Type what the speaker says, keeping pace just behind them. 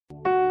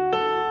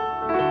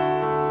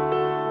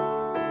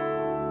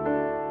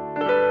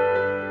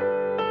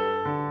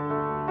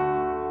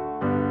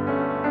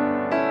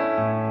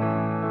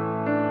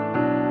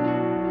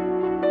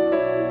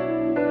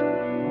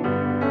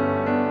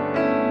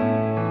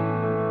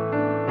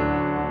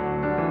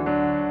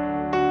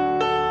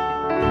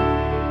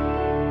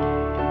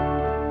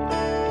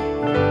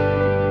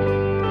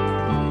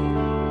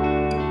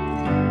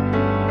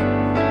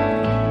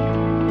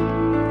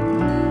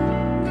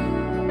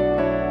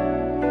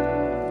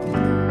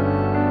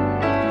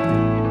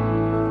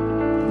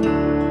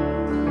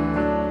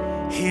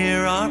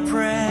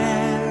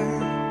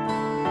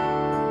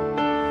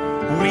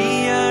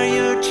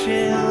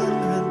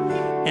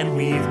and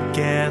we've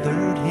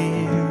gathered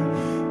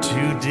here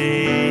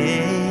today.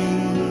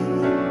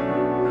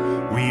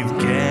 We've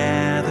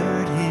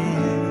gathered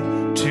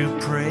here to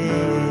pray.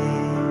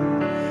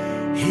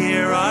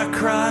 Hear our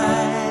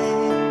cry.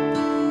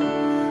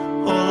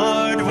 Oh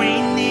Lord,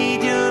 we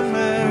need your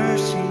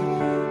mercy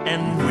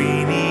and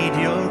we need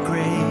your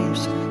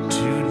grace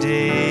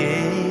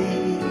today.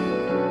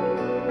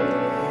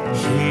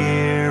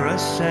 Hear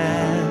us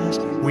as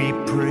we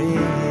pray.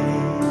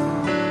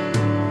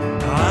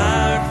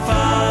 Our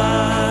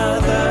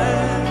Father,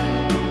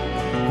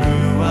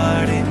 who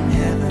art in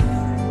heaven,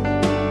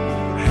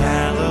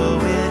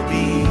 hallowed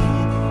be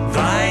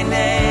thy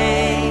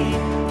name.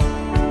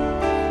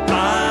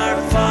 Our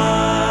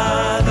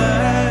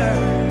Father,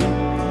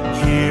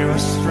 hear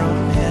us from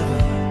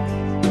heaven,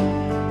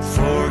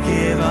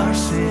 forgive our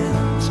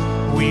sins,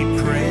 we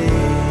pray.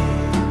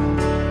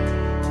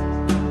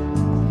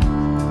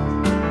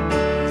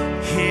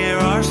 Hear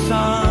our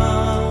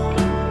song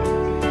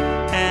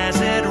as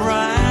it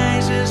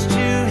rises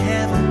to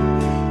heaven.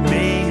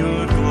 May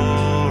your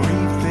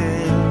glory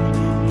fill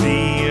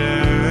the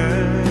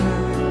earth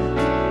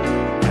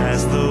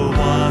as the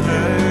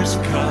waters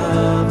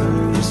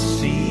cover the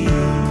sea.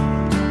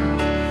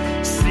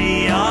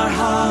 See our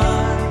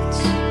hearts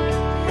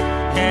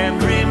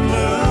and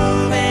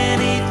remove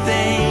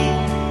anything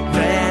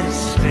that is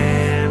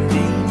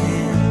standing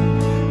in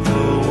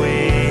the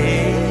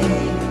way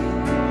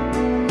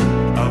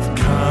of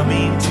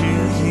coming to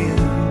you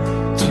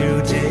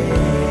today.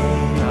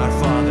 Our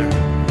Father,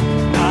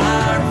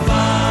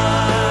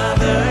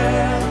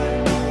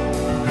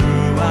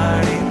 who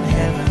art in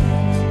heaven,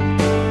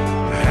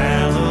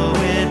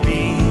 hallowed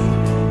be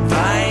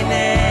thy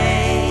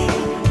name.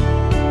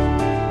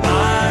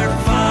 Our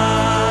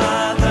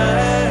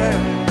Father,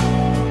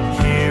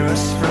 hear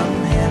us from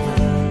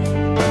heaven,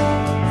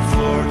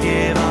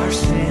 forgive our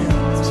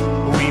sins,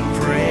 we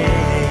pray.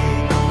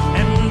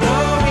 And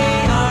though we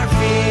are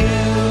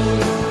few,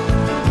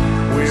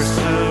 we're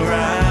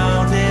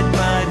surrounded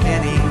by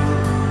many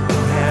who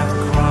have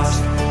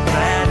crossed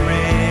that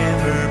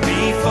river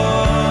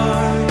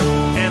before.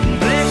 And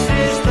this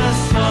is the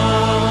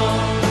song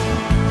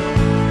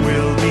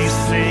we'll be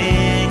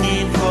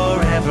singing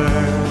forever.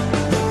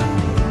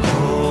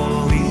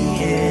 Holy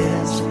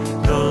is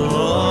the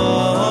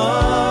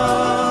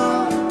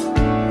Lord.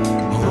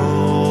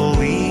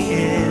 Holy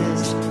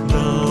is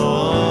the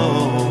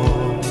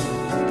Lord.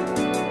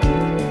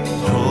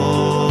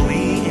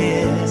 Holy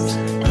is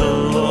the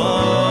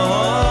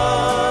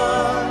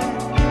Lord.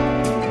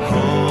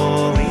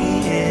 Holy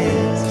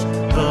is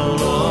the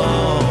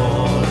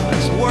Lord.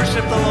 Let's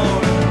worship the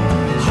Lord.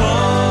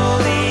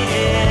 Holy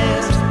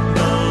is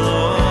the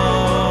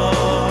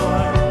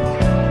Lord.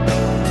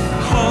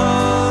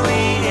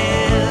 Holy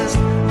is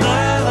the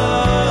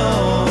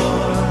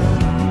Lord.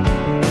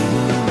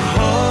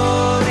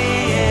 Holy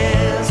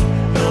is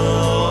the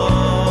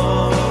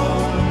Lord.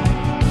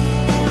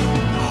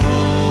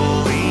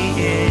 Holy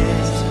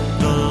is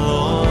the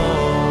Lord.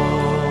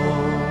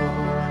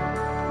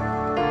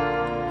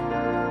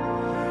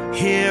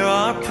 Hear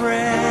our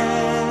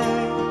prayer.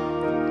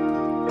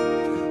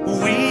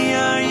 We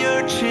are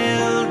your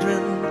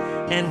children,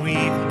 and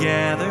we've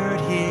gathered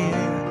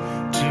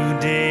here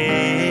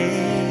today.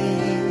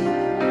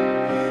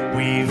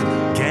 We've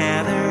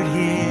gathered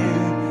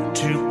here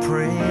to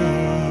pray.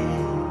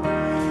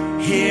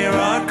 Hear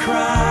our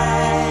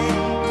cry.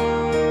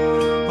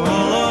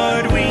 Oh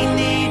Lord, we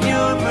need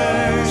your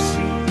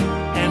mercy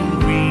and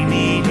we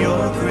need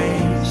your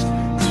grace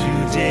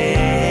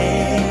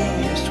today.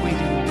 Yes, we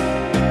do.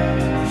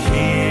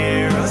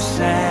 Hear us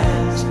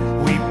as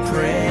we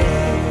pray.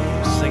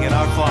 Sing it,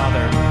 our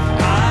Father.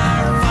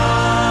 Our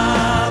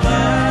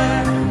Father,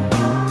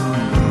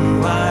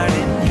 who art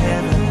in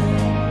heaven,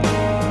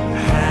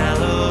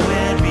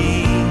 hallowed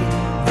be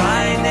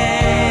thy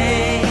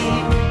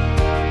name.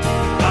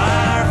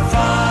 Our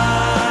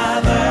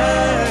Father,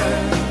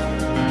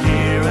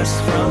 hear us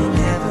from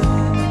heaven,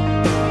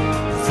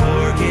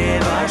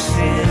 forgive our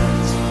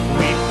sins,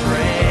 we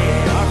pray.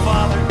 Our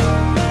Father, who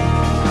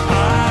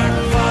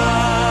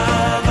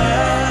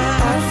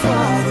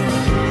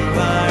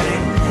art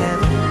in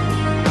heaven,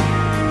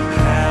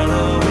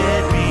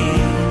 hallowed be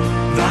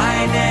thy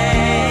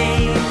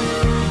name.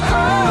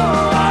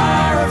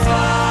 Our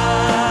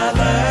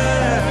Father,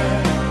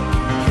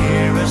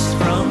 hear us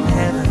from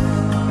heaven,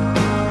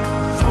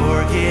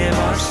 forgive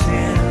our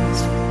sins,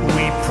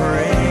 we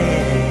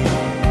pray.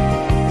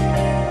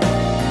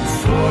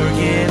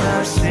 Forgive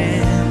our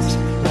sins,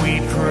 we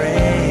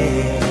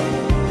pray.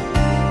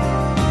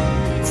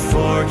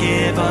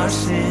 Forgive our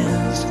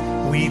sins,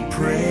 we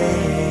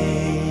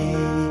pray.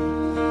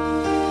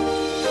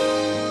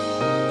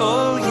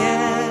 Oh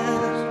yes.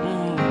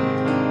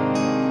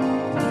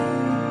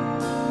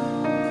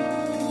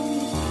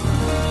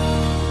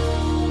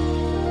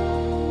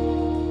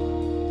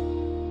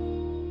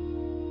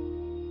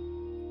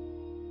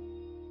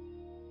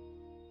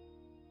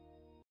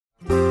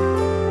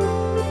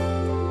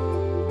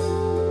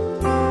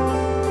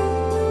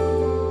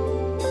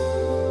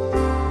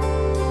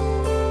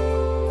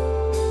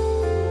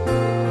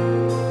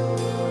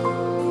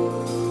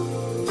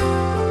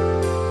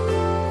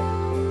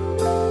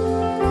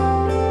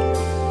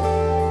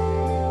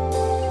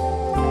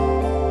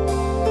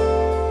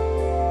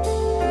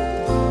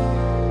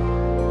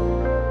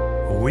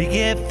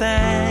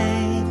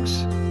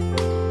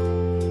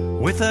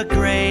 a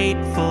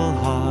grateful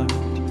heart,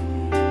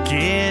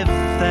 give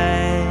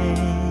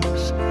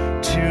thanks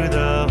to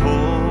the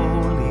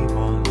Holy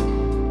One.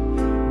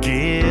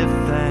 Give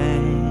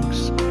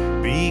thanks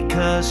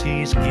because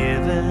He's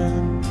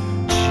given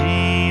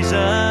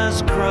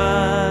Jesus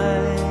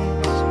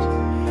Christ,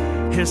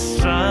 His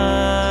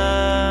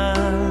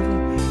Son.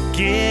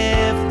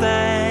 Give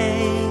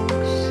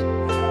thanks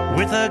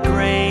with a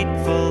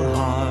grateful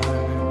heart.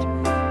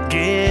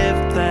 Give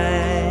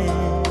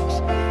thanks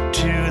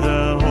to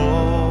the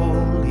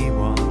Holy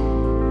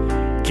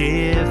One.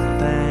 Give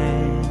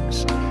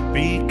thanks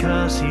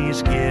because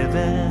He's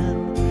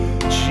given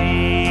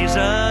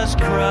Jesus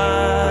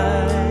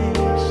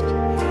Christ,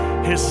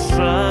 His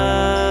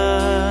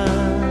Son.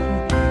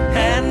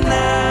 And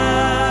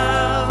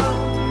now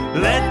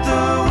let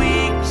the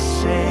weak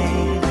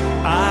say,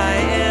 I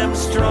am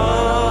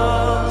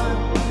strong.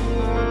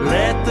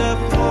 Let the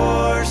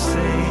poor say,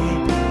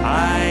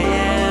 I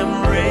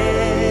am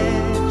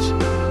rich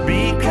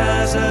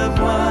because of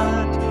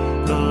what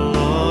the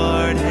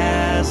Lord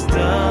has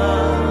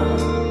done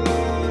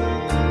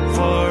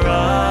for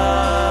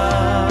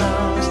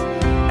us.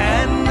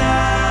 And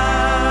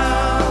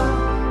now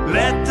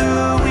let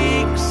the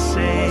weak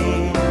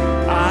say,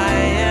 I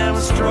am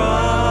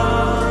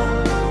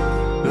strong.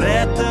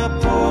 Let the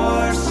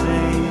poor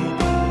say,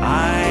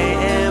 I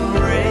am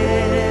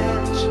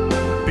rich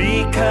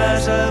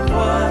because of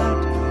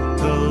what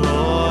the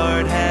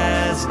Lord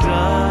has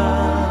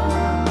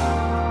done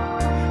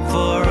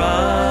for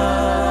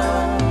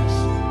us.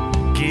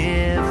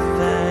 Give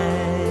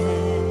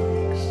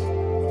thanks.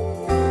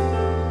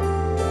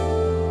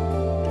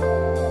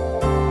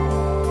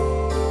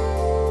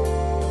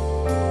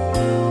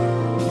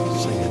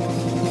 Sing it.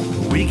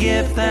 We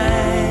give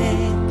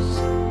thanks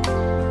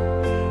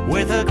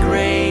with a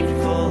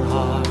grateful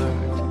heart.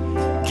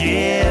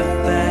 Give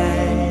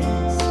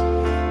thanks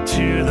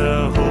to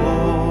the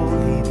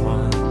Holy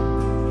One.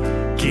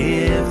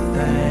 Give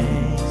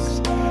thanks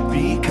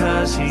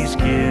because He's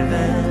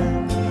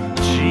given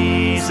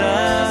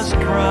Jesus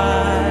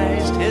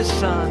Christ, His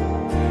Son,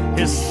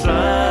 His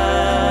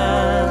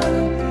Son.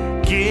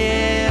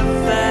 Give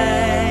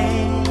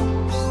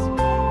thanks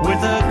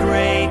with a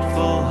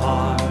grateful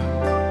heart.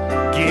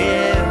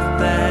 Give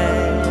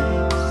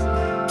thanks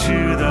to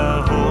the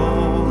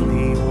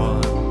Holy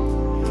One.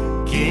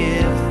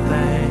 Give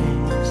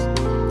thanks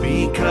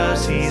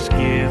because He's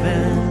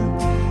given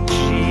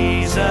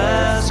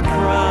Jesus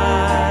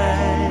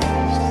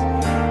Christ,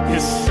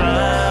 His Son.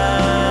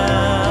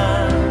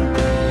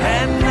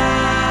 And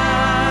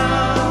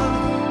now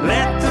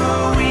let the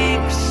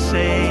weak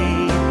say,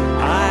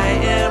 I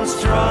am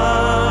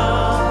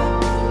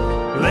strong.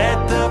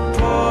 Let the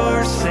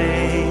poor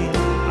say,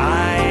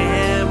 I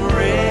am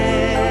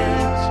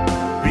rich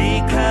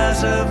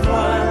because of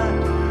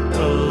what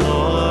the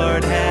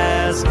Lord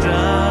has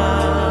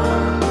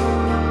done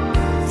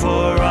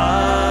for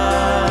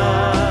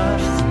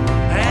us.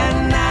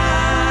 And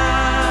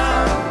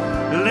now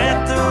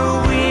let the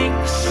weak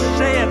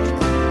say it,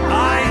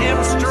 I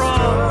am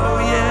strong, oh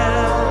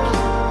yes.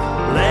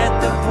 Let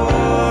the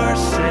poor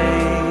say,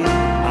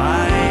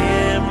 I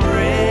am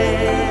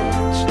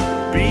rich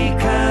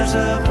because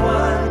of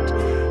what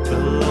the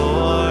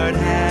Lord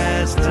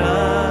has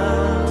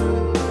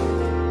done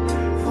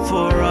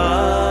for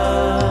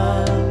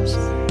us.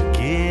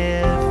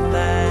 Give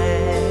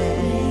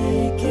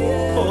thanks.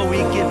 Oh, we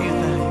give you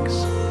thanks.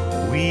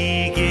 We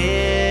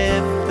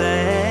give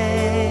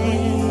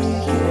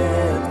thanks.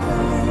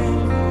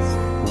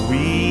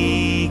 We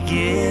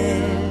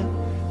give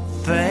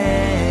thanks.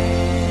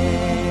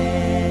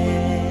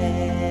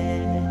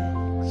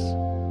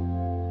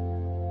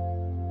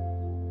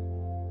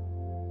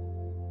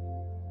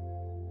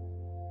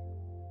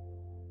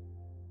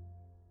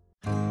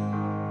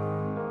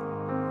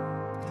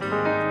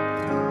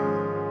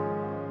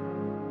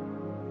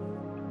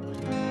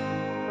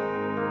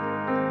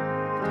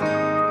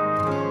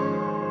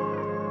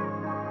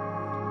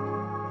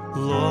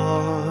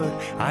 Lord,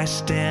 I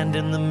stand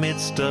in the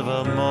midst of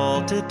a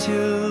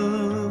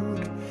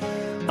multitude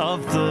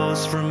of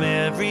those from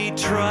every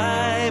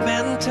tribe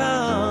and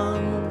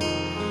tongue.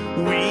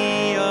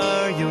 We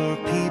are your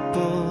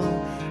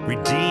people,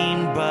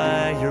 redeemed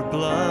by your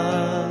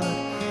blood,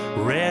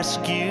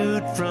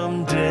 rescued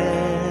from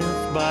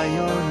death by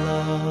your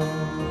love.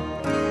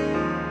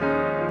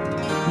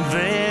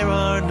 There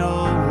are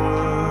no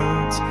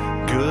words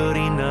good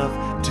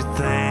enough to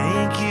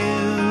thank you.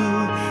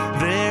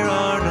 There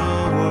are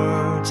no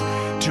words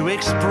to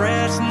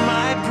express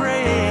my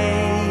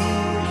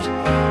praise,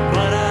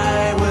 but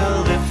I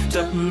will lift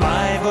up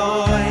my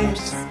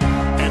voice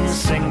and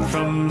sing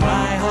from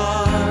my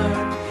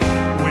heart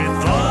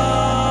with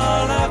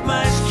all of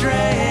my strength.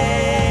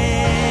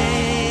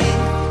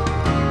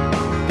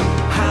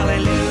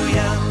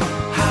 Hallelujah,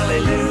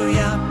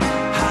 hallelujah,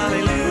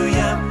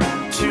 hallelujah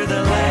to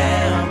the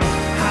Lamb.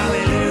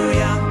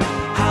 Hallelujah,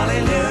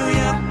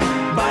 hallelujah,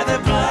 by the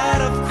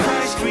blood of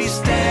Christ we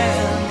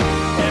stand.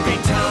 Every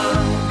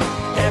tongue,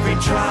 every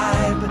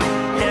tribe,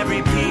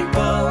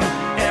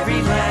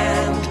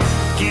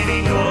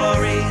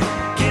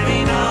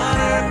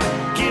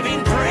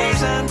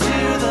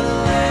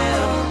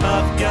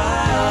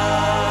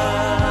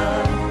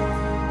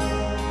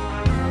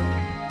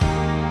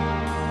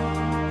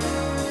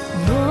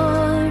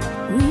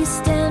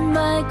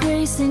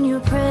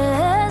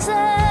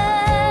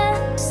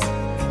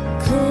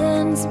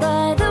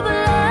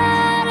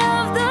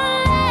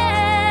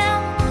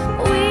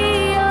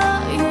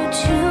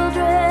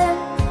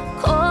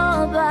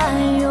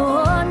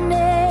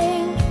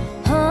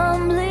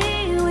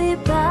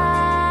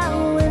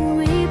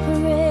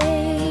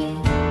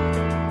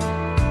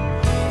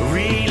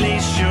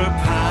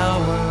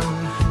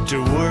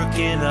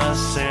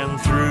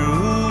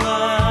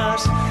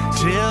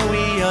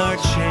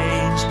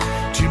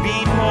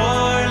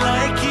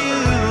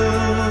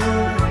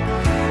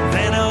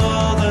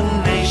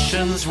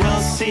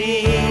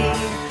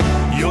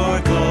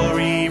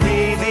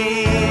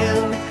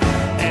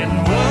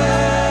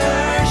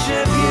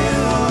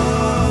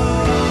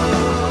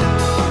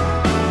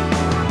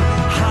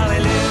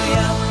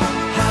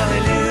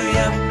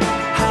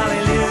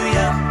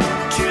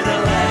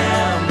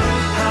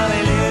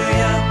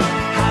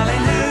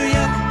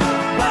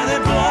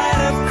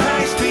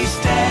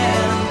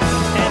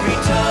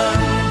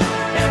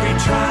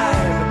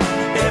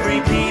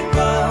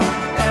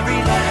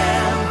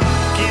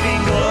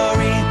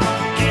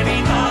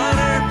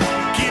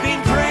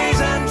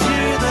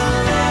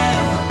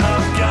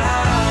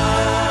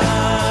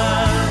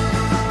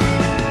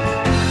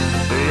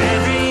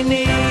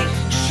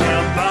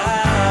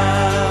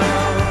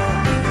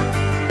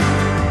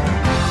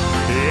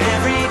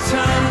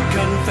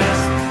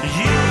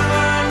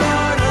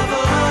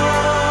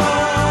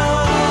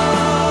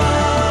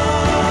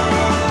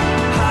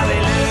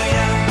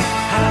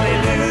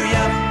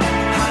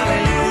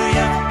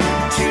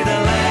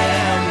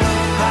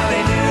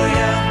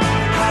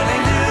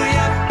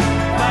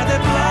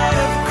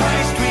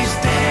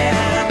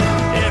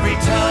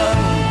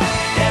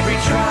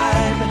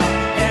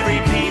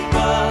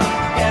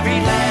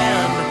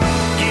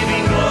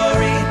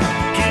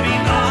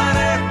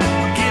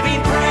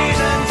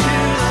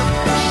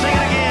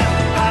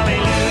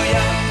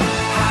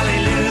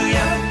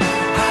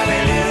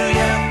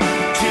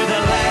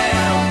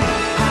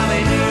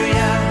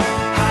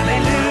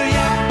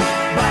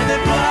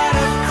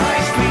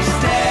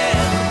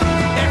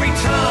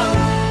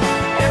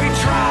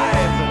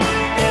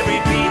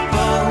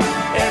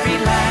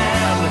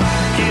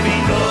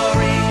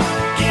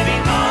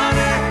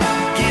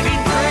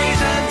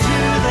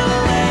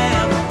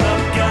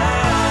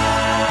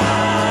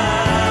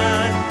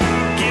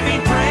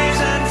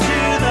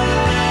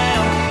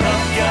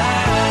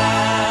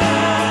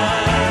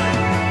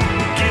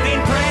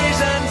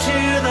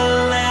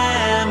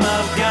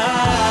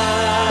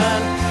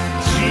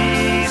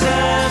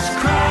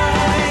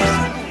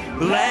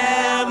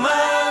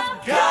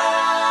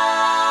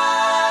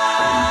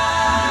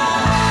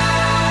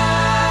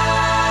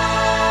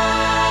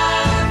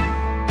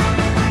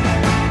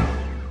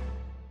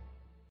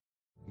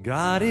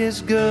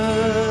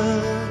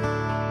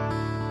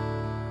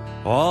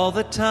 all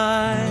the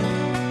time.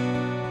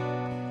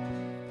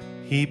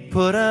 He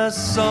put a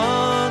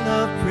song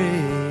of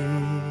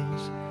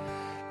praise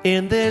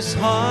in this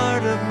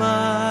heart of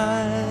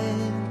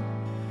mine.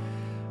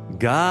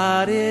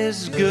 God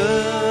is good,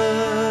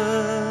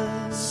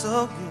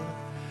 so good,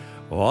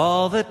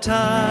 all the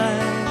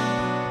time.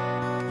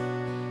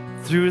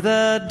 Through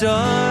the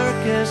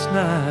darkest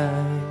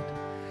night,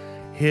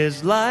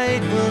 His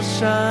light will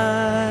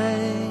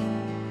shine.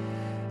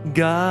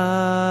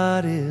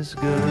 God is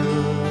good.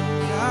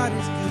 God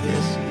is good.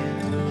 Yes, He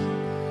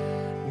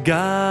is.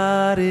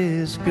 God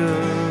is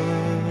good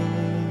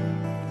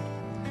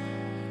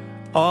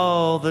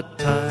all the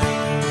time.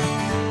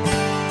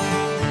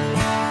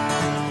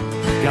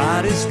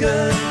 God is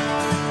good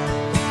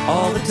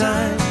all the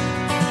time.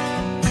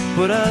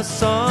 Put a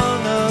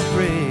song of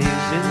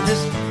praise in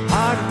this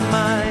heart of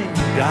mine.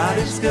 God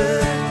is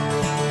good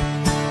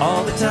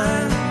all the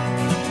time.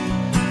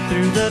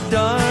 Through the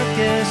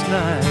darkest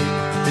night,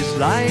 His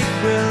light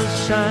will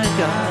shine.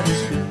 God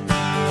is good.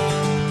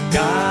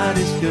 God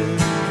is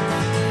good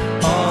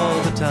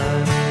all the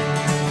time.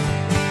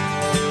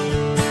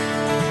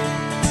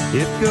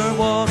 If you're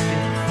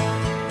walking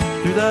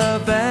through the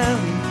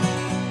valley,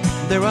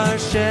 there are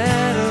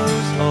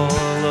shadows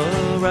all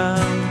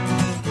around.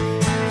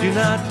 Do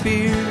not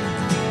fear,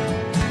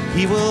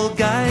 He will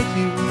guide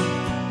you.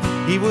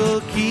 He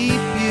will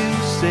keep you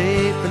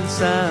safe and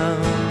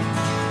sound.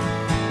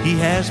 He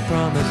has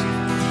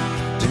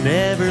promised to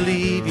never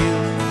leave you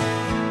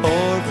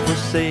or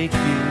forsake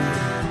you,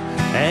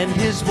 and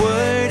His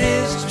word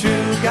is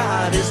true.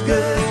 God is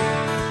good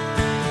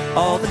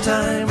all the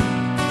time.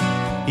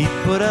 He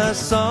put a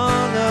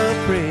song of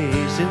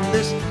praise in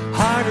this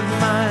heart of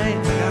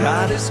mine.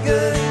 God is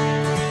good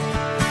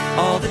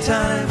all the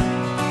time.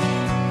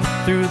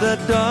 Through the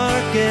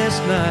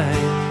darkest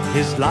night,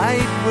 His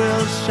light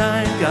will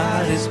shine.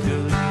 God is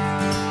good.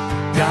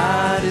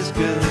 God is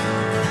good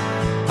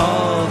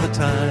all the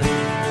time.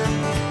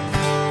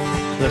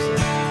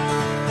 Listen.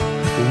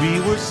 We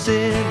were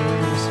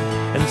sinners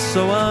and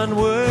so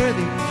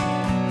unworthy,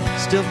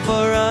 still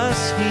for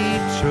us He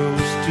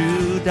chose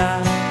to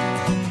die.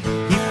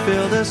 He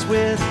filled us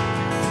with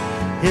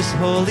His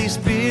Holy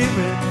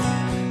Spirit.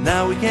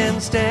 Now we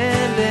can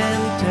stand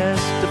and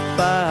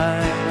testify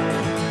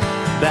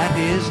that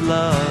His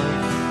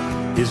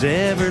love is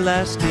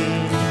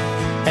everlasting,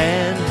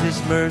 and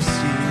His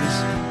mercies,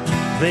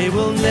 they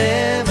will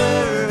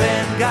never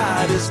end.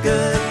 God is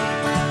good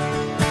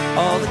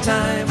all the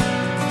time.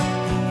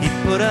 He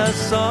put a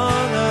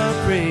song of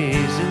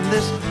praise in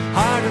this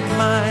heart of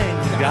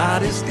mine.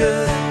 God is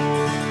good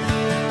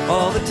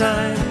all the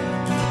time.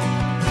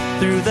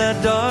 Through the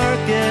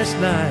darkest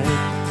night,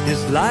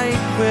 His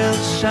light will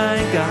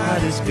shine.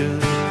 God is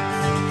good.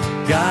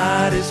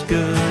 God is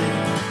good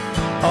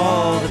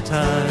all the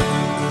time.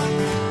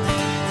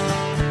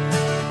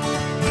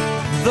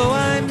 Though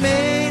I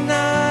may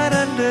not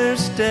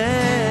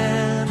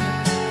understand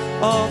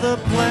all the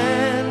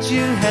plans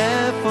You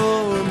have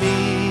for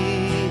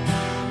me,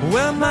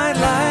 well, my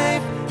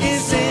life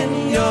is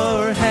in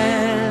Your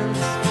hands,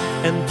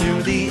 and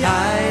through the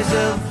eyes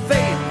of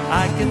faith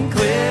I can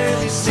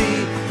clearly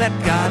see that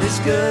God is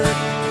good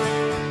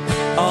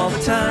all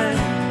the time.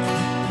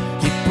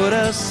 He put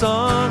a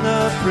song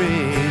of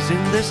praise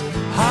in this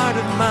heart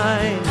of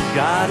mine.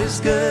 God is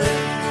good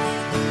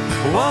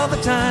all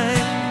the time.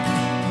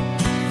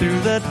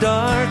 Through the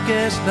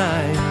darkest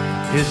night,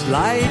 His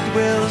light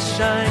will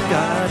shine.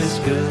 God is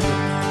good.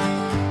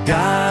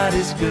 God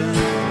is good.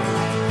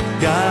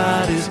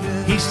 God is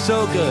good. He's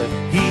so good.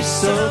 He's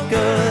so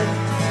good.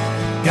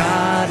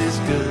 God is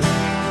good.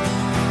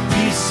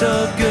 He's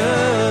so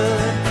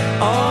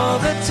good all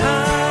the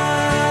time.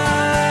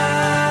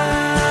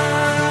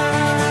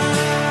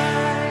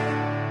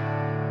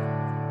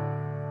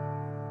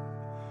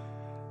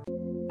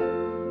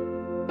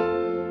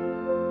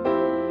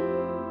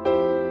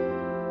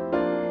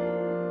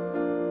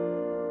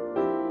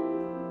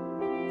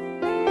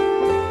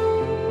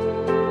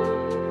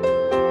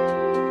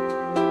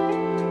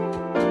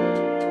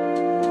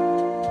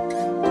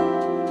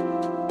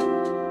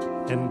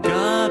 And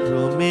God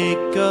will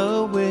make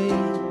a way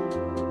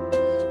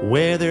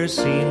where there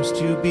seems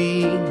to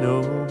be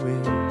no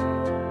way.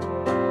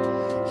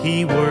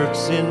 He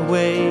works in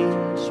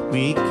ways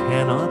we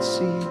cannot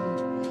see.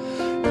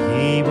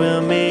 He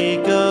will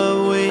make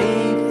a way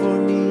for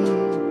me.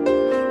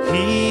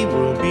 He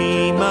will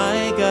be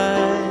my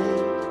guide,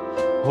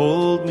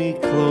 hold me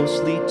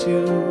closely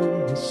to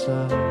His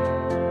side,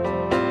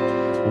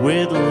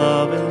 with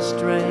love and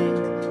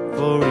strength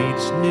for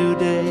each new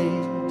day.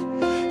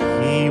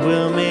 He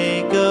will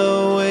make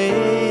a way.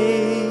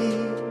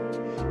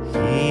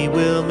 He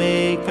will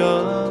make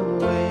a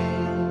way.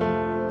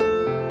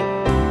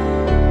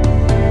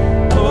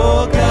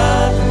 Oh,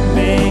 God will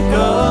make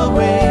a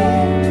way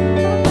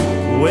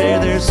where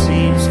there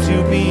seems to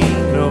be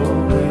no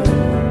way.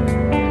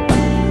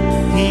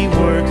 He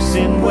works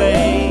in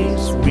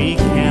ways we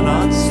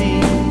cannot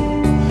see.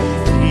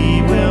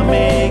 He will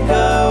make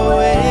a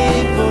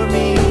way for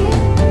me.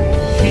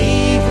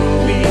 He will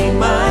be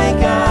my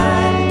guide,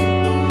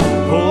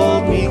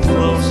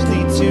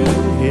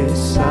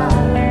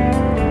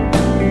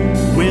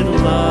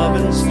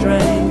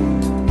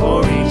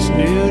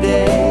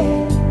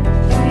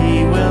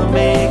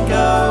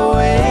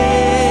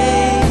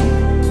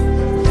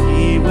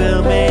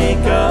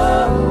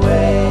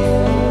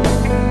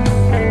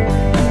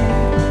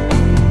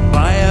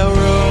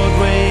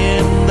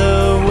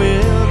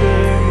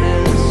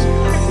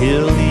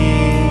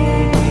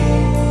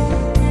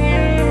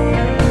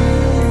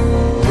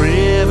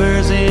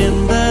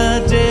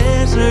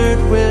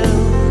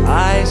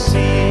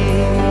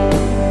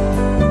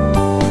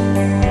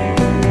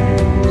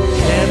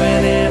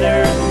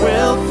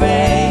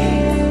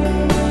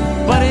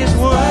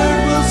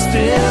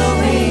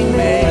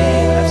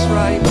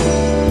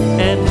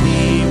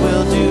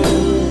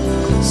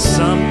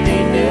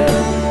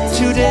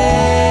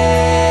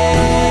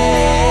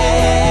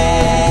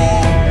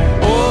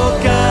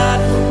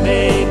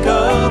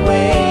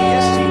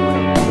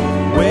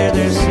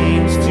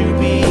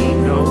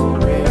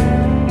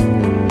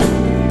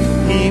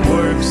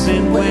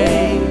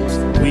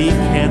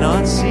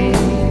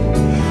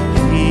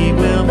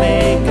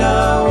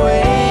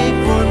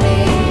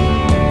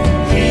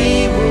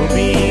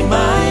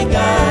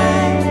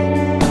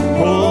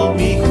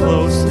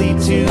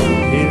 to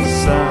his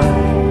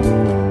side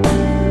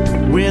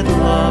with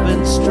love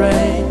and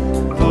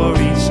strength for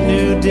each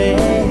new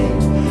day.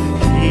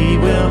 He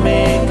will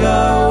make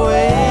a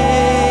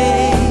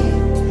way.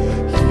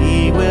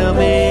 He will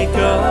make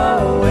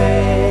a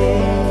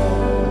way.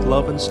 With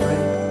love and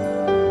strength.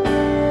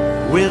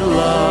 With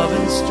love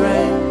and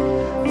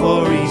strength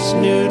for each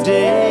new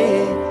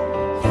day.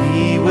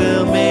 He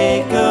will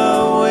make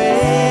a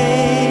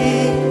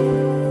way.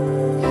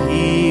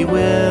 He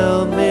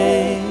will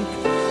make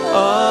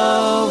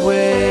a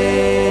way.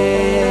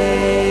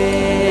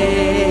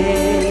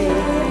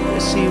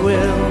 Yes, he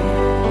will.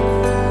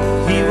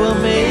 He will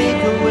make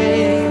a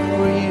way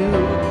for you.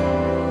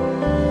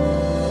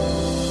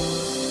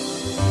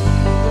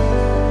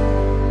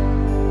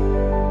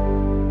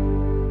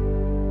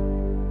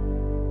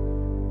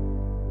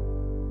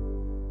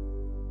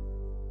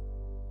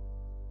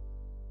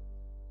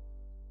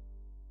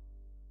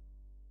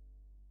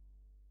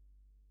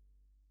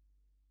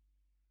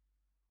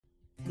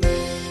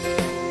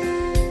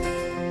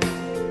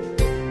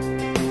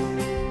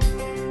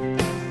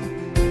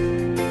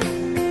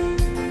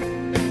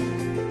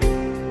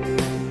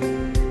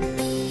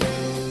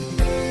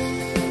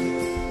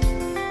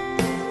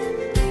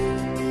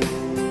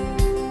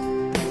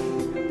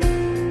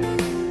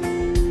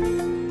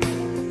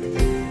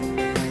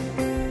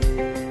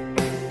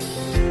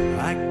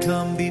 I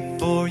come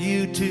before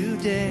you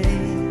today.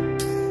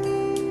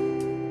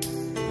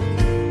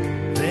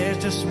 There's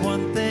just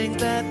one thing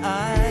that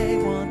I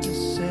want to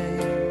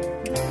say.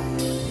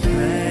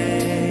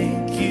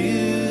 Thank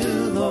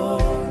you,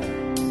 Lord.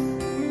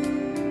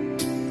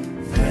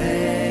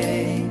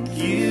 Thank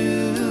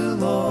you,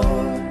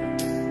 Lord,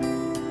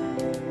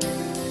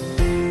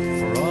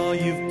 for all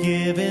you've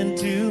given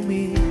to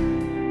me,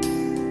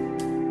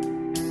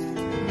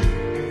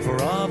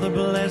 for all the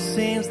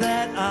blessings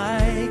that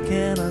I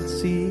cannot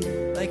see.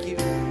 Thank you.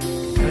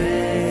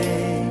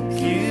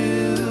 Thank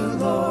you,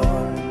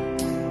 Lord.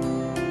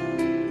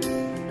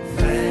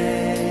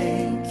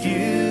 Thank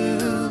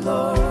you,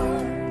 Lord.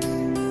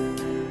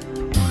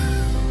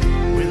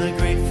 With a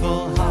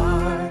grateful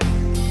heart,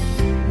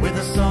 with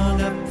a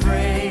song of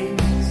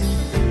praise,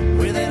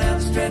 with an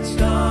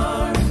outstretched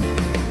arm,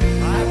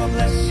 I will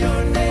bless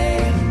your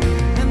name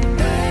and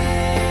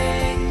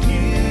thank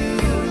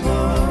you,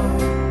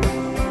 Lord.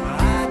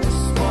 I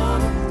just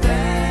want to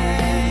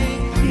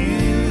thank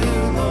you,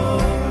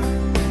 Lord.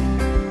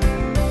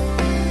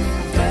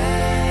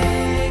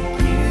 Thank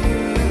you,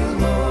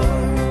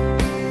 Lord.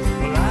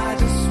 Well, I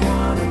just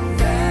want to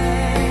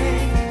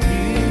thank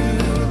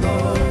you,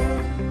 Lord.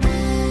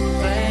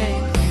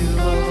 Thank you,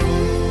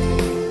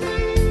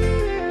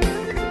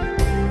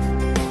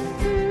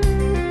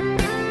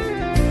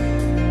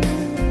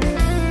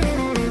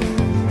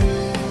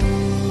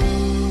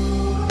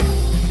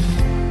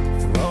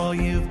 for all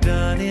you've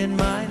done in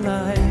my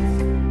life.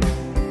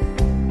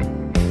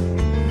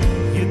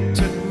 You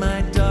took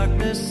my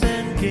darkness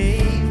and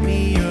gave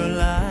me your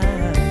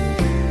light.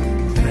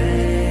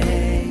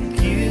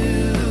 Thank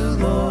you,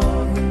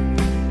 Lord.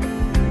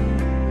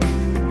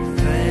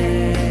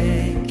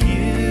 Thank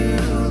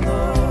you,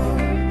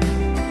 Lord.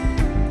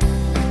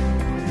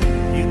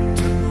 You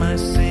took my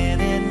sin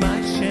and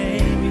my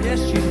shame.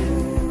 Yes, you did.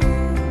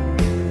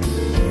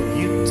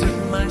 You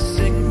took my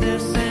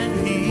sickness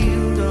and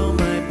healed all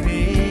my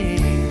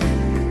pain.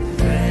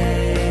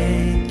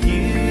 Thank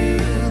you,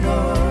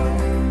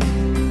 Lord.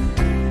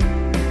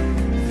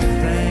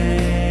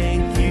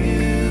 Thank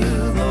you,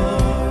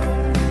 Lord.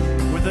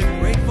 With a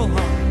grateful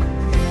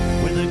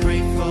heart, with a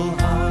grateful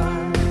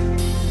heart,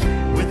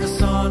 with a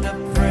song of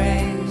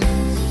praise,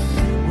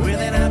 with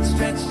an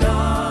outstretched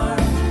arm,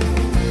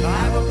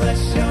 I will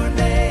bless your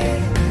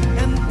name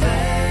and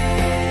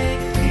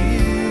thank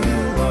you,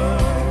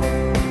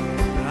 Lord.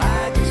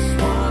 I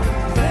just want to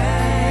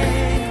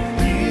thank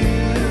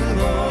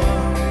you,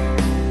 Lord.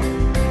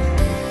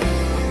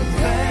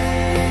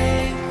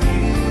 Thank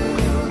you,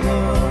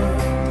 Lord.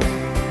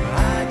 I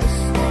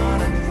just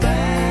want to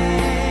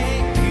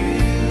thank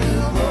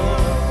you,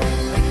 Lord.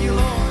 Thank you,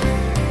 Lord.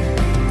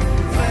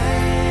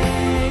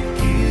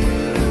 Thank you,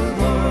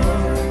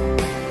 Lord.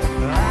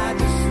 I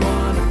just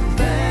want to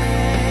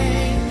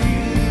thank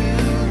you,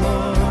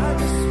 Lord. I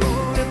just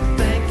want to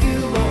thank you,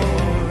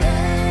 Lord.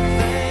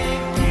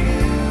 Thank you,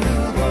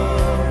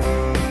 Lord.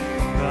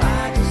 I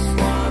just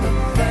want to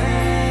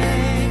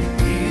thank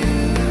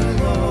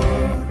you,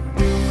 Lord.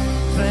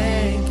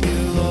 Thank you,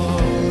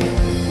 Lord.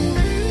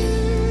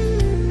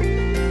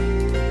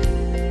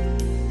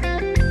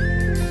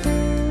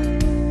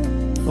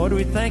 Lord,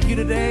 we thank you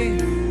today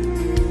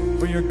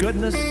for your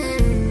goodness,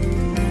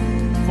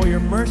 for your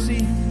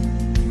mercy.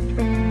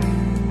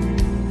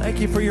 Thank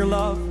you for your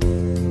love,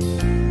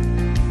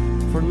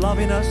 for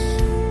loving us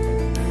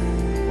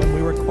when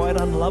we were quite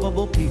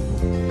unlovable people.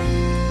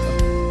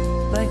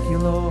 Thank you,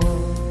 Lord.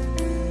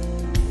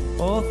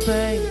 Oh,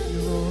 thank you,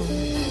 Lord.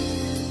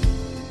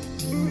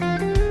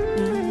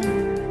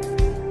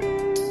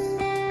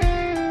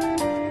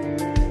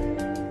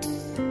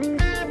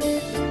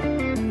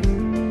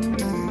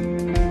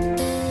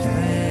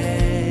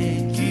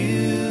 Thank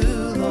you,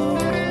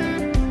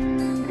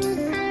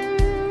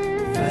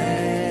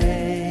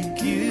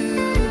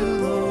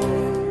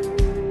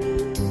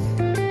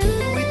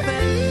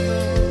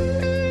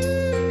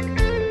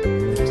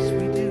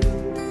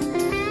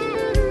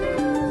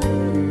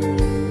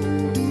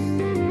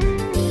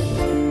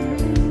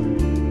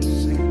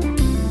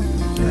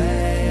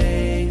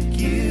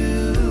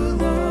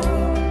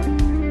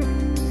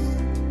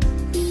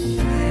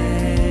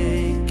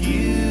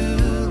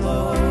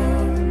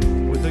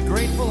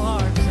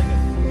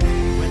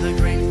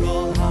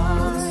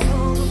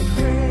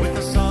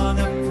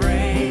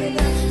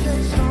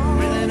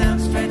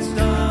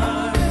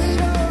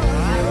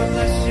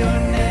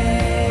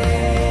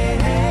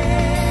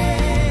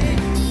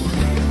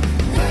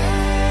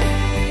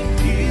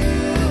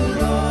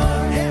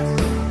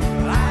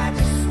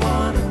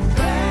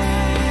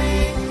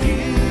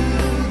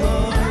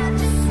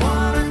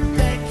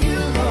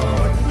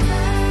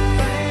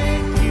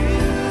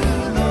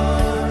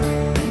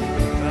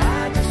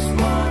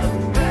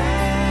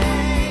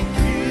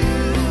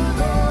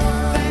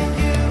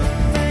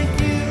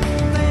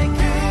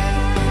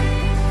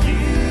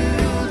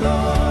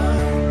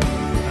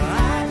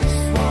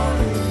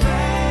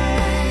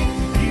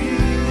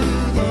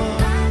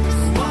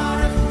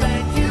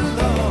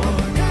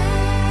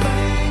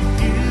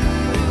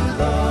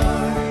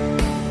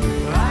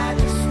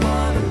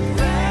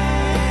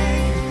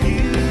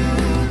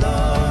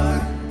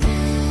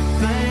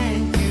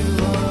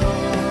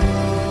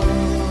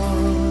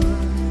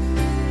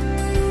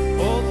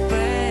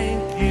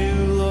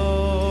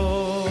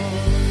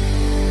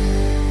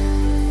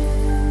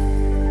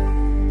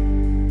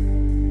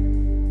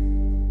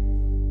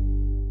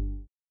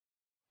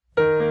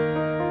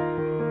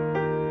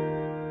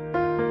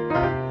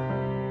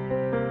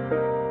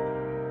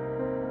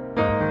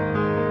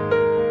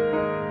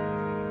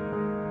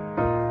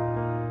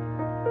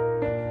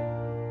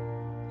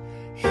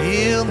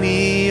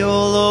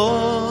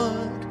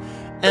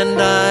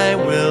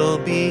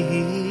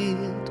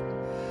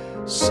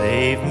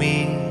 Save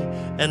me,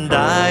 and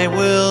I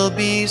will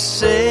be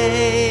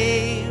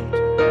saved.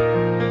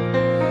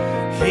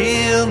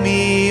 Heal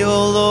me,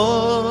 O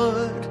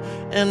Lord,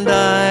 and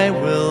I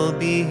will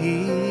be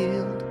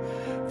healed.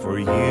 For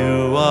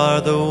you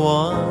are the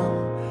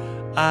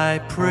one I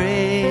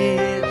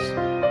praise.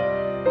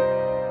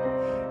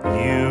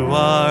 You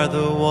are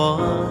the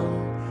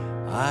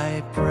one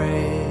I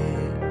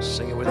praise.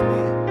 Sing it with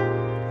me.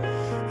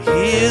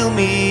 Heal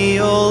me,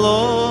 O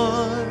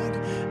Lord,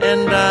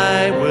 and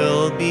I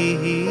will be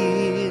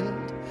healed.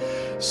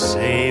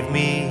 Save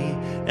me,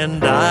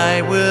 and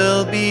I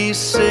will be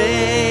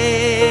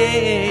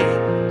saved.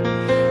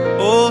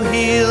 Oh,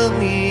 heal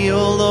me,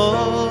 O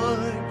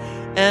Lord,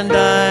 and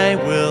I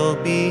will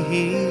be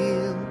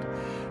healed.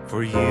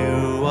 For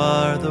you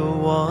are the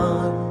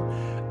one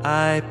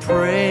I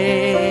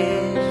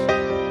praise.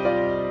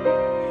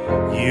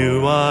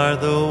 You are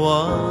the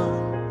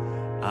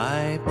one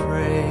I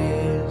praise.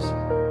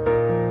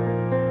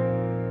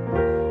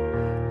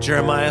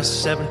 Jeremiah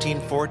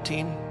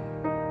 17:14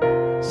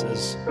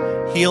 says,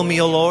 Heal me,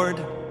 O Lord,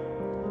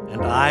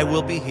 and I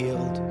will be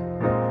healed.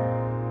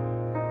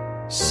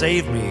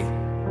 Save me,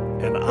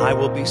 and I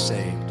will be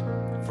saved,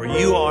 for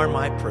you are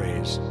my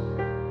praise.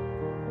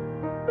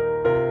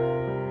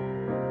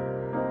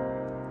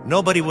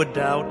 Nobody would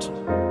doubt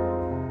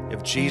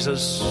if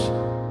Jesus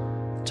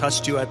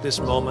touched you at this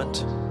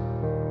moment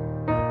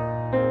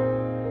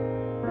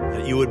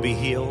that you would be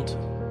healed.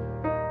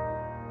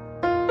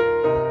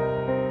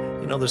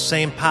 You know, the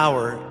same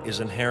power is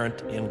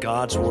inherent in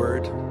God's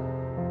word.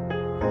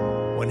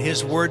 When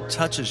his word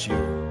touches you,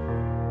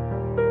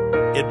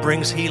 it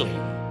brings healing.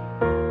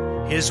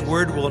 His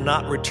word will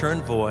not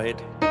return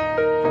void,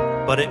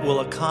 but it will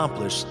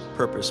accomplish the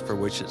purpose for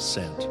which it's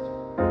sent.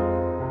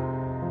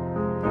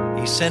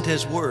 He sent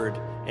his word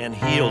and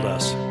healed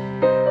us.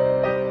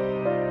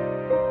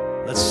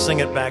 Let's sing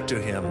it back to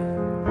him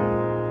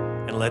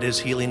and let his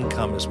healing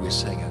come as we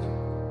sing it.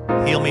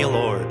 Heal me,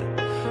 Lord.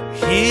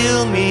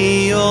 Heal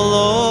me, O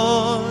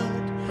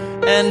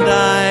Lord, and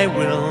I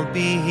will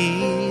be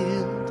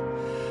healed.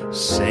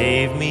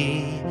 Save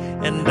me,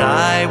 and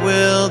I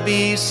will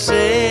be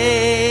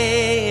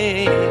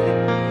saved.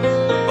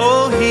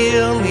 Oh,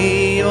 heal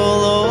me, O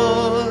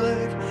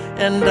Lord,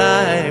 and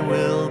I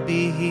will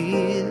be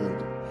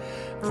healed.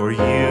 For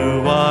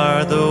you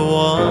are the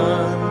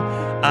one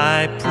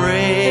I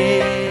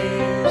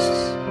praise.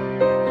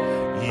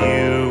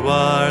 You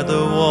are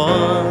the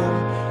one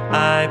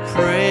I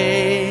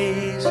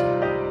praise.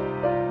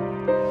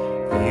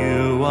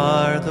 You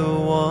are the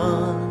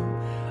one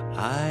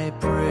I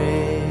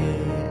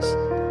praise.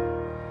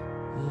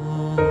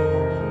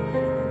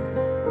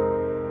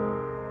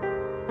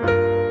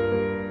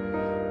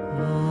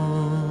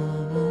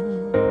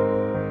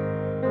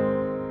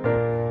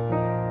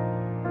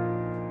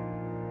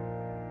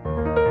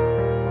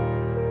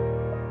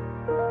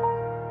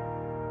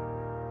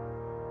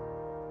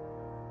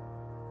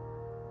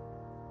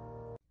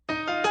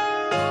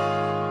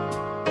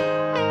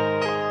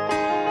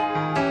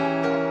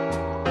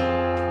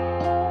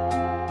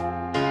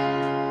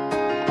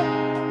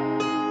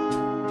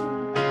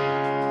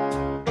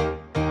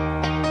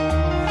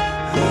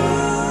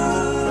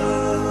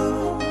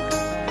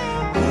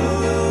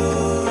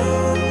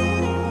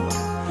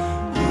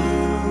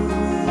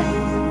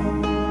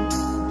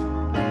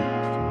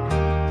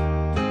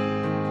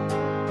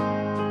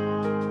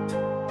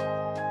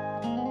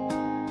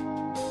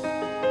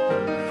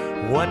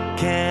 What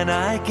can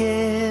I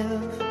give?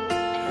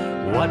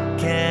 What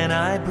can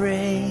I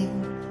bring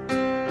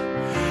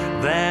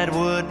that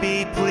would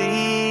be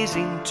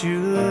pleasing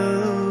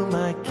to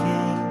my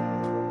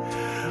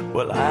King?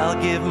 Well,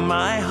 I'll give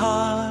my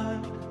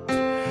heart,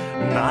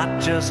 not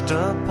just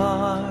a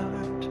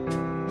part.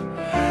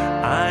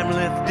 I'm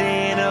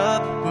lifting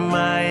up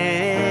my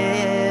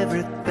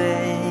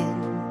everything.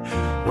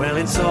 Well,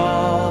 it's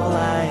all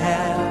I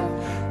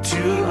have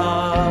to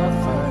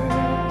offer,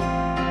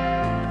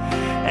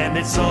 and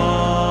it's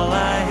all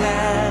I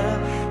have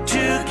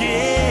to give.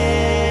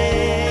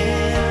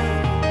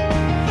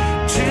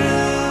 Two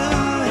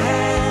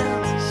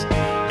hands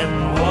and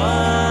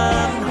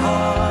one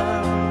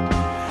heart,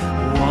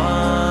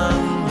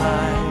 one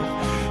life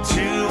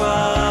to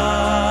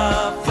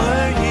offer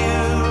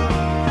you.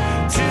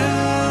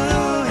 Two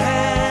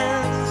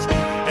hands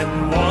and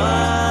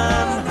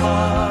one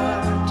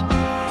heart,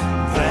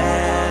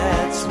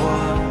 that's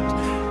what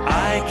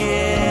I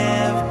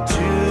give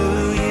to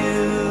you.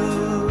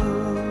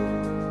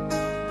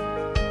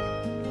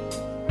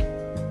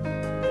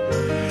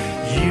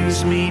 Use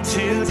me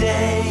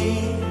today,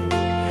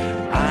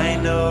 I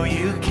know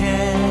you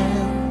can.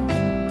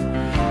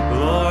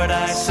 Lord,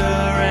 I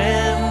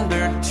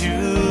surrender to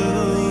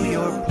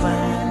your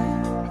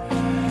plan.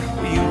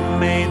 You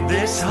made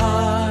this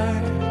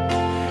heart,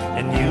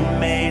 and you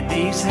made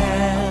these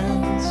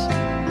hands.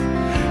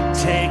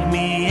 Take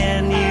me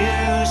and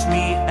use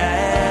me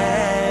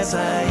as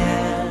I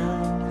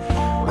am.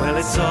 Well,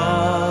 it's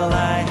all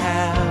I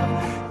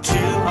have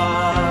to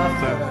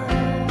offer,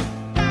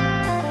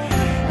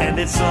 and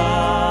it's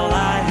all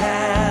I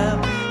have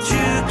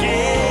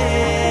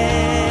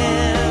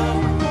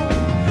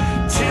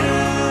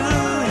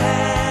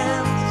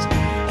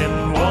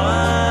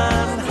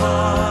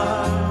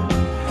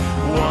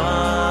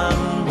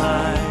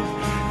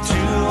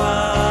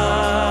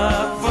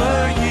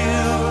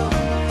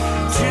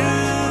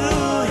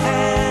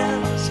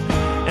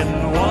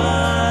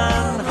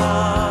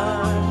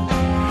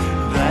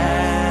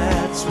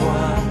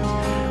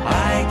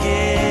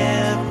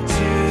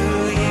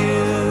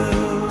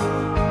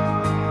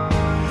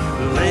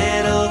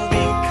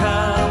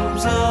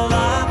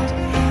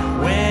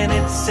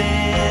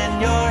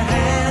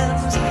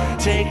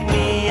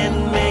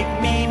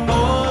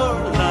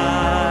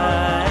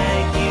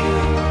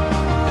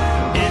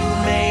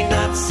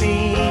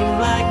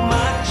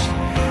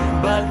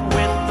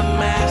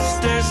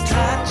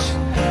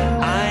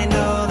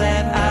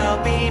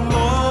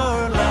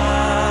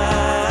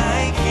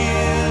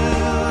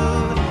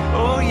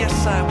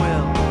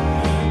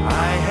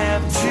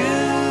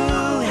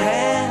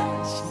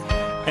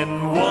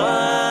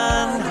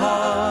one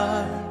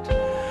heart,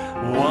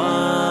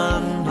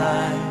 one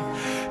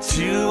life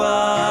to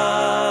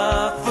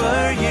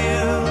offer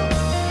you.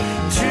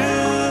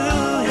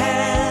 Two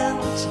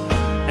hands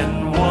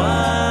and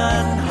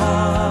one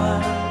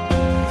heart,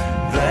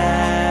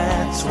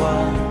 that's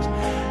what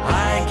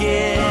I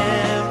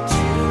give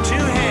to.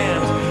 Two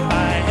hands, I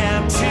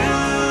have two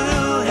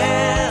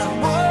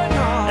hands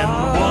and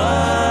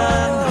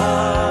one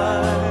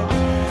heart,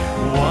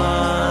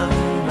 one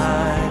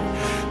life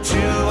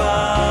to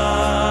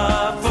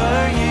offer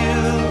you.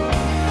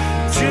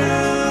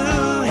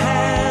 Two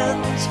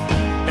hands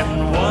and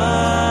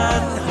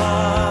one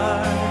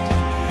heart,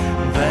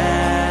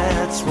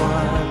 that's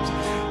what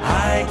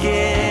I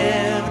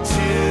give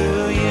to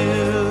you.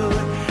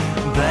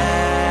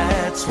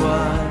 That's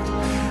what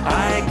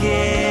I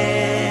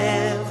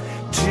give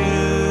to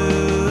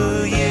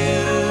you.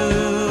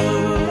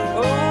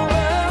 Oh,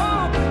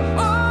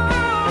 oh,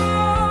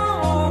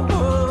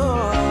 oh,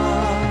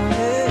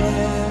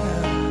 yeah.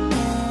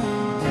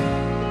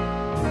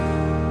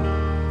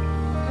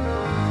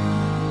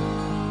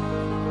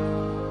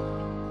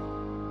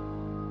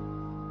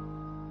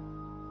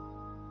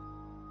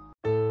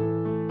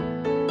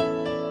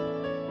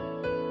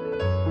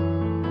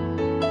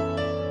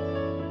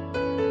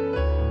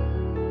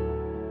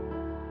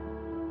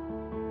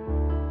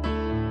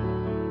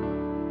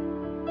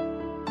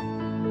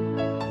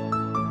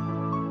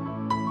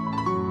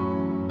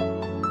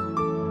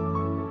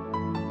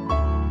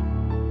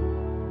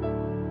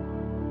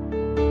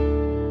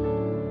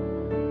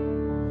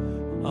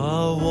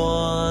 A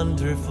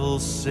wonderful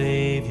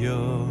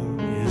Savior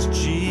is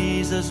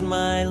Jesus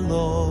my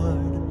Lord,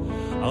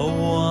 a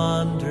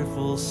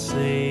wonderful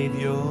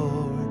Savior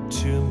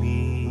to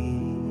me.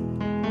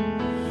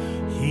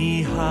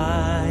 He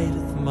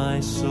hideth my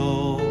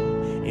soul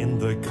in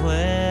the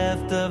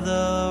cleft of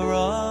the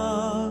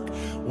rock,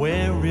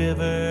 where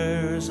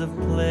rivers of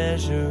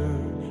pleasure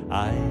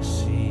I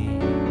see.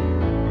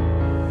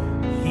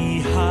 He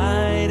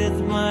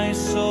hideth my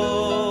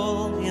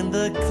soul in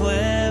the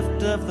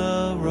cleft of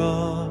the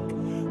rock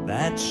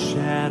that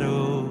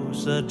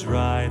shadows a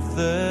dry,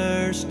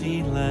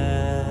 thirsty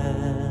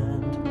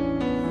land.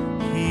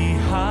 He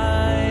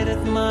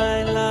hideth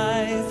my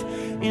life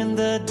in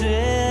the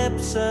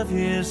depths of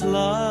His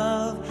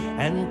love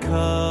and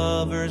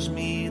covers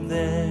me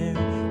there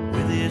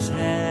with His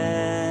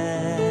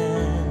hand,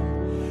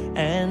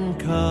 and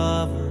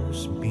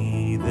covers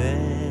me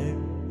there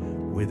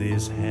with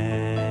His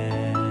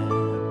hand.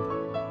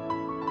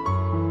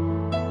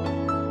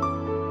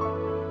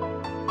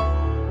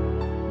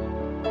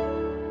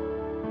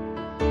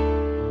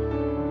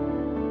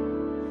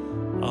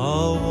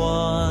 A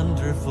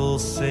wonderful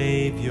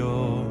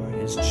Savior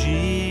is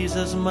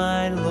Jesus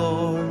my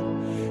Lord.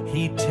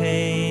 He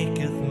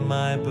taketh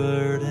my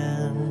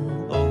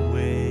burden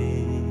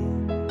away.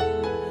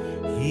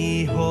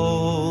 He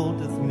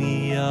holdeth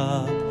me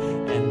up,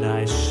 and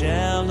I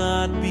shall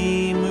not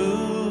be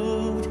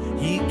moved.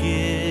 He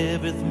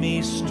giveth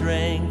me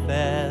strength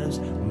as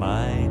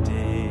my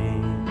day.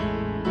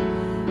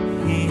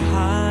 He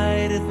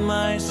hideth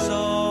my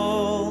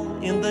soul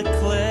in the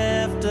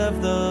cleft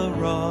of the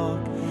rock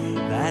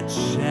that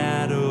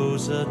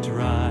shadows a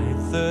dry,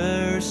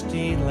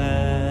 thirsty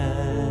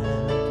land.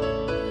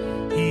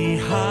 He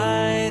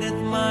hideth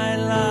my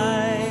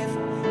life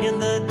in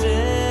the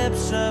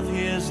depths of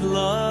His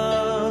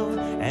love,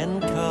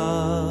 and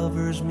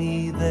covers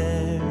me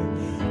there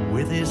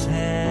with His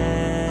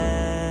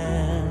hand,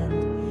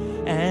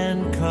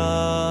 and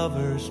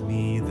covers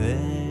me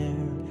there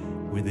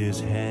with His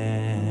hand.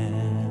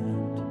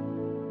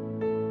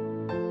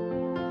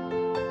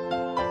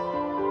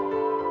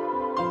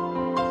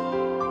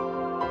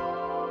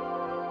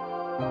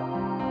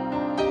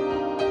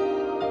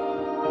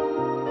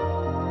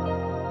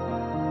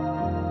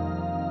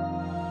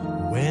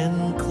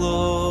 When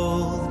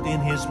clothed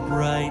in His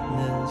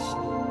brightness,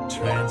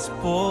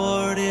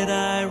 transported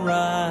I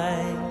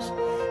rise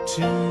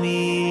to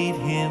meet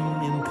Him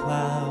in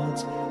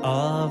clouds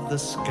of the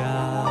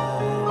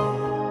sky.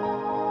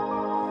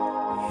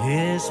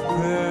 His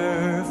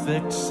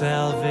perfect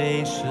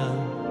salvation,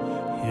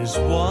 His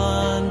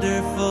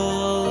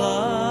wonderful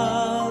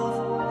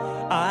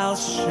love, I'll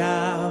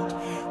shout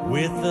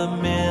with the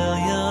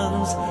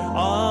millions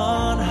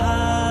on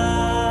high.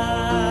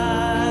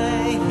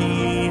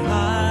 He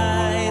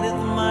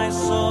hideth my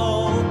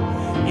soul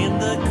in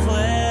the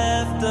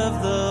cleft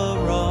of the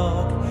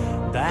rock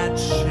that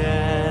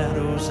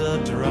shadows a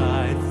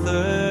dry,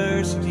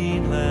 thirsty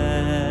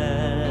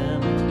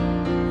land.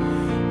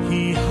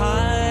 He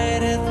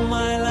hideth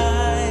my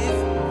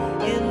life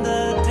in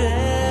the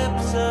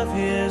depths of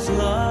His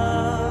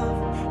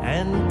love,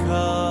 and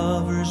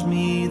covers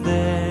me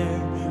there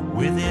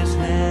with His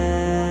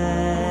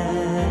hand,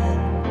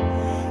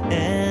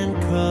 and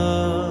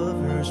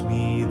covers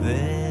me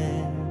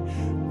there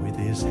with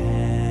His hand.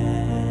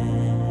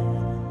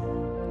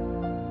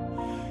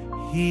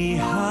 He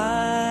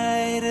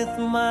hideth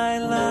my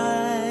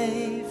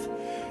life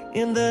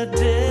in the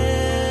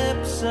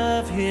depths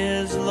of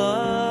His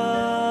love,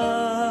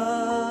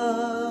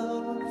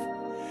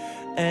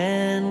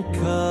 and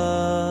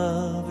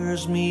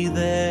covers me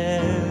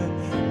there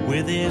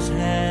with his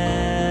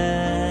hand,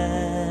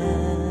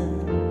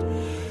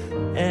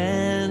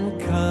 and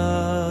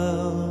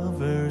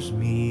covers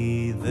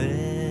me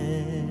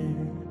there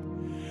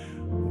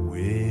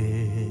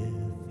with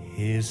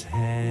his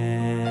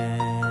hand.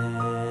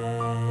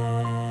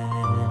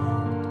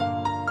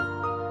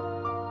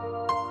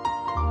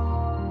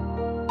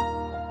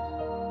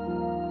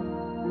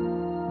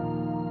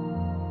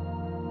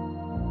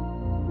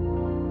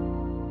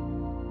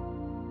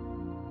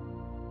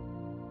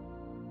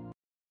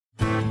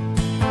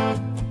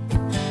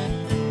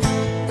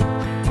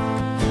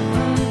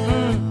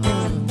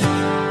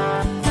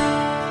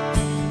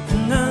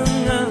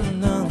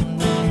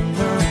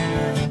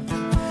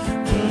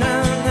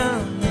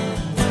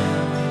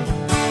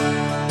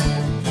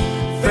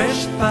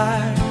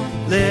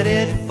 Let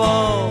it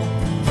fall.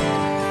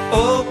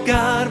 Oh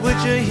God, would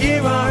you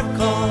hear our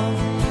call?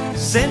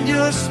 Send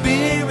your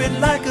spirit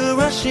like a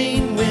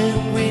rushing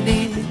wind. We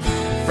need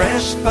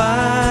fresh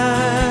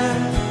fire.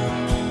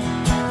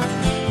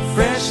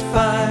 Fresh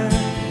fire,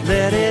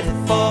 let it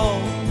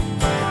fall.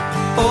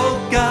 Oh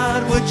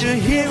God, would you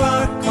hear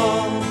our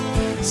call?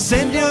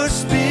 Send your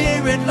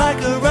spirit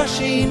like a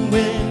rushing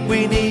wind.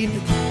 We need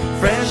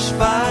fresh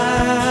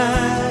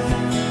fire.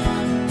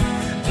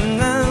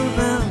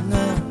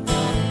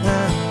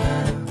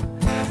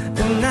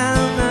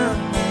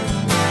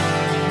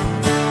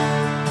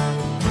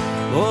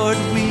 Lord,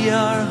 we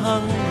are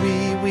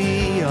hungry,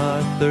 we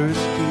are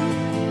thirsty,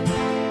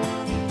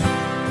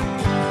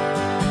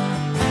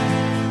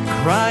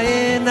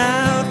 crying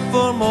out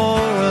for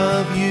more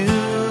of you.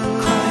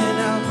 Crying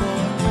out,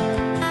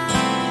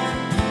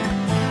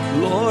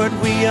 Lord,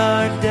 we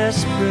are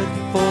desperate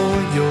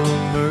for your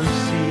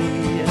mercy.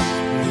 Yes,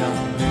 we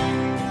are.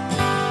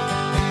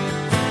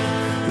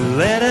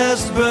 Let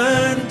us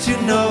burn to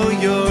know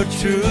your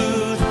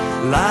truth.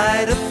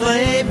 Light a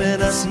flame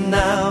in us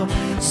now.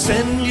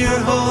 Send your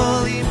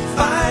holy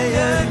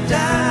fire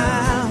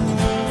down.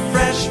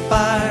 Fresh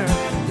fire,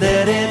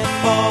 let it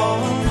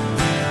fall.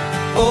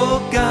 Oh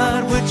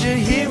God, would you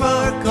hear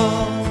our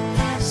call?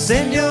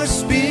 Send your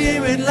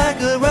spirit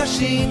like a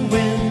rushing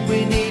wind.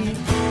 We need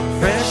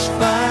fresh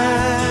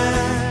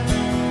fire.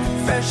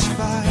 Fresh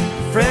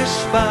fire, fresh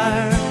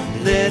fire,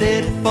 let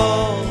it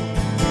fall.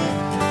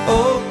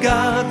 Oh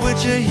God, would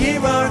you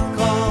hear our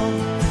call?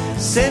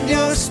 Send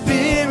your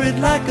spirit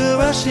like a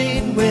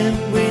rushing wind.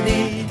 We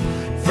need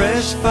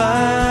fresh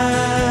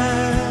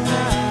fire.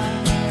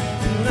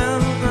 No,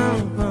 no,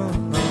 no,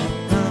 no,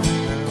 no,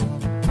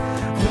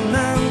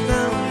 no,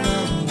 no,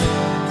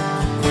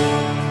 no.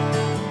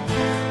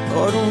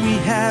 Lord, we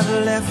have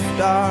left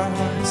our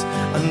hearts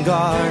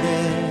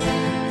unguarded,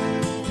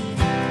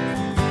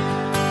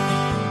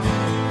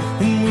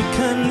 and we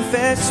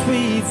confess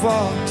we've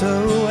walked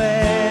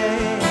away.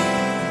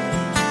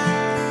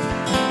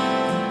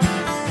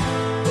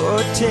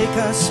 Lord, take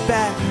us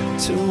back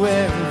to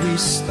where we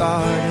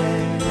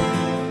started,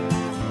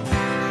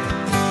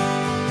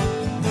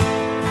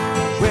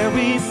 where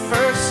we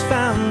first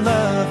found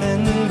love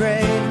and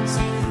grace.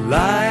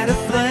 Light a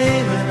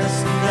flame in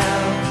us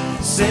now.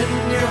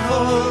 Send your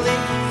holy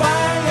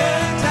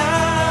fire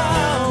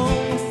down.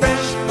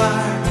 Fresh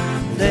fire,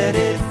 let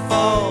it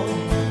fall.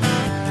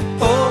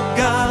 Oh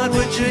God,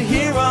 would you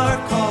hear our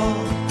call?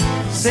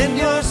 Send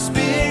your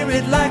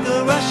spirit like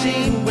a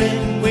rushing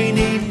wind. We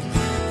need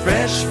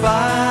fresh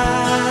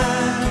fire.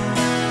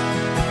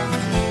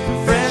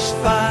 Fresh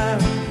fire,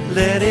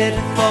 let it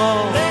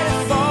fall. Let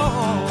it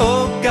fall.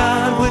 Oh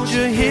God, would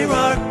you hear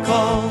our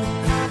call?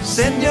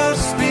 Send your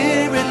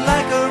spirit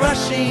like a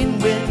rushing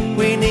wind.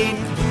 We need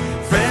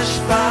fresh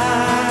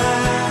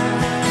fire.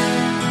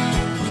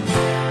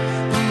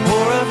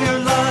 More of your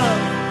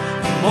love,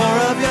 more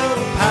of your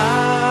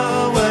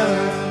power.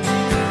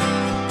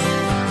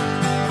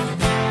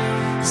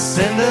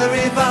 Send a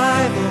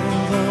revival,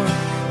 Lord,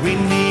 we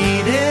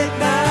need it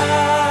now.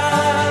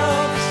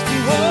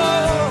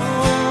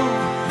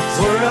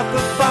 Stir up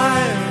a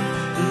fire,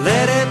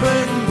 let it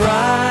burn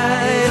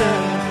brighter,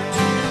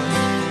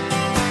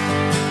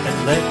 and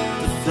let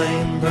the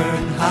flame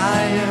burn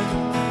higher,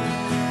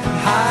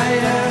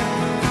 higher,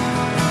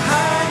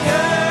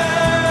 higher.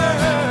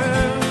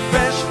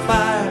 Fresh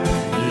fire,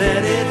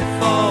 let it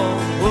fall.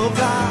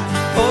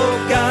 Oh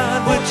God,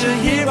 would you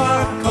hear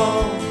our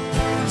call?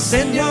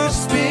 Send your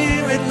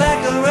spirit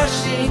like a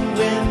rushing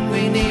wind.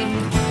 We need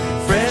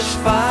fresh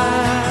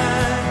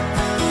fire.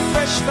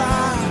 Fresh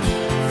fire,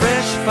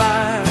 fresh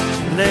fire,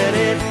 let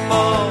it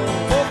fall.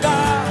 Oh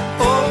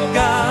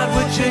God,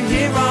 would you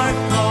hear our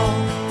call?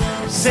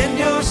 Send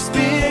your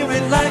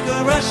spirit like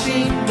a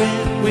rushing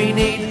wind. We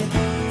need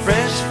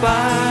fresh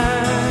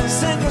fire.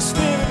 Send your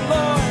spirit,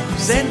 Lord.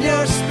 Send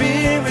your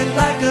spirit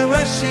like a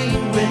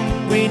rushing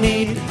wind. We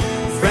need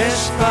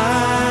fresh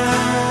fire.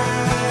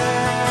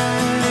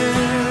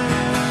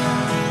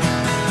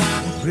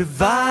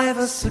 Revive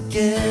us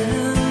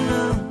again.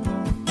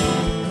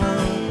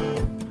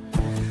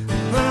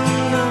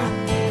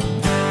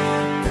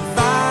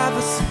 Revive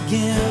us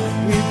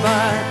again.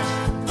 Revive us.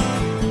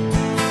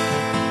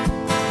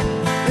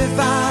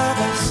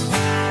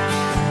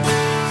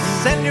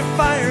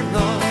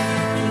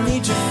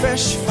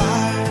 fresh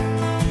fire.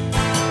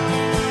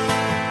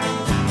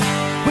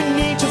 We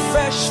need your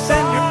fresh fire.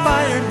 Send your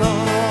fire,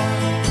 Lord.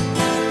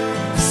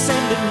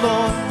 Send it,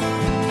 Lord.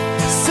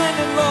 Send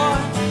it,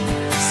 Lord.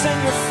 Send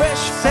your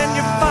fresh fire. Send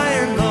your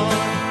fire, Lord.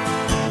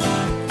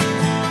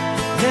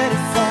 Let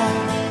it fall.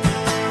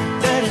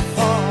 Let it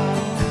fall.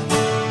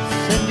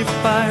 Send your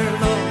fire,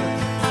 Lord.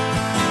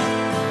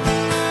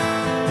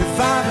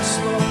 Revive us,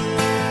 Lord.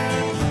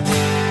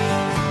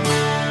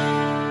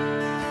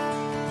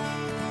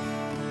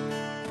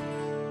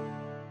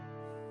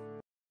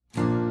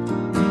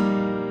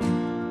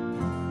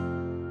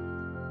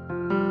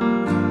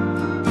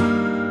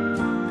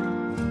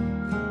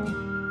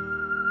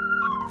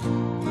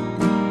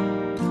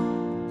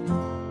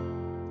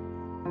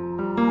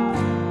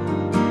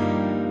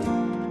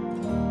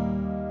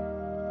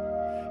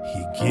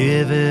 He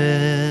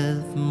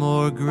giveth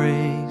more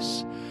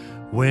grace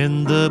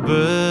when the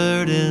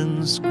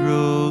burdens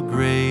grow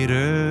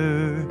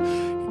greater.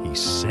 He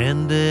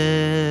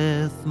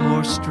sendeth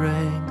more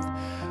strength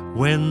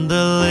when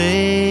the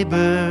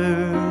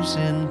labors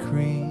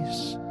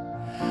increase.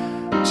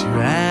 To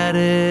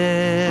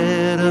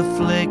added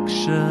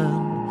affliction,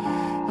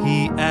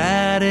 he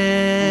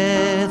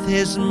addeth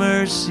his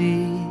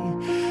mercy.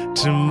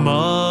 To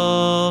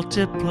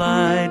multiplied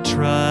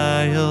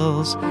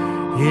trials,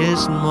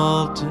 his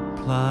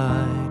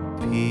multiplied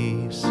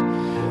peace.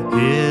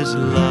 His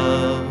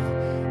love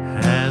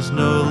has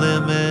no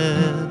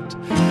limit,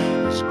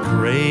 his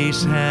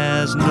grace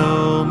has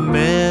no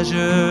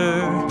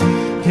measure,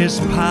 his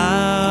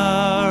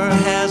power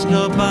has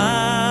no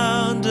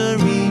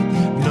boundary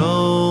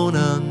known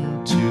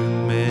unto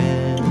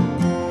men.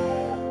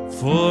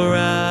 For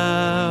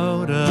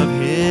out of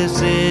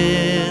his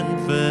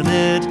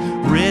infinite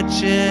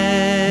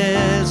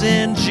riches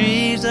in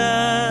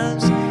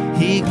Jesus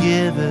he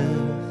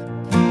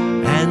giveth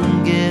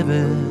and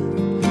giveth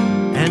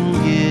and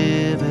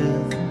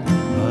giveth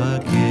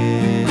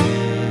again.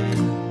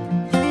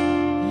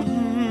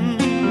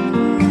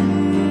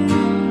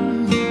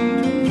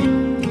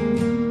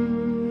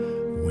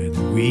 When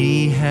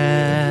we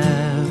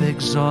have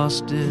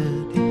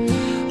exhausted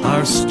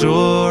our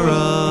store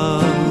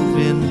of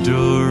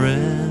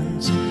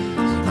endurance,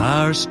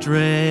 our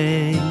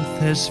strength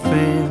has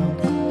failed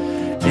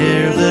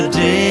ere the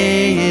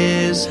day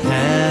is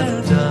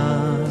half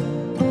done.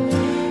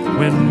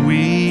 When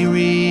we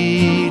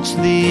reach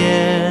the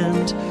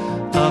end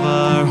of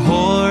our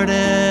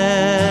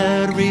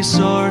hoarded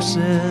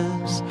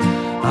resources,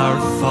 our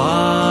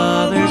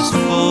Father's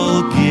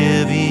full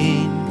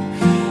giving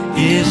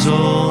is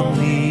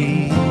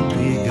only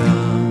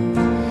begun.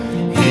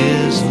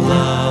 His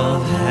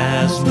love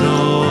has no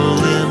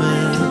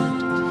limit,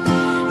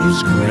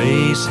 his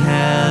grace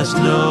has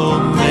no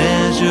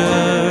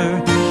measure,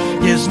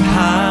 his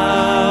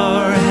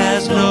power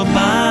has no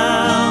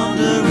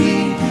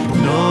boundary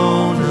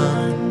known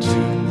unto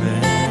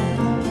man.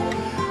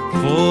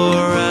 For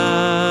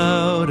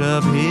out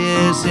of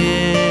his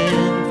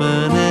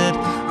infinite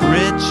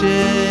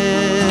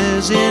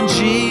riches in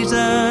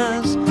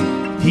Jesus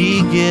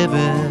he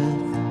giveth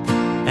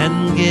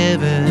and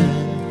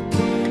giveth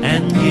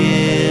and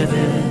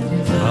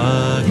giveth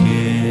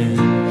again.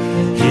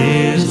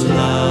 His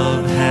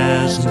love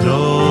has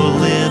no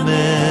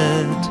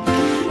limit,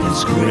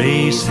 his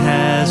grace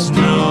has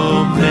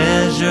no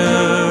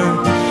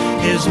measure,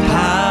 his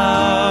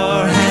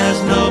power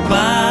has no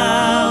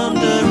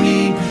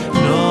boundary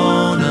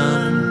known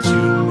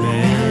unto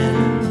man.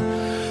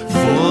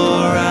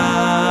 For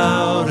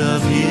out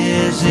of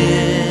his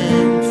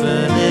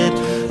infinite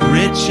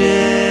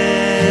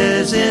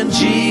riches in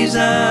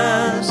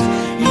Jesus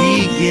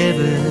he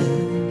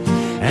giveth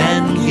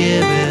and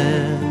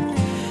giveth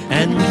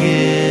and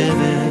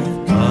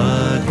giveth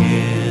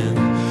again.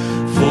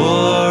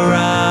 For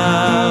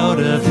out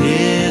of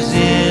his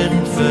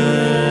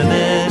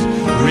infinite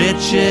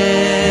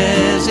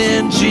riches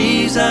in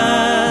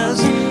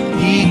Jesus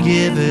he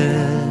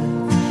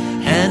giveth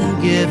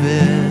and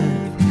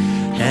giveth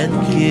and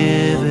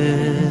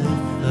giveth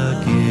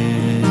again.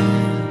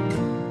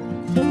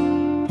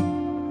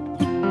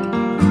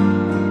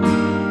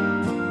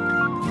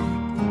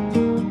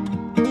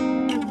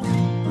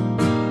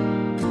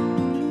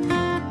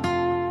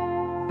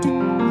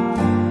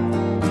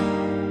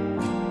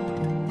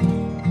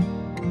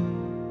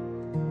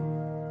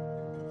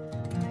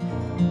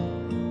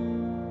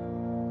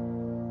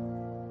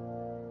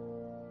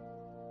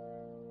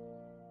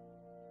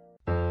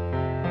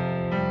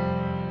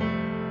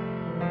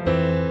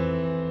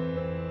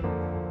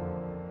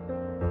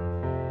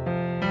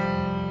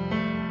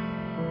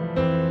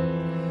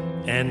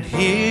 And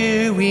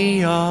here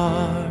we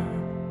are,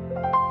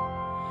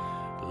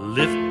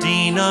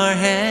 lifting our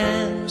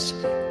hands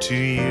to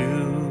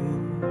you.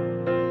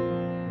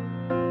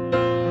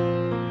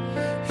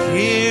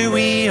 Here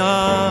we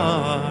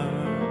are,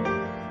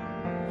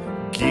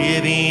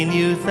 giving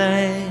you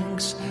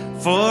thanks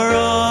for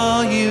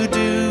all you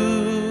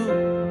do.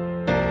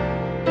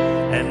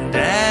 And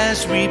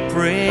as we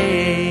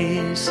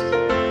praise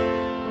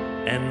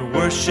and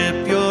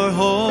worship your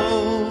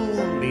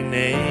holy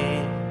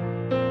name.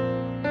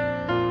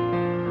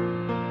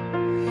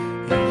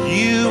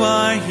 You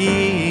are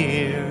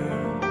here,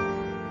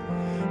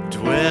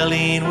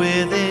 dwelling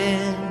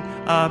within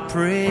our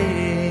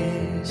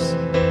praise.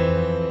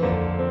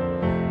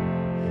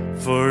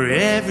 For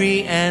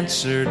every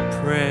answered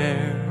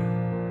prayer,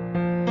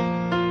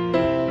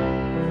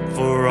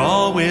 for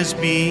always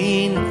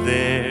being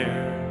there,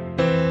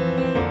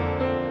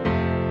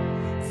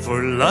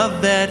 for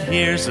love that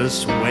hears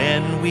us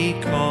when we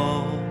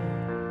call,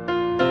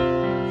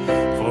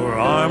 for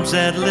arms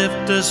that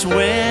lift us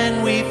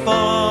when we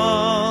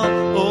fall.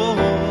 Oh,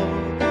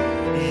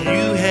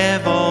 you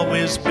have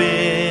always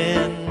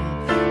been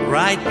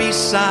right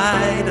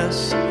beside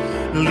us,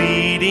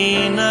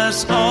 leading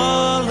us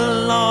all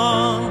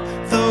along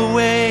the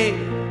way,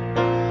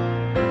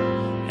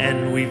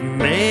 and we've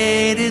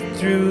made it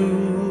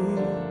through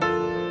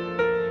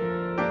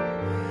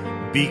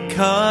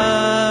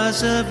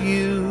because of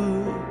you.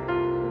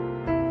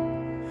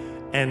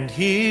 And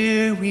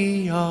here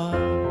we are,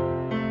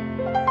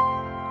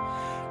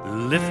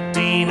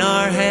 lifting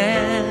our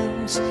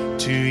hands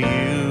to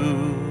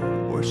you.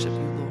 Worship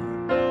you, Lord.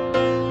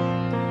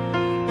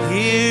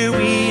 Here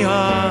we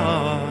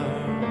are,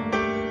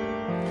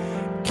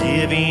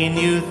 giving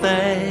you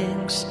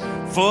thanks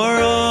for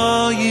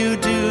all you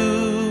do.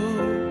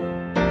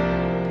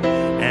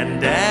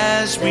 And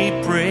as we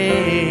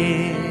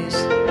praise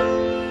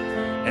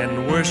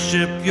and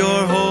worship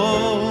your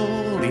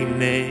holy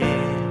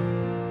name,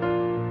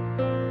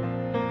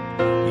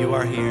 you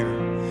are here.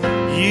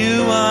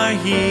 You are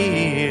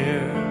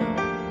here,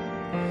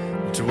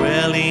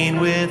 dwelling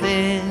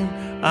within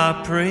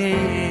our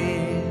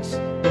praise.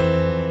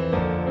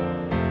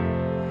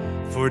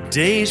 For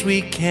days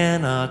we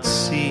cannot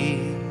see,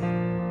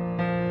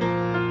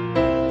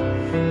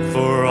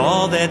 for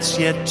all that's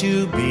yet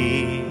to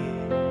be,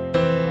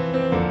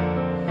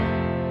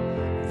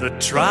 the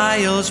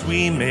trials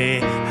we may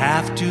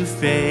have to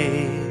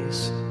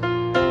face,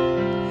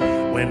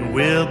 when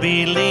we'll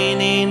be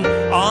leaning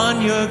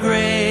on your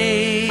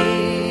grace.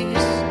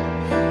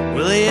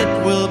 Well,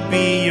 it will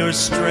be your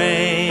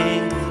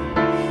strength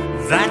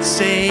that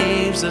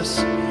saves us,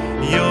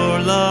 your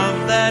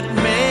love that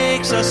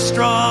makes us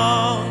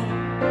strong.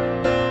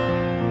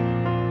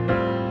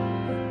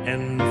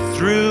 And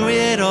through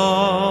it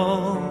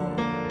all,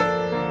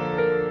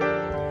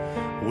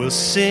 we'll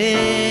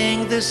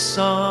sing this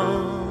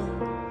song.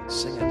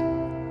 Sing it.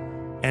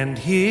 And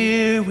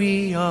here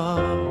we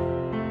are,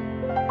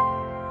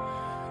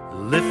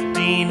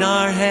 lifting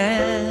our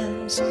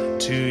hands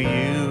to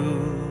you.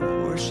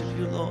 Worship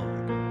you, Lord.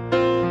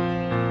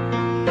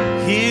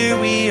 Here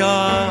we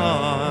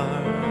are,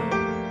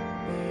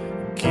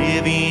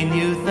 giving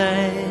you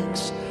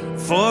thanks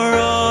for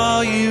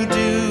all you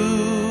do.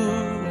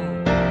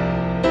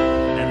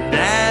 And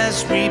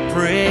as we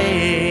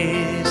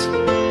praise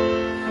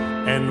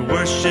and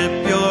worship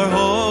your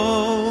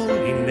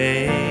holy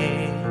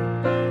name,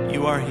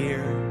 you are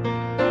here.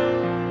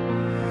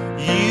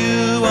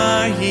 You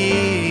are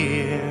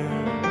here,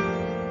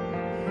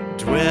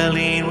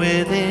 dwelling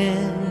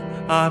within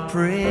our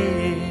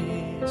praise.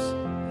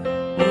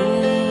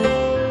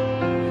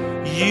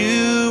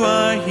 You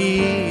are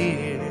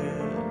here,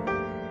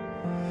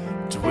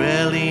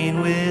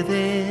 dwelling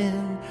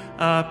within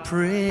our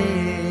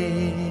praise.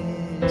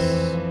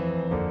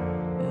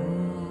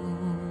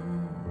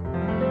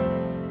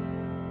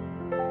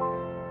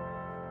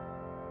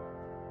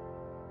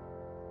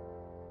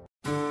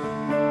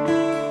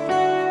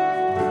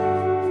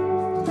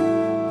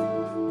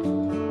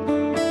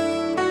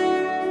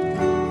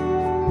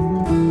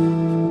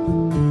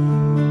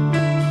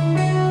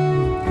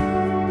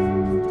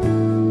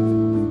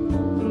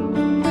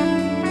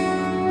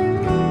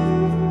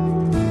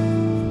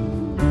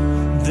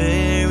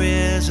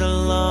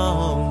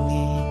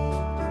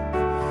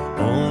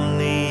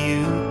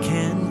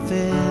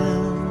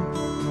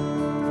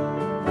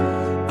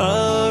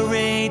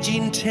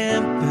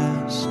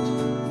 Tempest,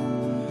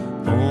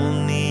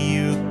 only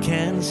you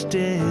can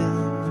still.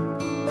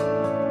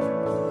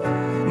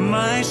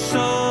 My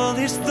soul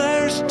is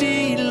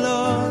thirsty,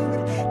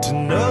 Lord, to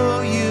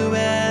know you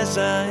as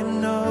I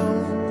know.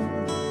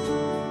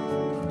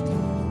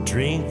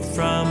 Drink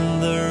from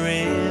the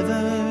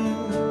river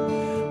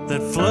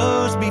that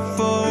flows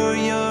before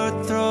your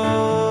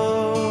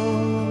throne.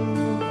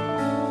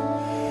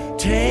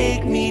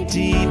 Take me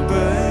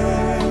deeper,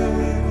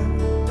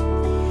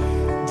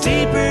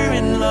 deeper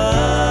in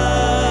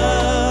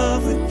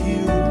love with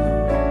you.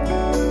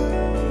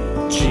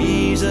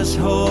 Jesus,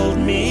 hold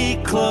me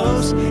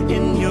close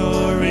in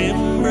your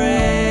embrace.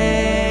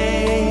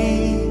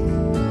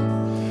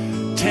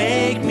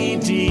 Take me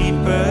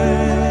deeper,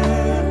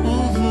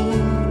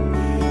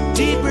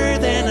 deeper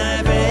than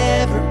I've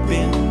ever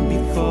been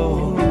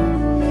before.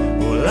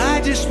 Well,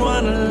 I just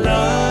want to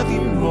love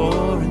you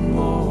more and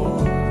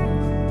more.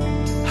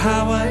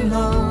 How I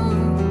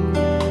long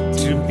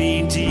to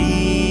be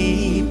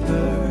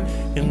deeper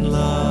in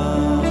love.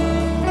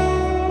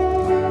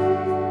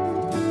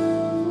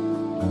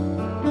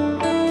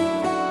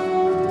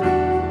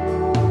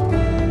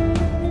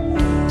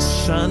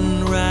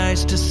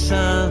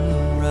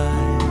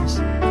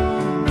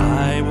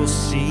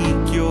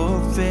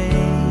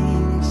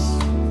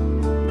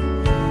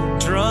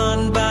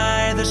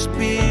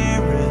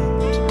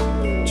 Spirit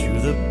to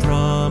the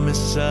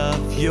promise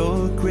of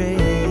your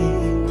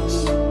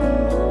grace.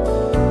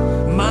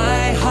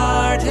 My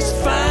heart has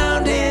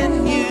found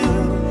in you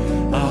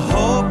a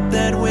hope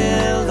that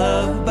will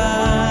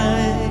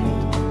abide.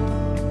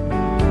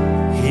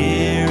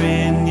 Here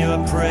in your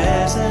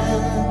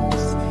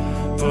presence,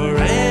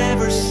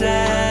 forever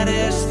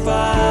satisfied.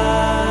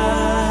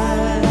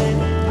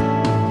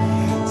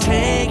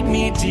 Take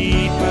me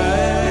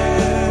deeper,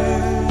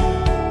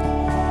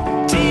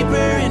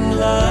 deeper in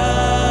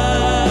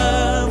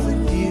love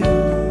with you.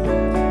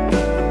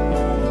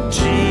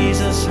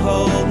 Jesus,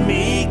 hold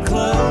me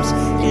close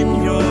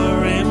in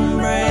your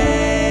embrace.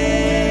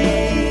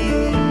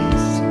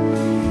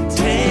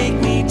 Take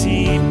me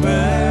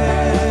deeper,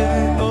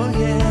 oh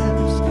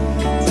yes,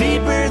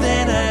 deeper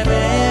than I've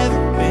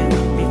ever been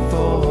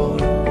before.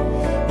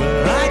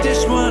 Well, I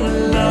just want to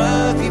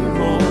love you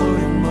more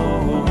and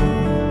more.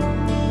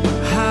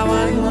 How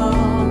I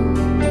long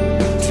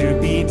to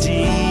be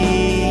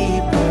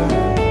deeper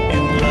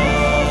in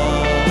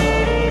love.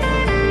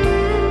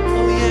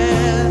 Oh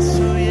yes,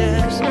 oh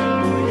yes, oh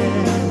yes.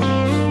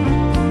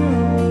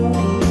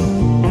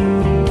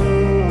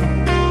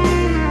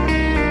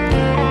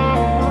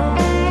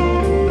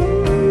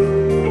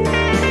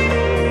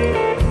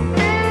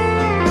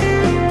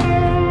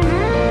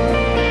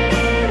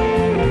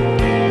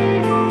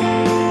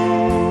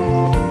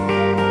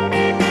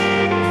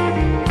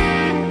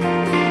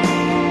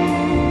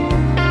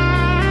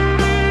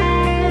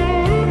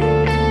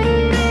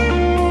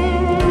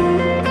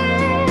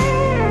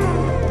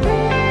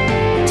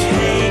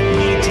 Take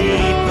me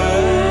deeper,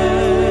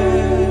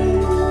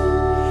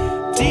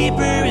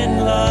 deeper in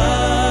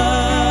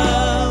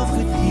love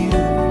with you.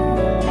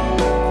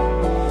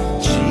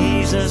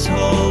 Jesus,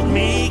 hold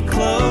me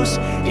close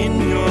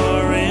in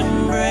your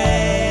embrace.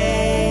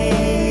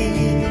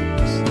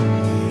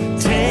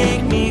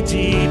 Take me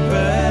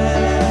deeper,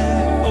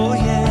 oh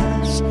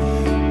yes,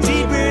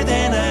 deeper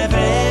than I've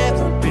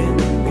ever been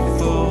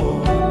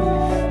before.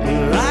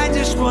 Well, I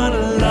just want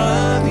to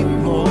love you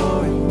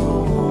more and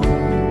more.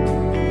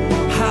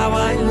 How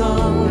I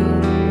long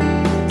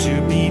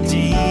to be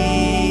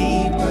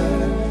deeper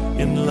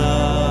in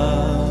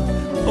love.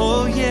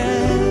 Oh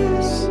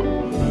yes,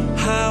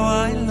 how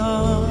I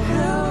long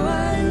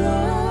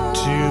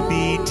to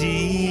be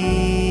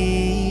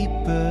deeper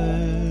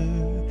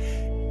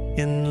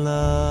in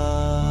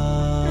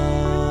love.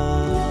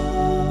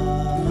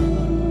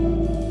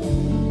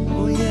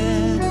 Oh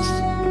yes.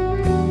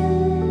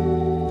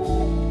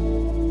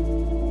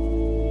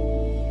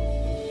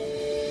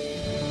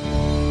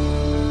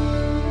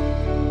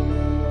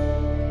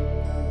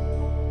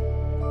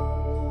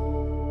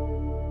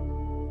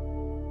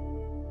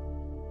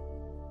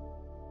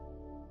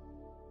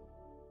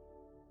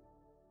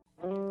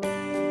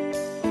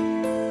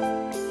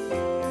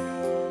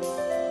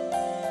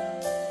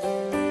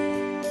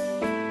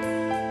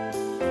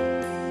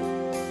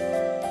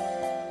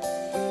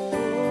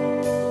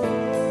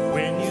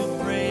 When you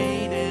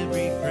prayed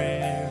every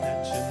prayer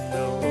that you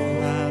know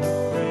how to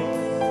pray,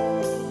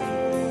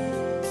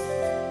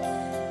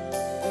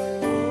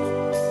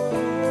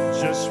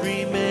 just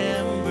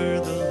remember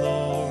the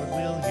Lord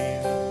will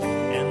hear,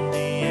 and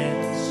the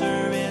answer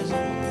is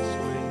on its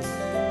way.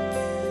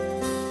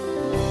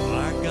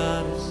 Our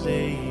God is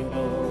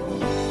able,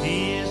 He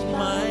is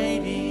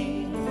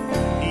mighty,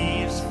 He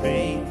is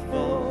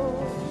faithful.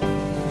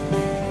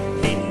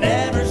 He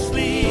never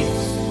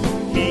sleeps,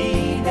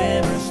 He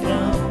never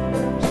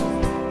slumbers,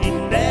 He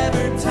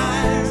never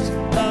tires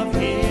of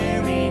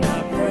hearing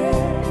our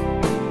prayer.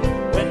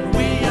 When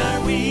we are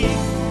weak,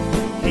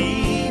 He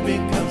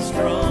becomes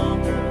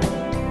stronger.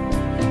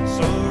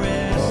 So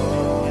rest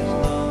in His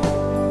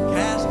love,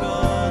 cast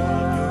all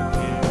of your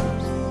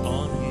cares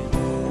on Him.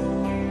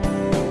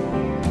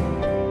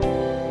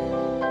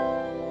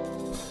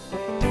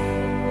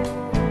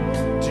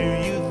 Do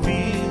you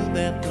feel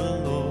that the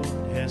Lord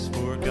has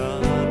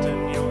forgotten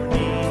your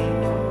need?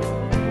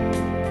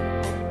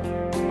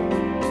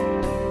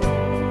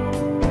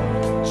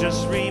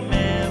 Just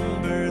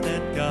remember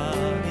that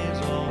God is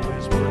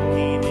always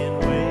working in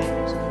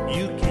ways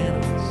you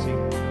cannot see.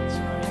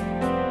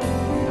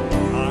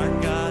 Our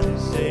God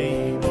is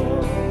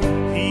able,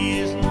 He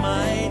is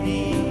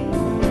mighty,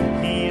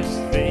 He is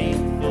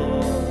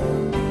faithful.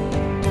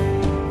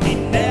 He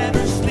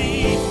never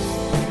sleeps,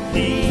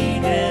 He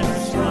never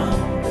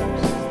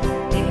slumbers,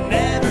 He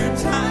never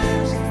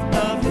tires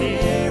of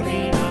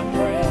hearing our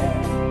prayer.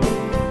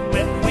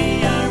 When we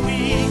are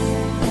weak,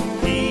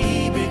 He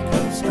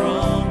becomes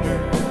stronger.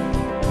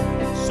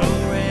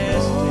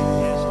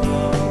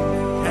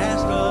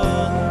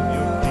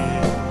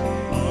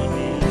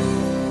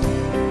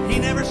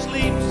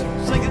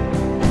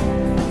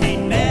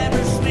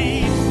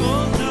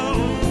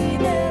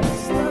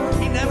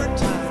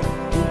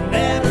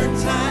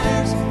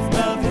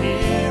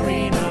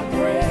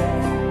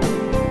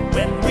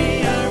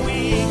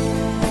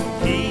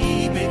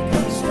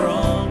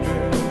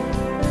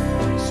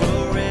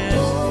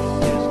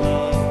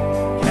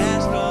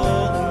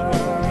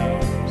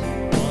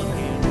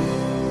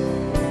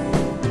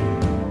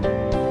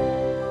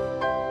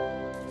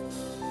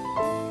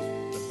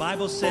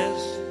 Bible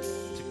says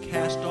to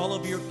cast all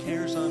of your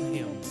cares on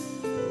Him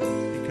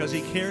because He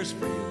cares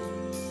for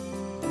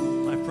you.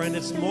 My friend,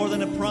 it's more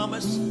than a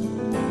promise.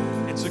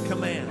 It's a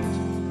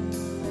command.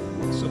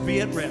 So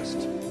be at rest.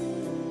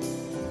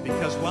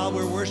 Because while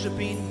we're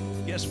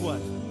worshiping, guess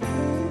what?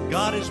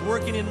 God is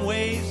working in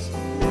ways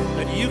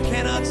that you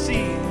cannot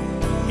see.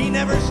 He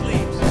never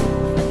sleeps.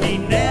 He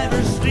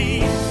never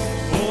sleeps.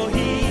 Oh,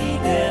 He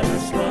never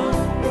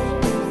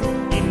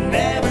slumbers. He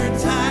never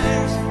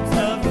tires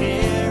of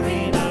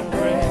hearing our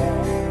prayer.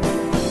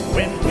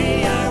 When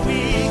we are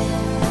weak,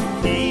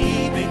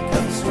 He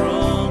becomes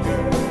stronger.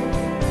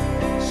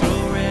 So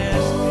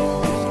rest in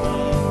His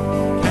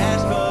love.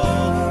 Cast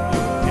all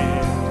your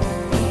cares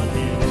on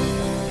Him.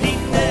 He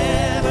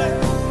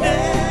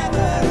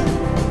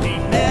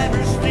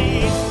never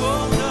sleeps.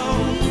 Oh no,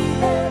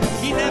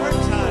 He never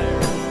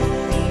tires.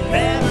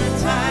 Never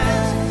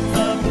tires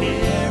of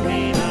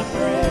hearing our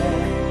prayer.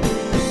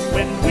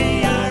 When we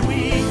are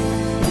weak,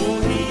 oh,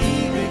 He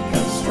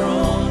becomes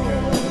stronger.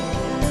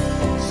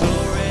 So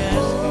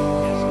rest in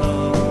His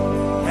love,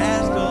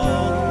 cast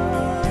all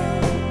your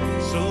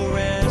cares. So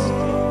rest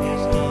in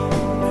His love,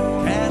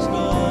 cast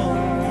all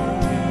your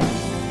cares.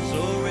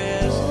 So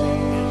rest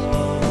in His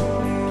love,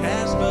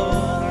 cast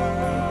all your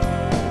cares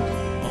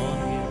on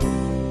Him.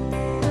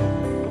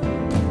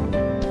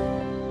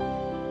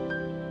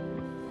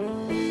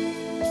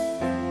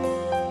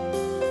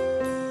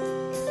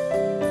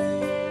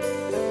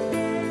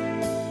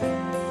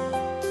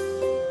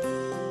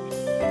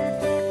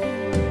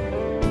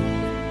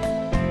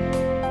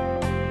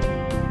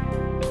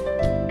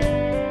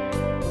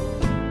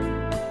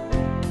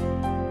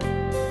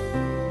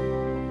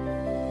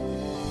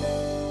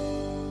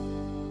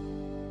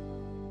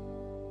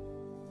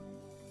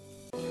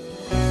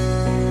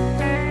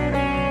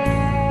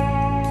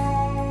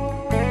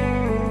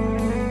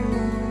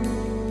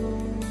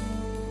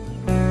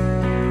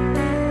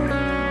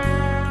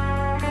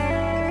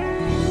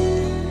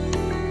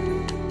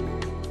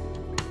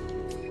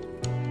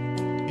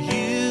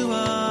 You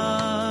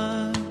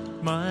are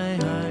my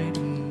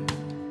hiding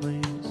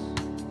place,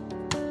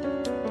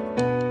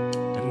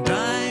 and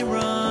I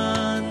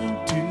run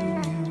to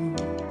you.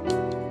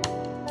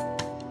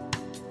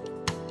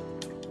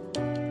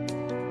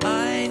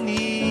 I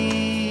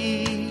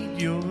need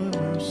your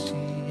mercy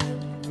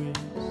and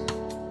grace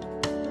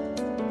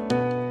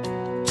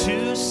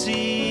to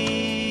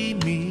see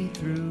me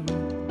through.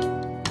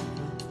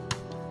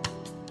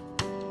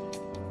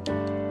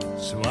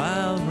 So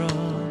I'll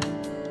run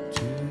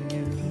to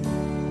you.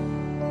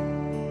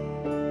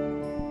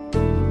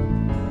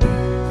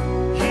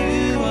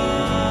 You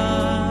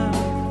are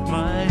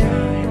my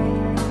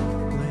hiding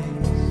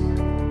place,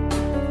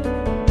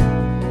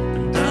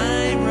 and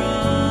I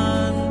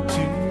run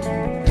to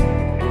you.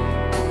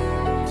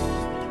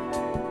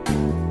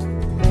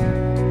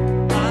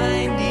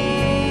 I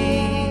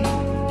need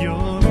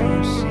your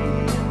mercy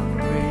and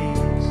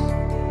grace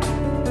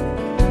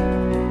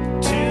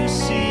to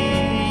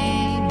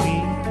see me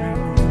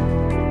through.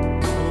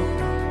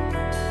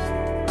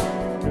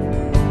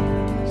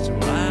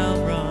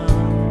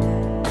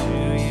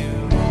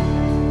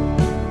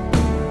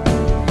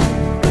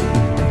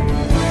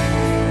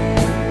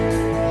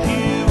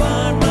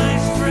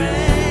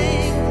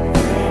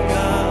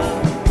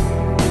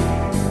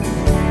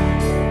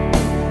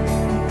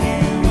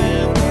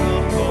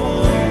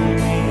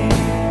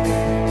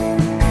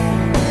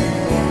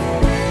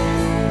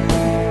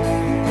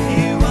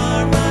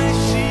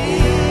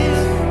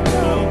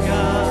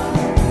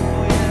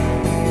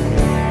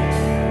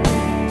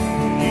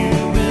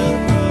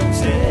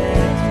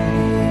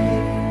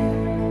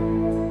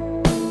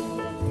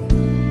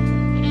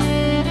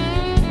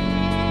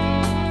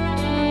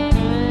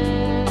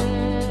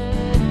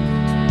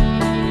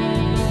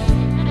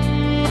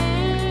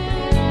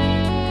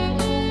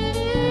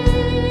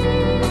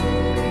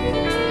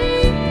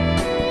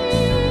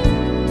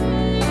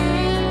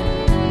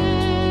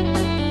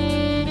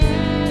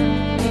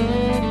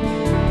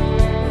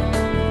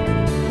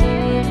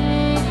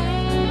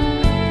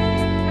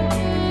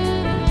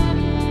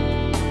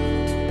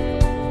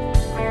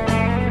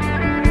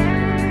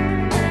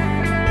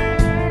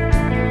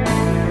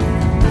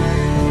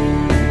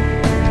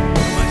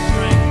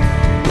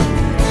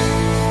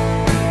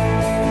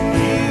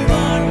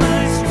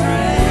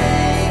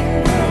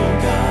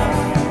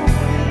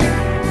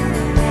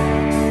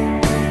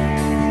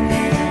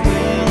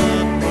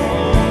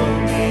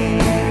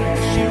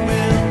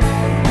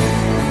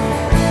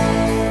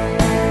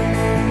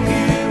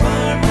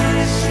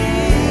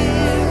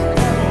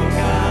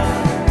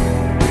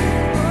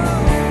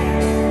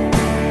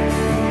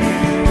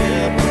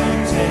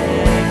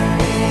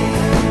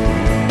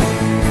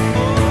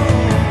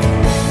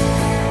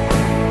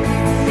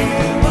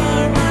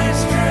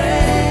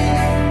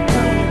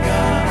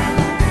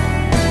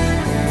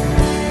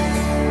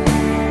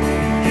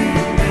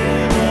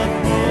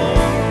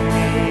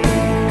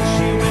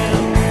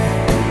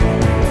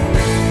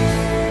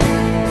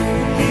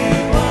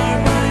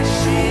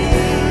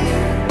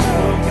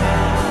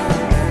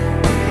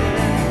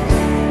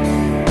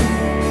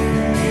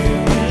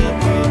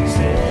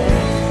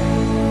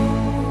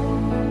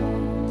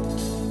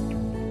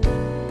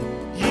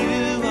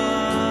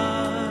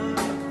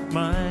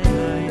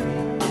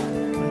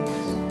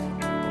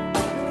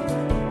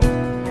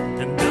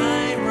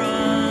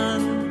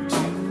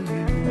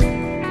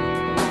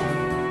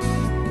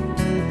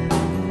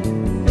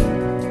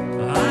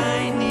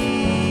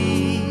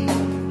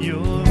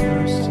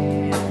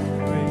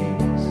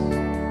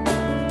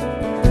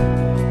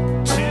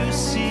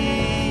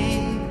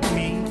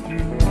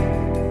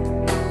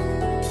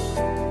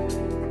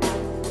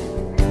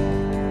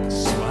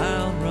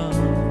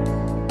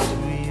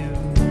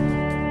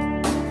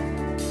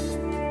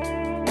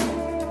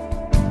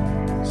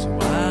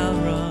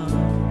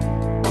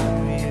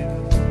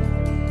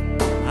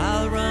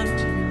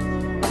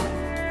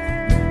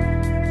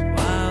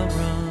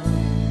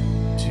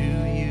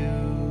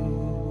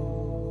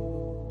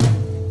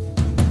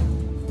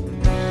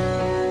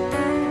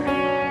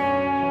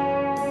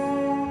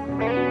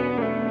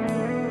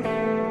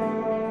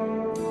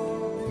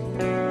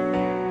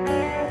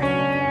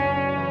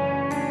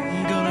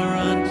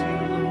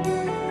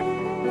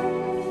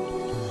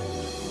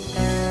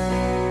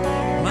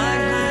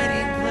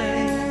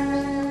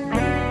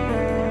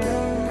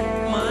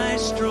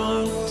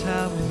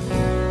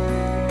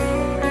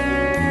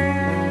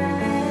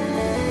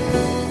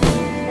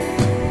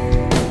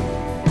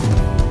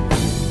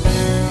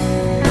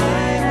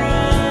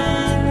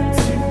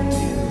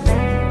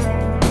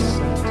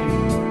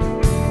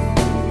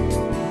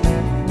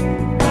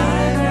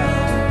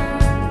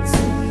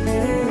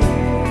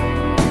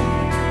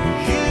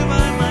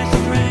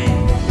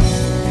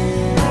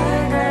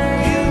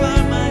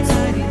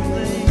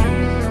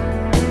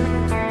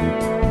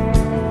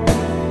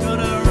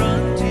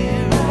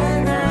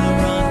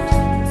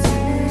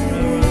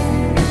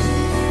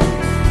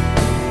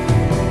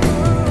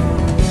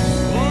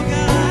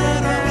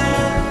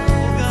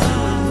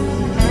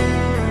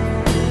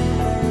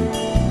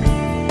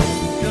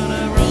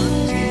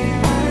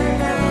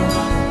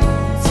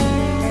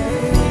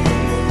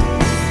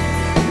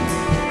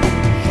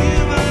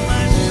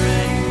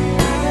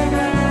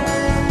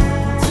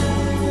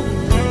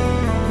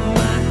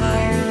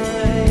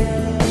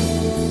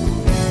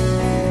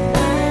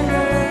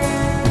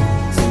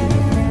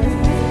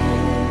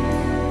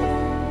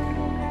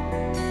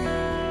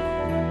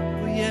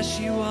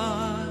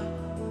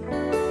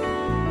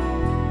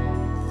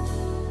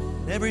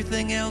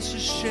 everything else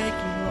is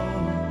shaking,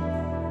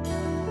 Lord.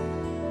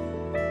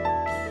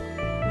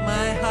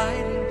 My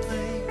hiding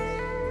place,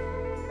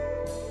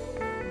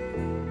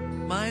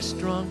 my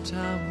strong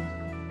tower,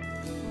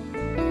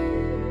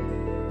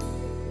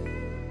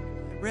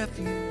 my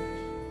refuge,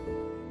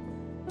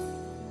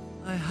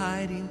 my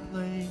hiding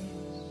place.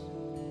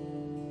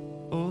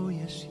 Oh,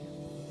 yes, you.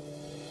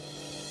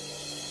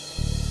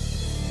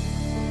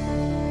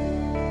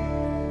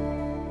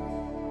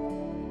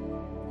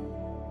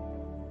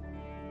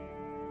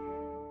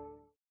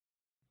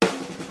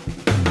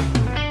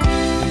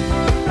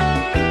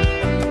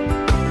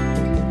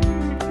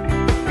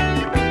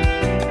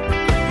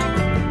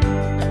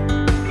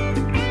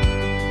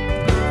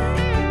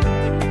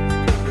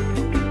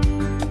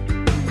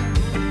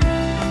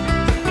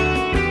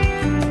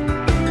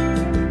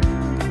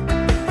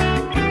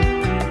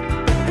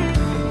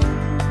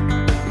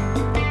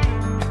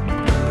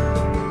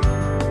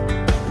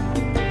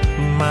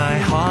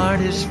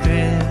 Is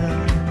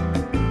filled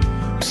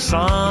with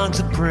songs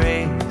of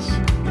praise.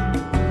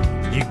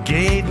 You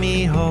gave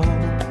me hope,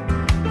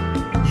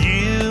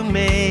 you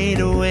made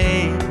a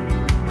way.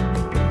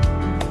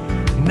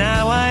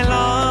 Now I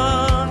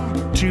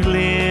long to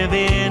live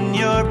in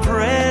your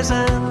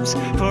presence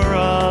for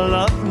all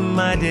of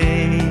my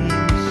days.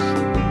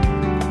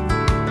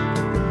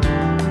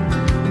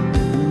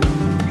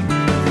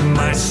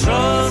 My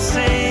soul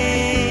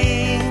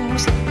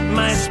sings,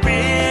 my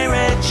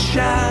spirit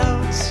shouts.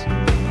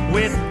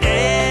 With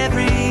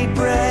every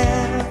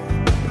breath,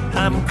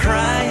 I'm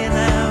crying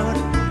out,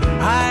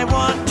 I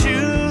want to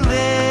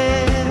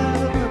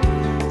live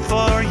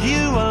for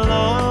you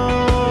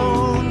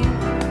alone.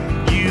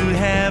 You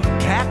have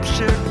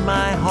captured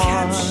my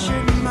heart,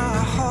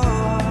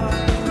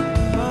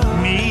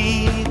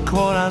 mi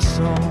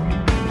corazón.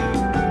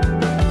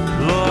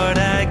 Lord,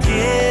 I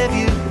give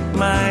you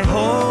my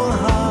whole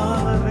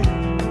heart,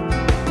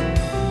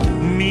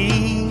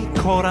 mi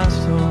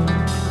corazón.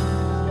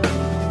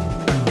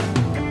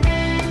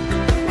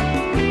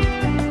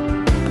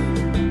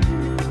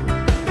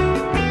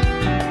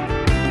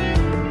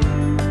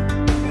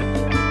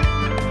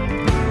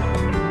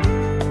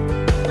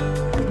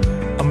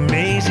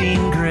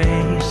 Amazing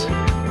grace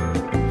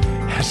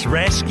has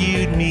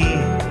rescued me.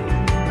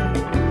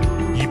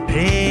 You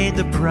paid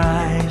the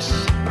price.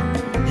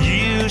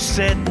 You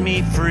set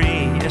me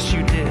free. Yes,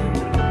 you did.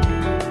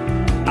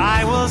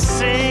 I will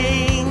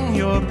sing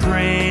your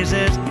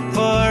praises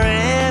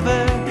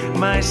forever,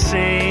 my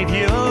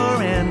Savior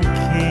and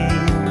King.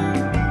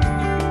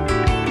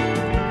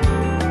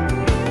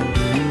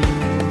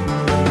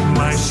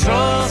 My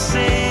soul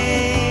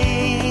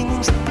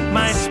sings,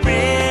 my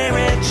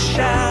spirit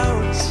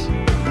shouts.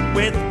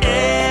 With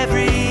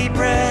every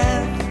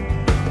breath,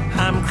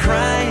 I'm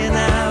crying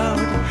out,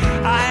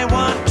 I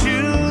want to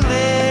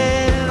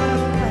live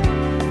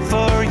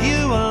for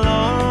you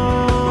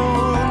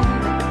alone.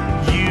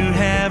 You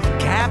have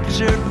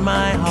captured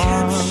my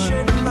heart,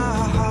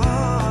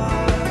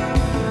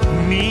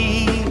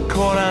 mi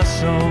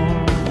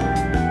corazón.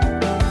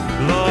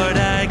 Lord,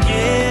 I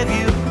give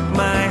you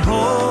my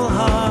whole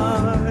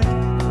heart,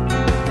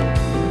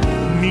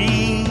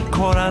 mi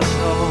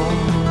corazón.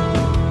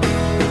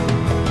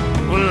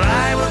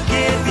 I will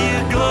give you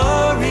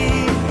glory,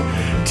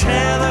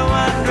 tell a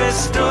wondrous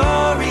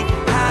story,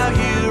 how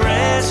you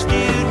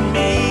rescued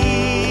me.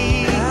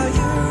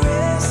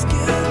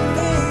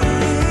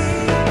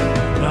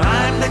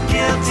 I'm the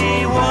guilty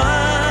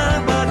one,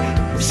 but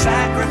you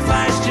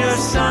sacrificed your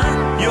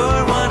son,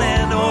 your one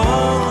and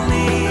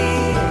only.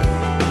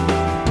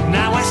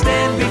 Now I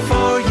stand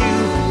before you,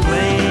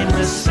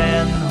 blameless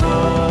and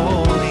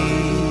holy.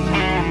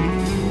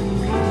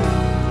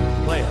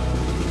 Play it.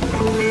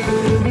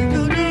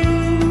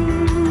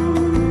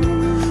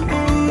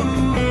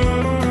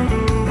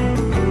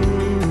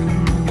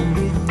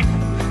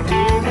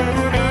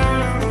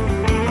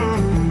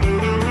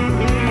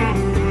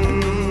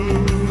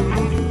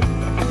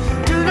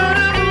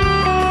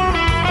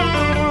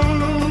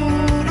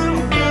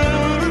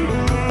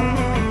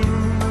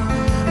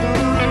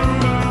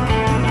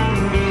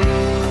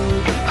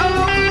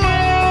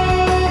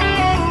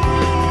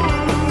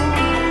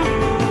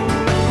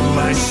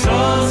 My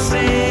soul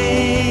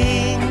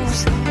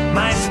sings,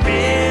 my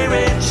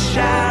spirit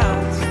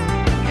shouts.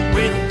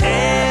 With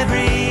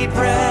every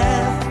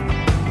breath,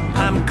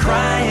 I'm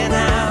crying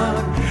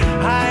out,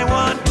 I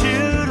want to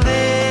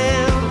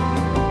live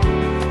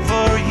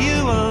for you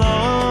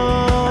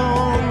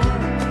alone.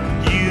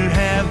 You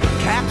have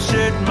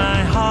captured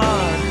my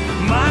heart,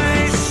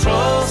 my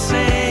soul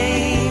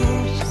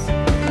sings,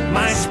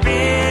 my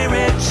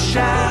spirit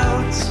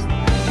shouts.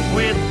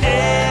 With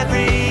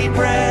every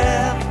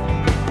breath,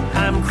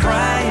 I'm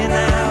crying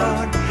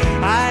out,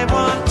 I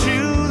want to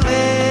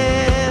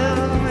live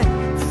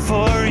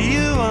for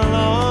you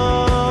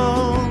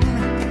alone.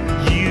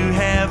 You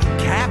have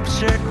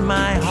captured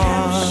my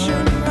heart,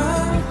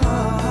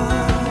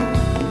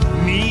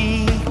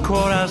 mi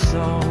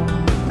corazón.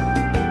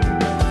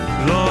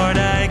 Lord,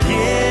 I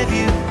give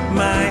you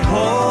my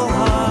whole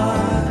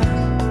heart,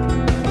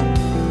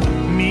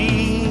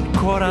 mi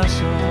corazón.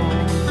 us all.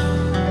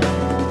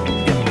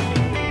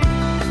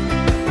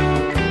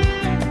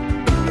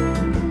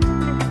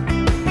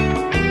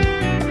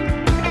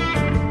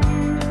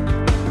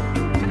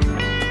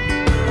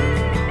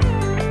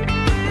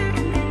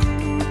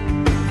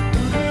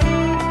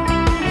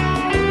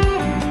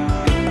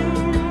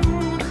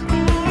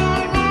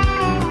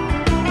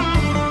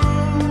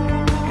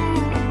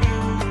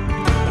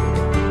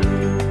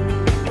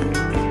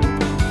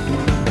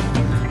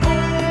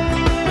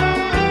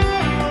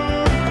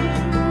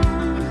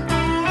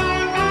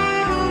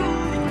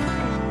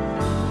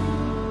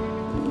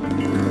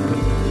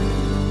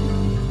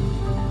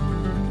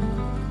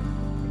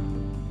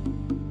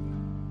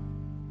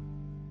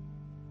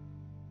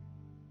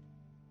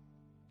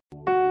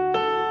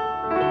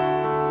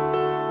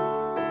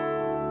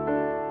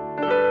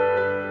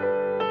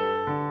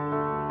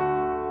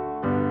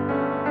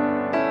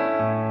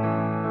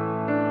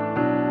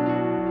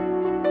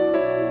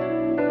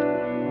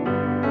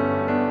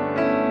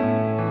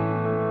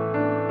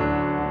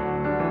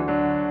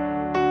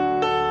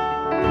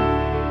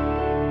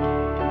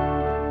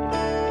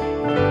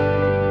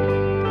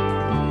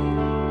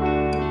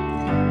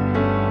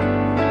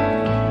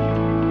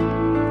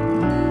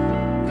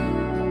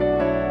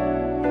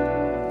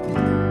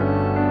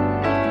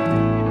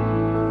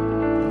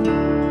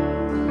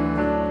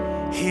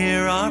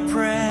 Hear our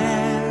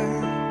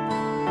prayer.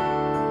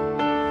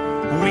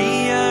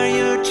 We are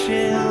your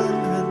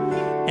children,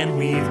 and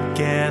we've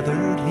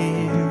gathered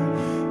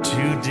here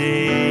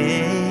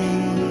today.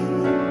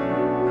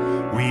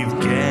 We've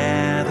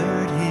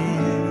gathered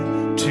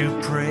here to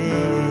pray.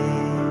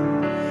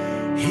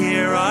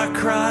 Hear our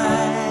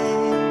cry.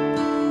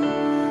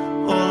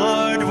 Oh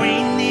Lord,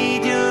 we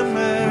need your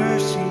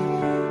mercy,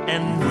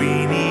 and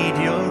we need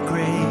your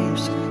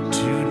grace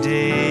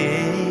today.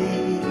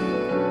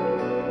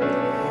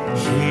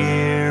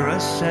 Hear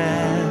us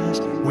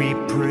as we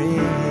pray.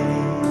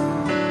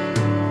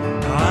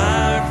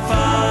 Our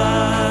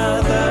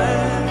Father,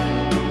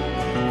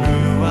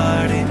 who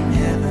art in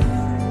heaven,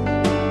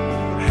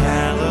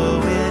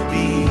 hallowed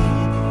be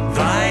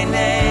thy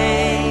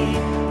name.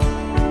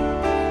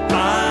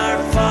 Our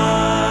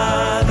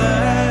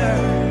Father,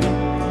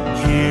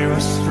 hear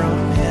us from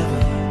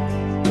heaven.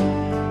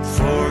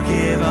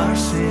 Forgive our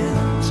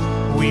sins,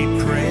 we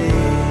pray.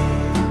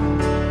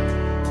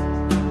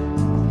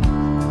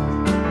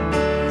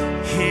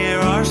 Hear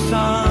our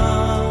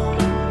song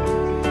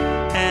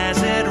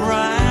as it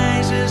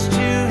rises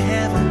to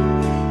heaven.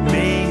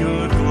 May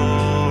your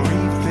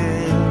glory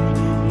fill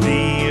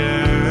the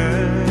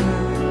earth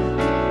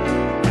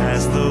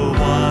as the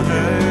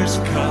waters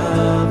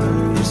cover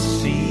the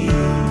sea.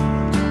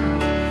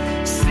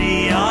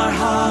 See our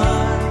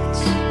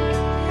hearts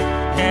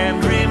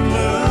and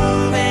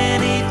remove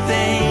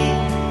anything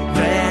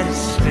that is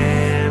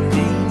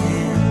standing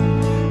in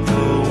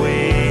the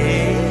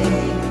way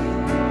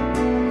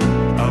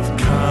of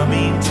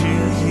coming to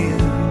you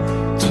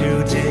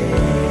today.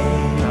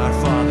 Our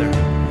Father,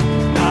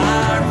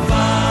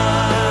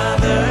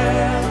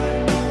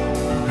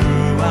 who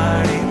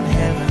art in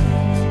heaven,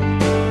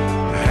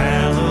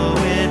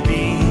 hallowed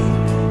be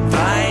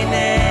thy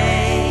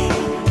name.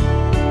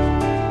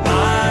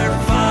 Our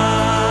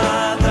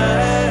Father,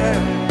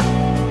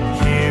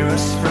 hear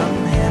us from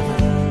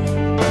heaven.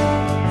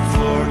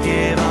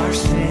 Forgive our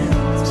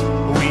sins,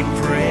 we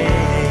pray.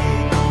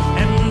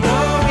 And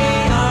though we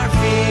are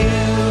few,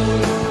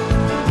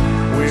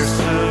 we're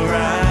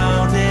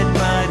surrounded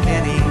by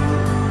many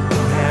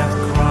who have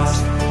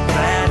crossed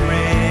that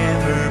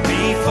river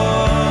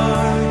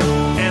before.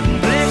 And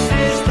this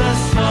is the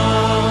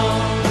song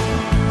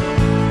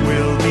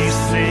we'll be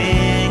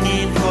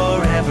singing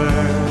forever.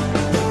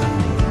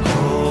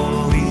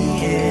 Holy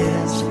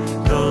is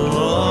the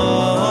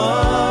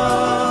Lord.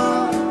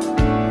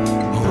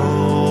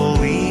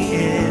 Holy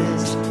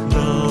is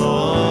the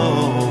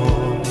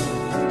Lord.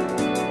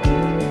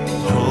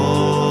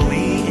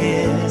 Holy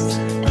is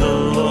the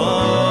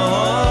Lord.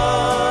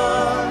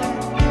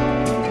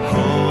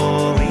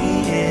 Holy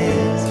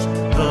is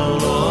the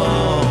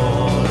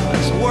Lord.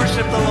 Let's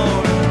worship the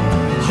Lord.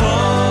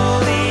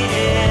 Holy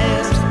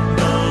is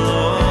the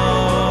Lord.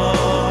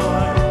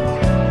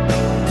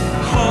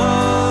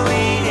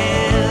 Holy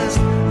is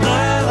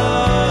the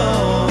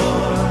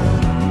Lord.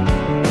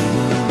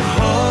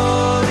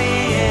 Holy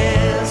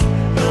is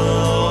the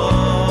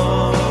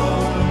Lord.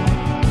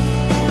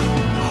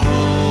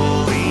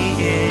 Holy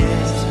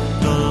is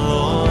the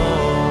Lord.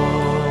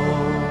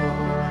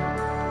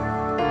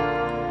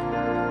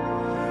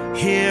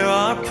 Hear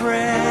our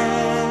prayer.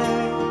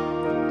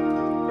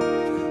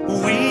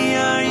 We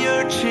are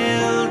your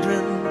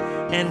children,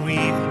 and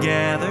we've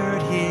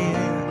gathered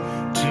here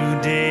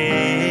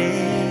today.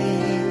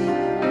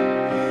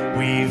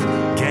 We've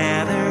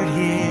gathered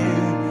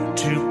here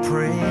to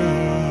pray.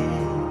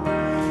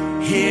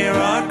 Hear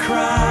our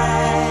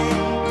cry.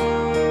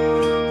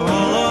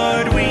 Oh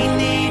Lord, we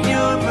need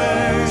your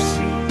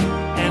mercy,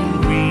 and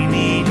we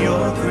need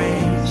your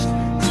grace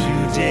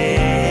today.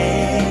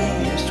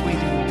 Yes, we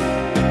do.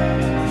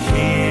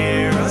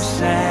 Hear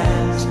us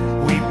as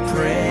we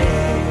pray.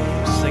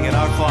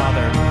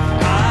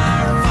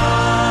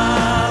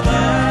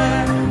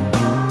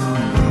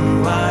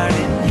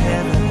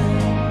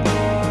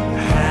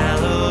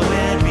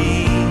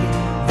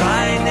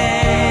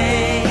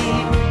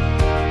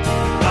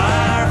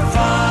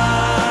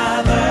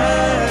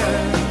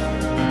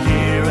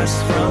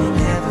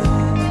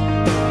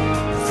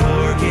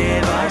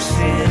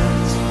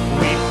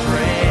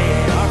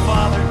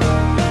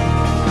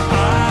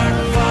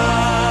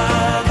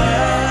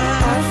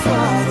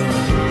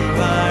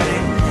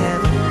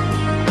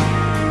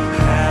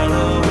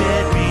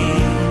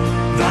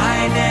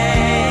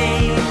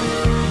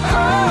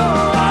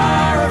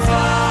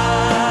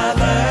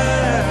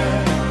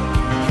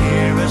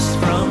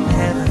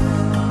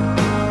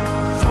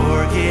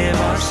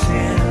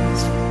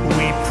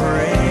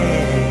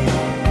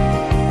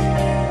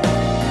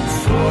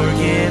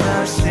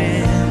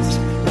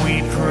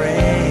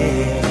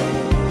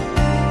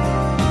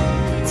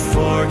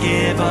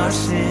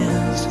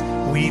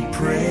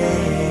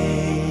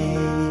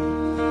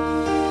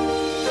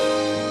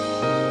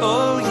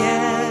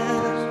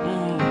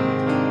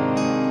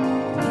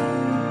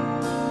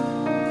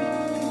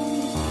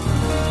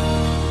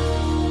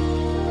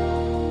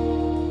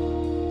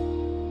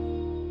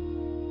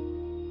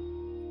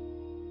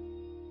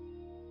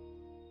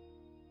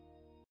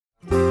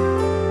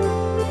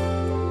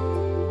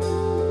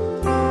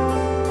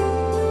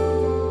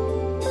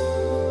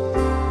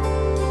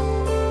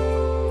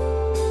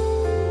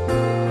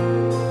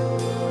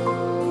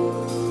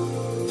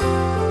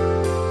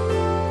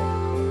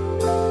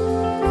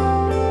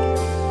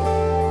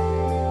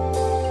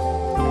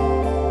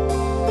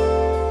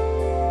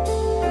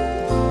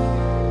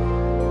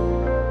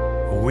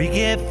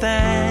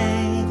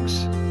 thanks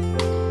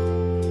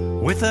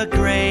with a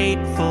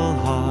grateful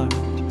heart.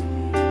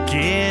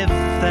 Give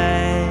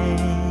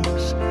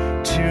thanks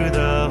to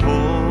the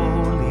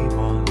Holy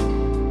One.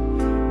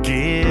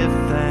 Give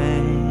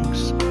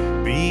thanks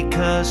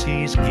because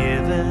He's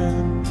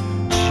given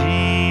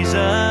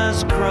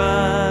Jesus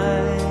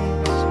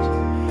Christ,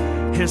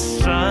 His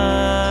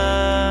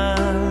Son.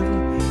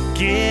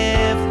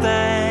 Give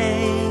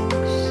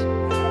thanks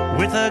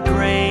with a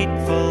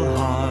grateful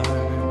heart.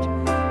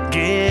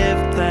 Give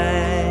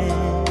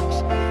thanks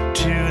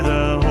to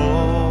the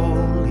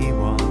Holy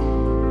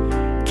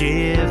One.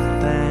 Give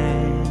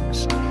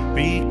thanks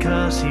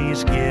because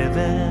He's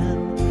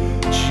given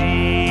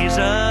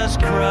Jesus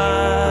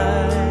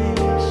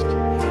Christ,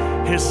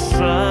 His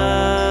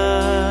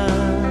Son.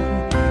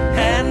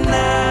 And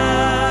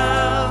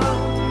now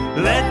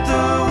let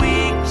the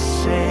weak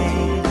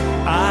say,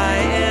 I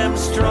am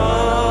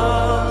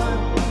strong.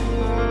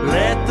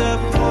 Let the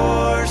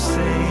poor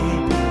say,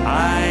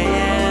 I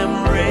am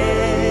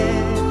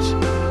rich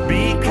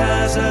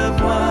because of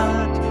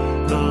what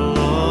the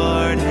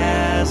Lord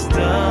has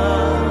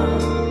done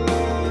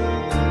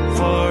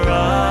for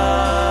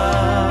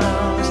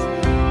us.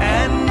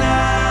 And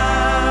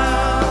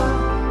now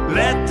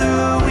let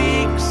the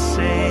weak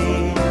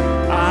say,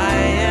 I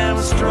am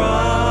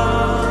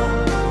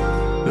strong.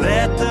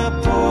 Let the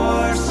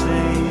poor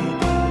say,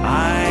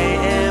 I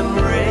am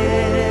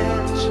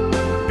rich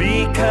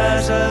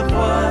because of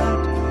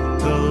what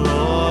the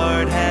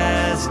Lord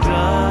has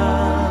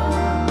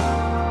done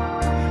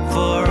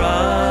for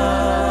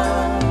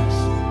us.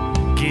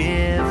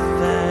 Give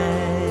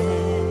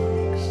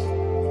thanks.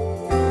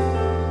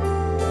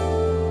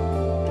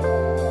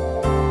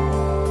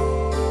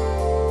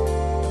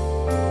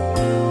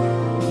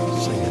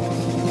 Sing it.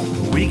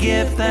 We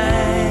give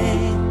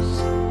thanks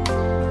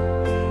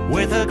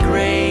with a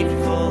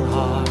grateful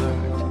heart.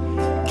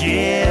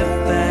 Give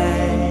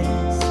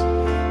thanks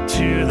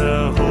to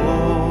the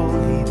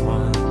Holy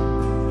One.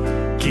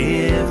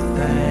 Give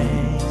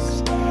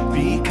thanks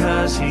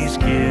because He's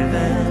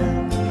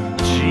given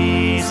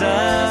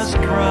Jesus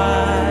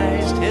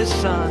Christ, His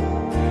Son,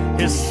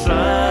 His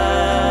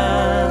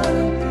Son.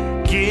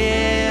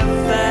 Give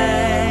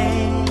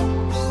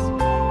thanks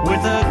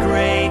with a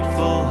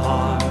grateful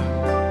heart.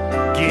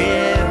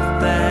 Give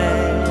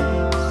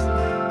thanks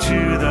to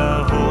the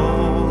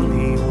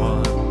Holy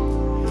One.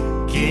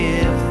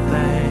 Give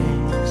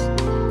thanks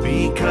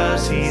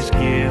because He's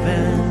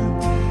given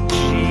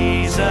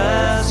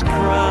Jesus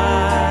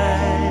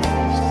Christ,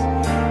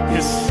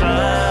 His Son.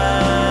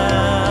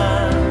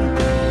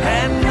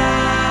 And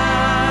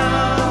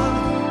now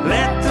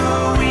let the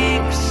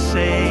weak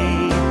say,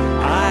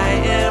 I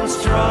am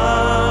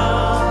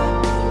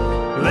strong.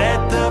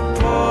 Let the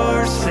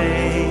poor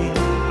say,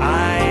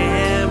 I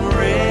am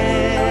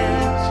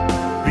rich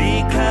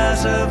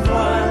because of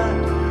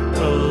what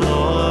the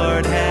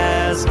Lord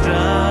has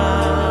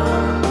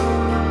done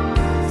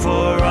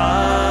for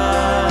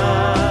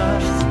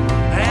us.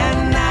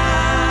 And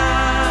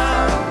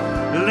now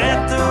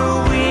let the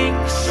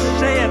weak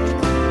say it,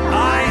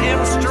 I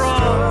am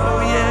strong,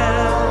 oh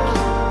yes.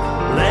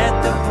 Let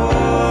the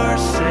poor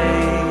say,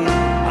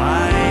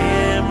 I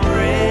am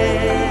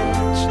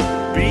rich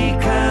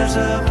because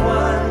of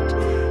what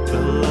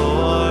the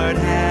Lord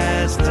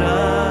has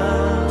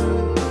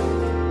done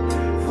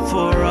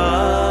for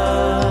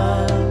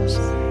us.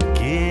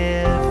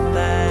 Give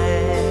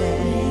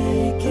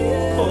thanks.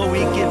 Oh, we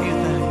give you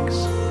thanks.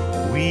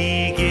 We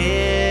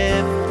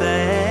give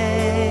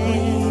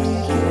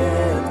thanks.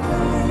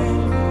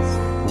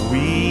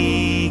 We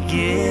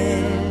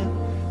give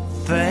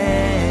thanks.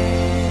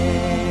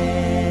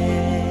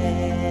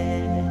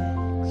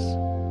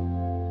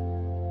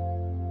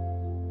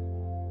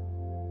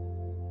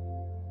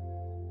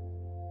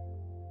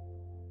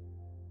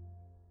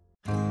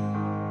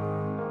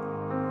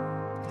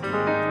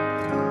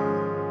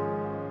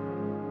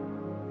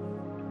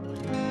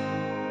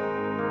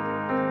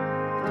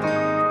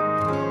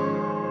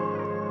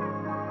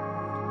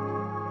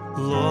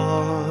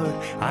 Lord,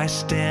 I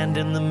stand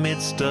in the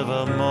midst of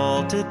a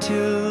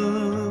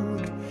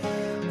multitude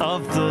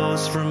of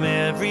those from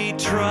every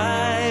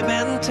tribe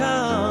and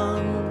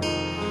tongue.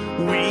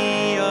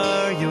 We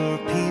are your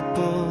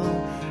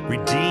people,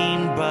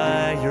 redeemed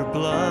by your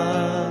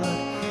blood,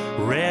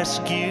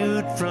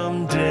 rescued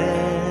from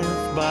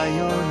death by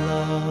your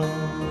love.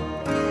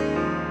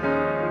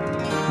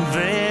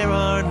 There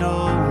are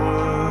no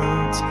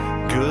words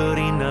good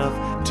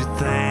enough to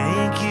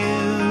thank you.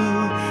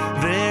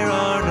 There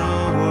are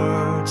no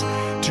words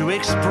to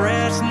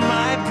express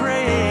my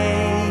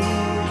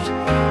praise,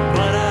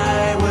 but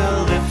I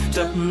will lift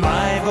up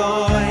my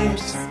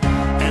voice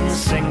and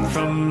sing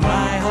from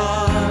my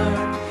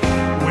heart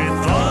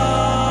with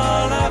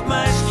all of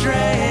my strength.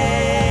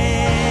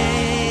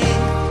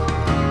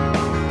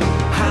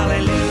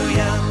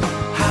 Hallelujah,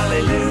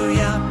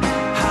 hallelujah,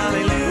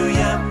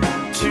 hallelujah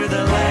to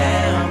the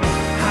Lamb.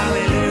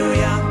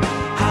 Hallelujah,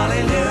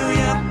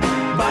 hallelujah,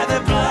 by the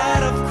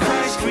blood of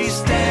Christ we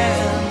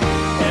stand.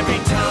 Every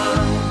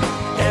tongue,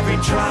 every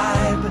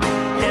tribe,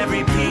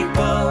 every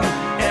people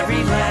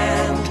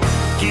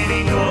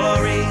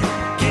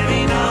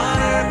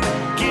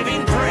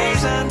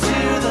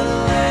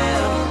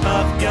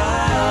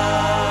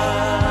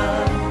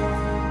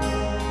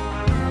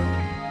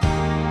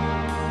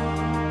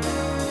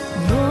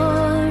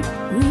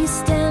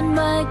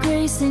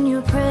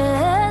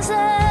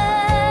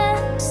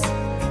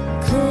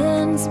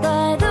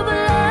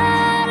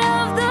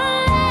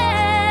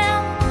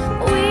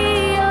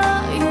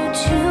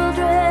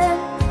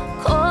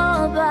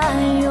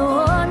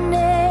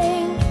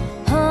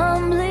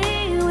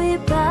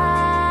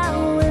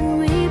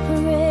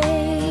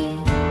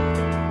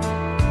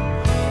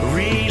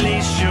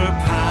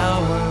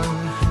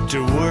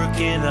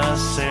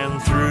us and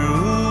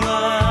through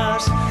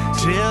us,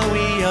 till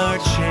we are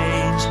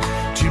changed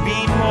to be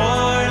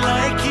more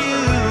like you.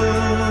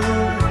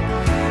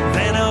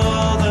 Then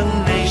all the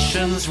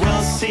nations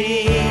will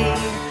see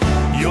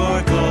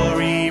your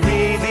glory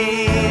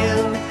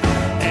revealed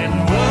and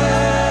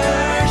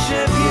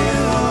worship you.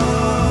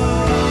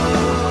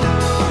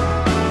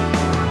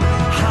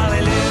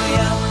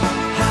 Hallelujah,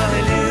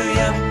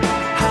 hallelujah,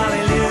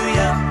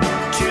 hallelujah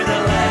to the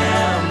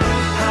Lamb.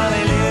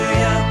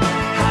 Hallelujah,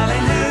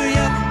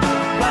 hallelujah,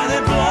 by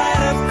the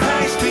blood of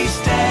Christ we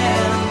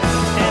stand.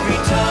 Every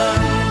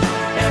tongue,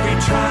 every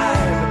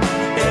tribe,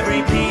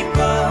 every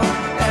people,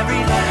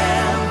 every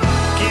land,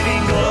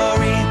 giving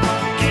glory,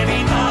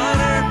 giving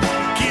honor,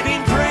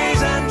 giving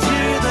praise unto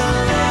the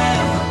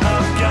Lamb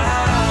of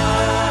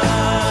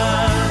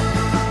God.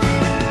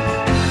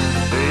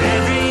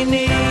 Every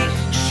knee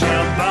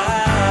shall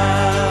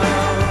bow,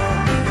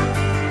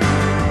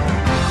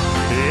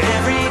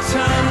 every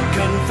tongue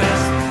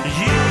confess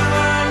you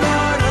are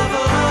Lord of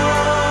all.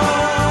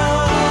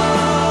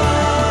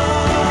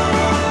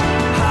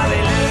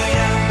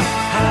 Hallelujah,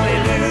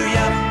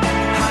 hallelujah,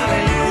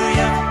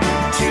 hallelujah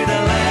to the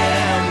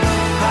Lamb.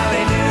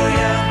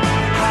 Hallelujah,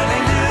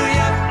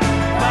 hallelujah,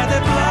 by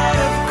the blood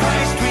of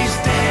Christ we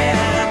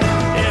stand.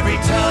 Every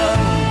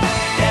tongue,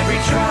 every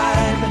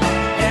tribe,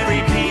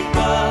 every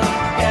people,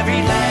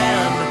 every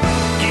land,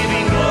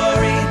 giving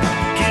glory,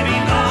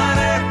 giving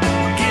honor,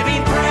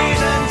 giving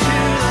praise unto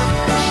the.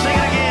 Sing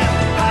it again.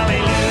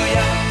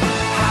 Hallelujah,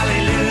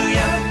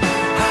 hallelujah,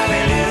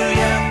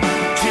 hallelujah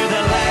to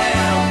the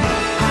Lamb.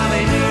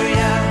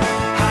 Hallelujah,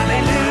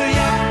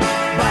 hallelujah,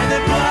 by the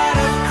blood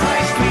of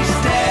Christ we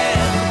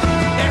stand.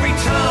 Every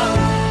tongue,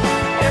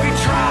 every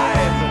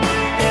tribe,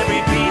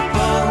 every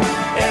people,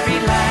 every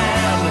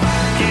land,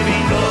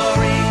 giving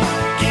glory,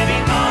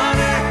 giving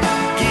honor,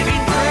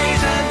 giving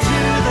praise unto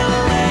the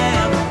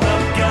Lamb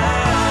of God.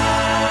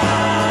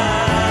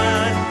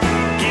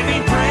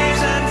 Giving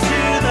praise unto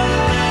the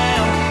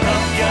Lamb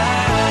of God.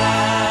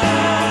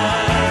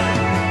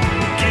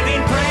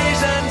 Giving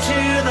praise unto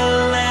the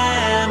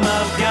Lamb of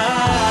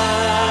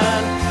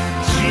God.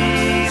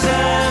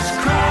 Jesus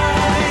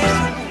Christ,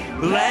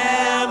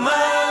 Lamb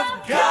of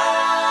God.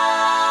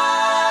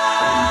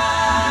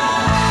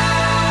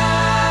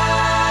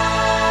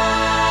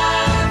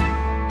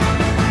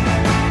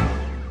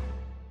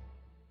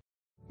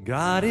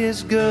 God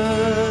is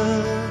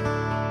good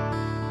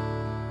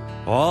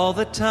all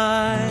the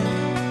time.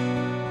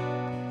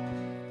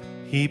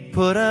 He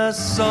put a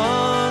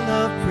song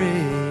of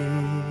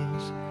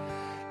praise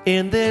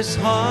in this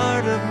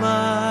heart of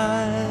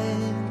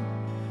mine.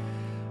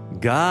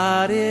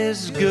 God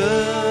is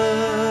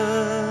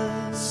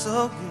good,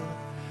 so good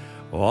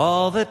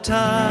all the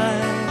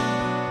time.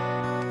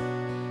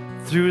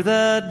 Through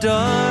the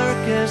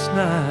darkest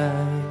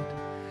night,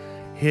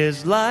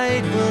 His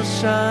light will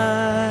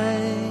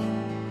shine.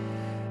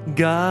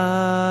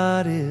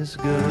 God is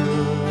good.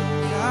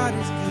 God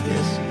is good.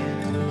 Yes, He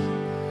is.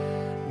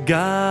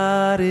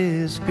 God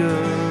is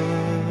good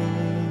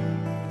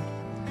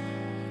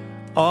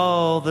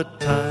all the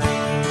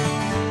time.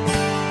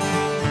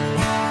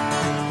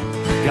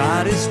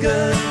 God is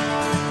good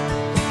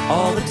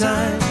all the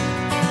time.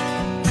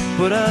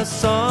 Put a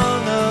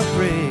song of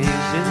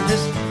praise in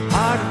this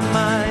heart of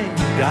mine.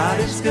 God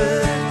is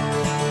good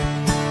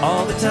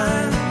all the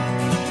time.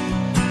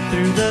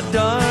 Through the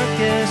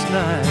darkest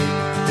night,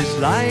 His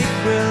light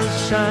will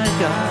shine.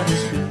 God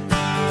is good.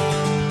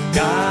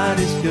 God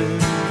is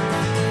good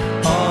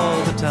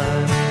all the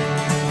time.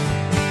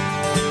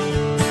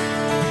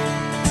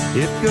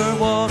 If you're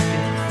walking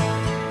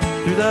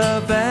through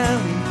the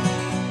valley,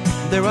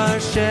 there are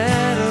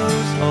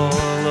shadows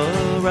all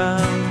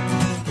around.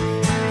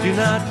 Do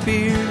not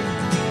fear,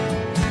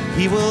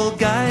 He will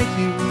guide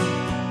you.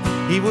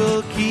 He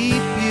will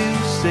keep you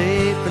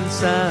safe and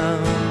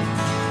sound.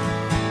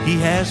 He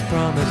has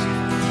promised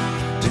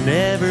to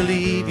never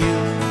leave you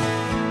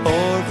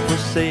or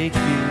forsake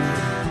you,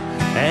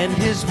 and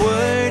His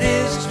word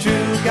is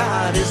true.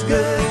 God is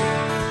good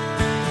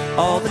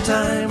all the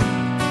time.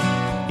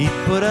 He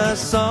put a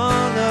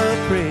song of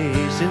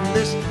praise in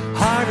this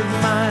heart of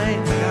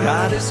mine.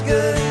 God is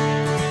good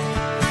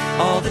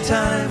all the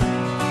time.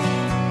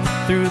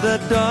 Through the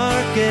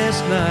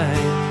darkest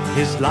night,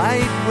 His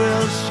light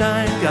will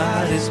shine.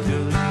 God is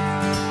good.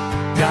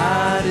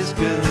 God is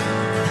good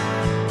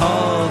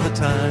all the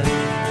time.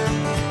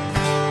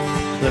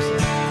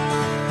 Listen.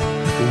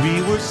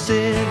 We were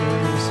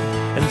sinners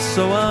and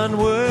so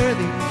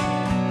unworthy,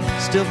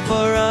 still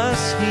for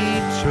us He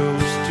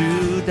chose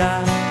to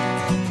die.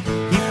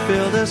 He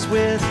filled us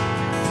with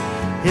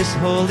His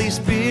Holy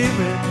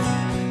Spirit.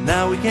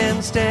 Now we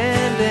can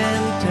stand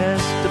and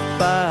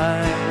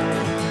testify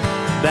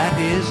that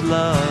His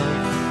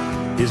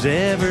love is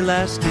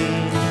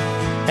everlasting,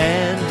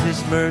 and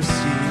His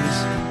mercies,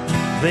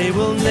 they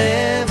will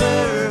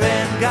never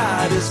end.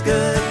 God is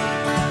good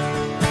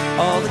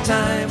all the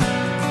time.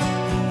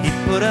 He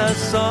put a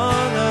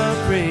song of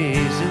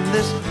praise in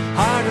this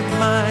heart of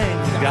mine.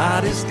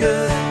 God is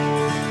good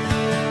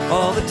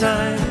all the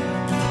time.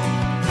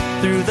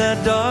 Through the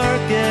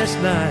darkest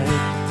night,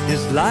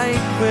 His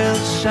light will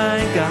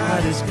shine.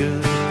 God is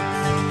good.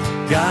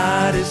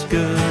 God is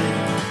good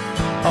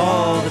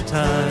all the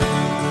time.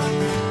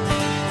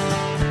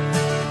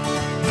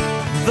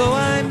 Though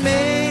I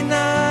may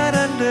not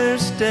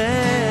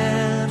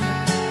understand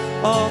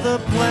all the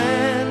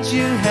plans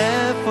you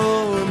have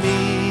for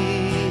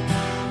me,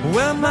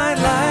 well, my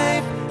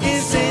life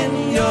is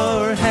in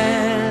your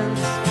hands,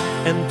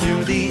 and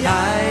through the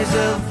eyes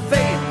of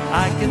faith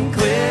I can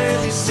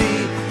clearly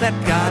see that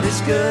God is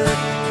good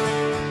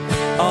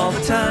all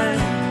the time.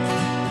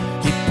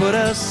 He put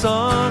a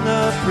song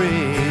of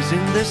praise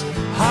in this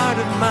heart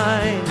of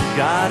mine.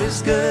 God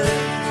is good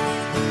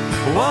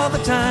all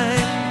the time.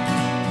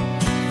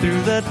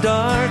 Through the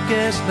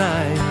darkest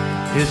night,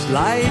 His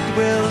light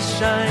will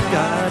shine.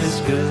 God is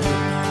good.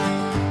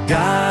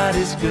 God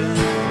is good.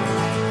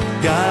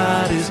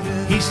 God is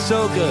good. He's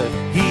so good.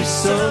 He's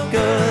so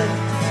good.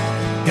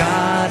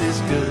 God is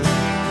good.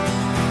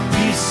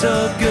 He's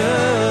so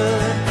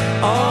good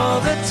all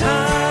the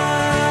time.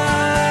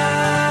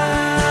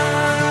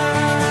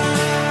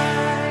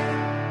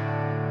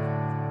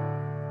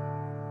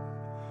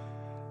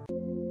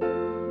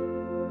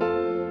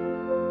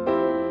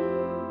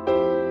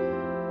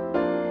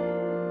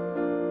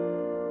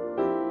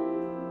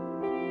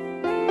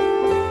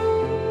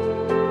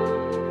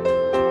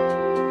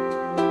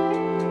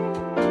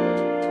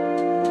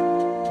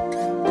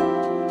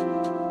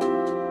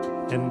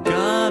 And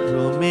God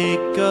will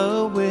make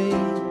a way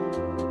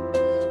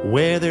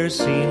where there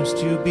seems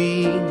to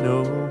be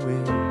no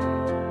way.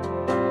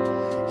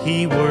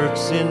 He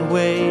works in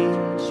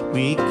ways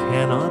we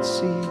cannot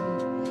see.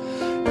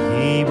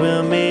 He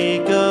will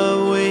make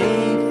a way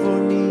for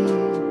me.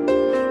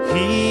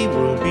 He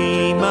will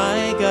be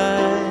my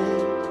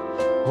guide,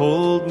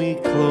 hold me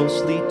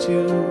closely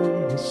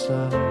to His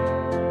side.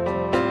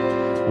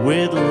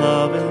 With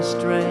love and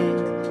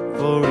strength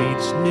for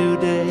each new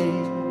day,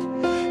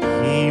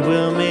 He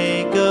will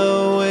make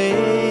a way.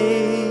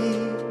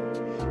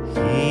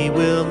 He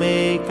will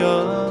make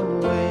a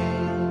way.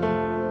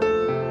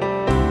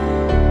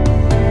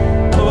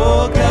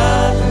 Oh,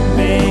 God will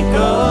make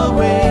a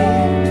way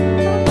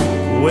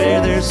where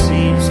there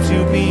seems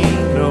to be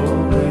no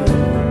way.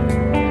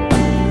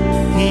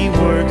 He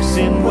works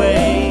in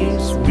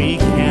ways we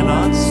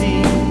cannot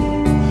see.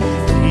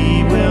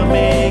 He will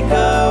make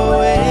a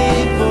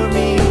way for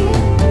me.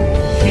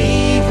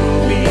 He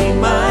will be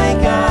my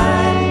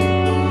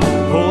guide,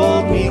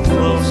 hold me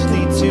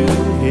closely to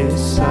His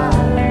side.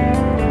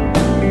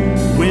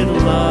 With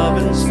love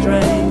and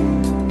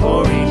strength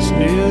for each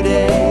new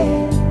day,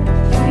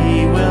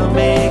 He will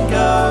make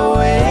a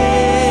way.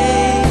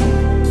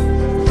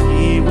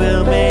 He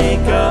will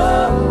make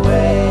a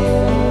way.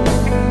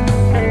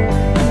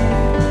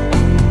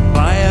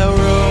 By a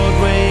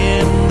roadway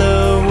in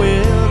the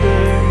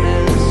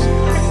wilderness,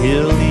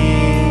 He'll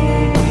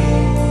lead me.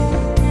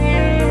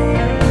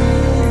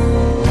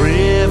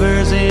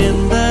 Rivers in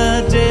the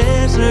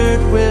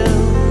desert will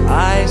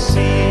I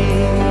see.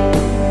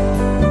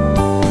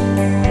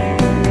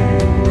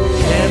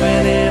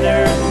 Heaven and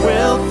earth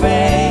will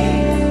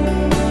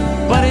fade,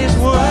 but His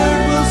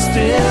word will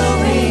still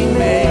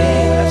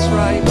remain. That's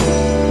right.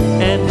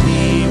 And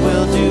He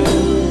will do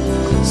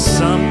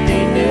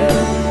something new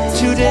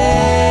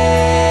today.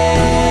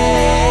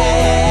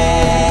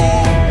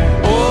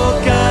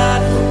 Oh,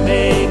 God will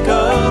make a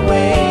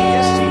way,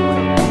 yes, He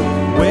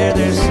will, where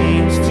there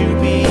seems to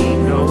be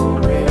no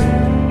way.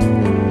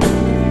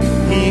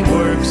 He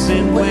works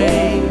in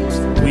ways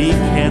we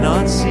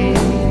cannot see.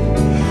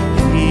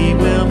 He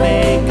will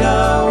make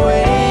a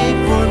way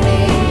for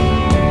me.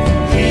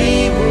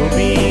 He will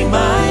be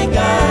my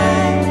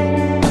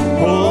guide,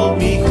 hold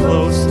me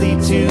closely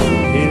to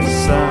His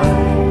side.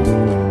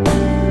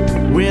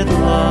 With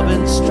love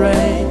and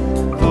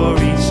strength for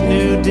each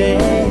new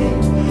day,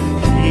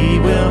 He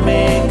will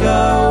make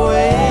a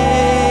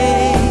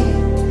way.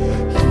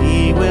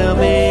 He will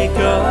make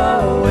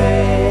a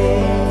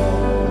way.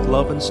 With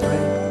love and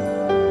strength.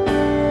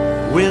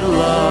 With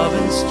love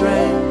and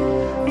strength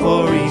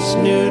for each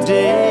new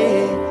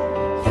day,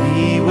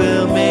 He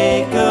will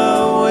make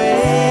a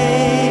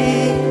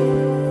way.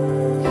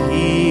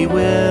 He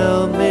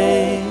will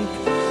make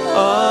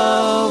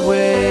a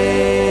way.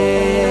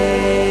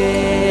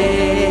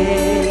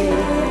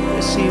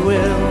 Yes, He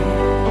will.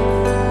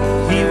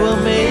 He will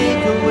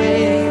make a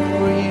way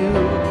for you.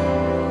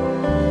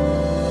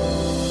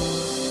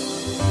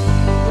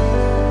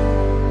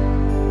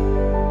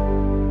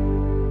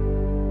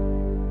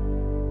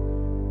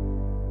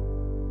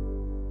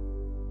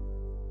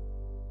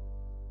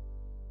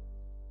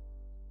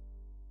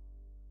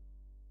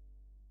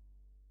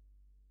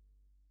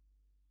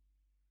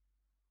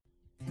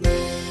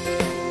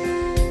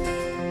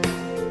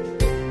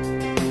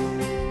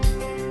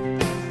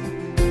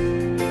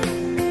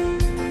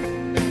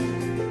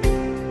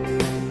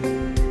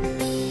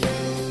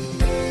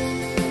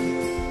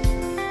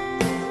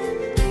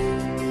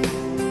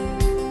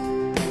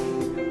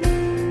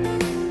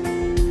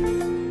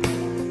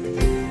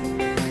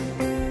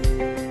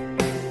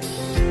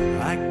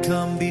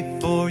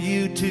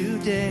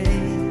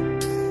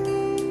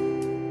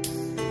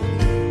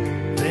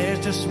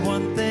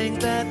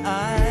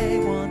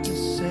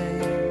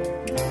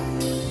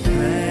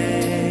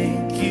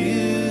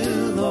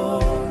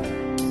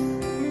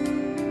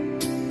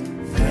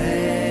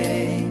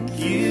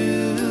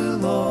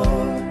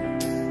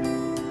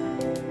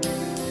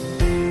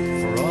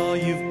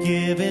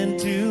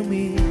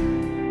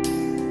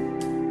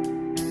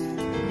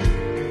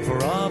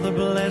 for all the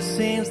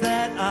blessings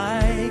that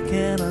I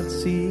cannot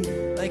see.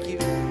 Thank you.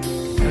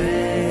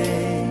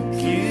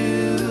 Thank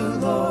you,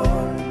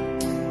 Lord.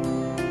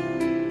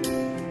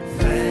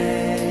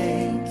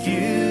 Thank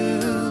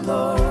you,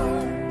 Lord.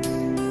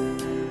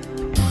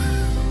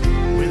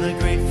 With a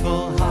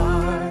grateful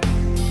heart,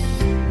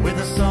 with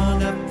a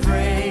song of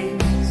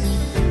praise,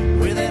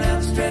 with an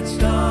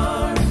outstretched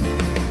arm,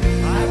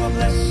 I will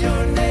bless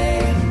your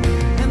name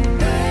and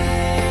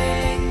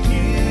thank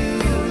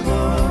you,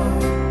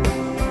 Lord.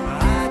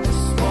 I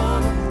just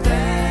want to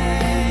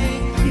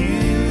thank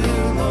you,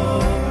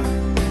 Lord.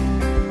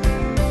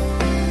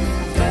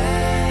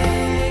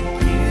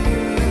 Thank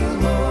you,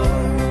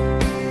 Lord.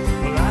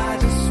 Well, I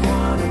just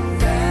want to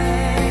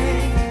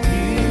thank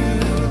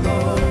you,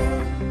 Lord.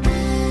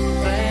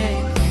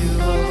 Thank you,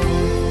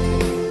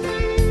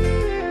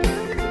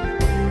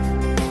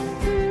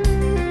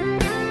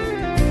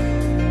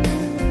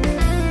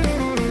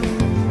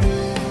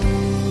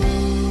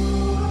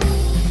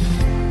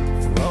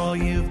 for all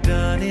you've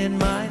done in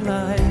my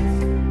life.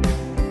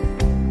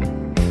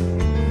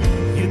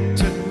 You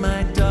took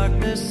my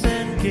darkness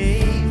and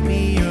gave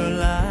me your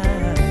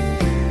light.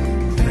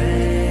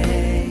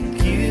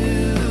 Thank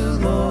you,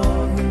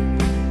 Lord.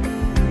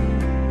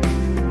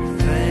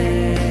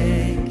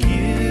 Thank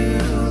you,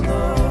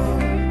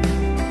 Lord.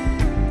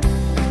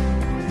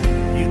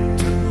 You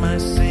took my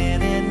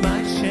sin and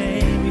my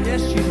shame.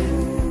 Yes, you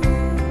did.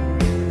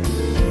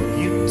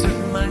 You took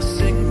my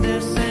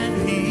sickness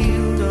and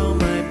healed all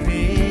my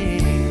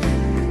pain.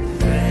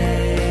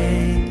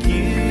 Thank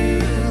you,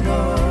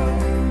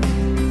 Lord.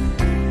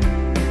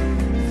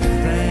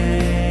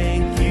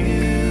 Thank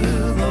you,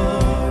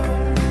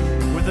 Lord.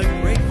 With a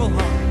grateful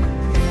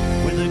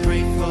heart, with a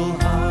grateful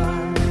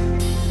heart,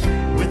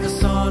 with a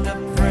song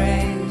of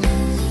praise,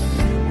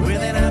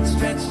 with an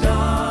outstretched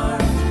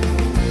arm,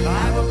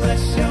 I will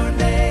bless your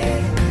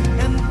name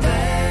and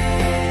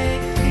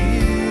thank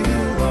you,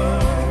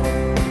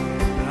 Lord.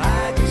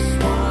 I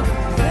just want to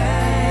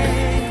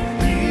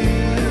thank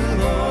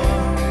you,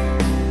 Lord.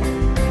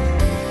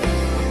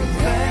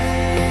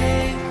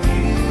 Thank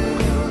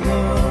you,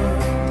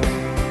 Lord.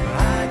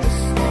 I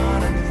just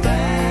want to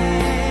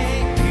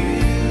thank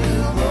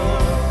you,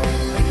 Lord.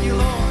 Thank you,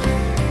 Lord.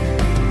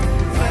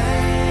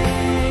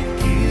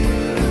 Thank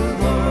you,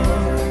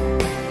 Lord.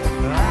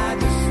 I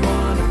just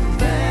want to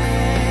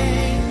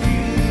thank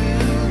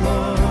you,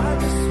 Lord. I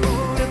just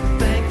want to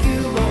thank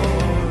you,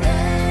 Lord.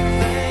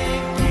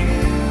 Thank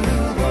you,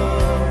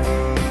 Lord.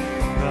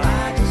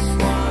 I just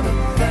want to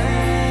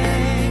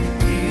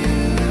thank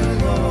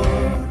you,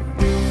 Lord.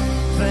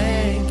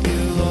 Thank you,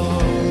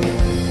 Lord.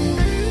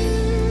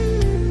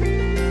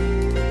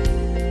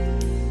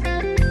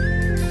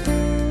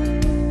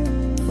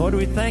 Lord,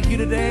 we thank you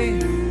today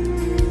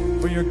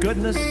for your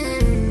goodness,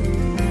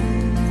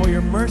 for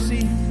your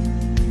mercy.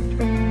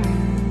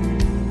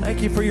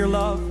 Thank you for your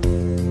love,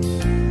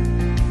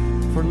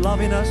 for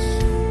loving us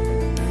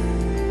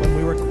when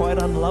we were quite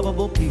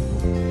unlovable people.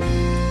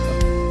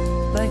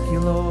 Thank you,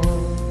 Lord.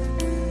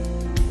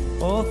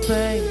 Oh,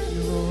 thank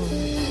you, Lord.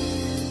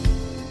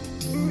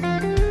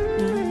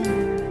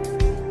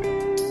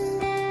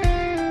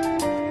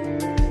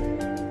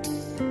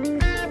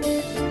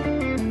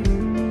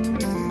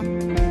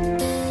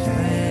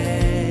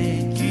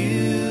 Thank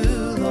you,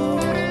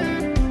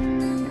 Lord.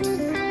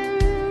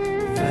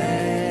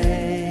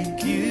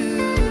 Thank you,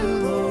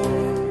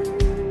 Lord.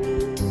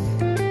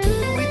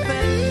 We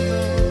thank you,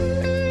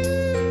 Lord.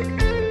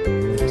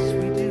 Yes,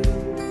 we do.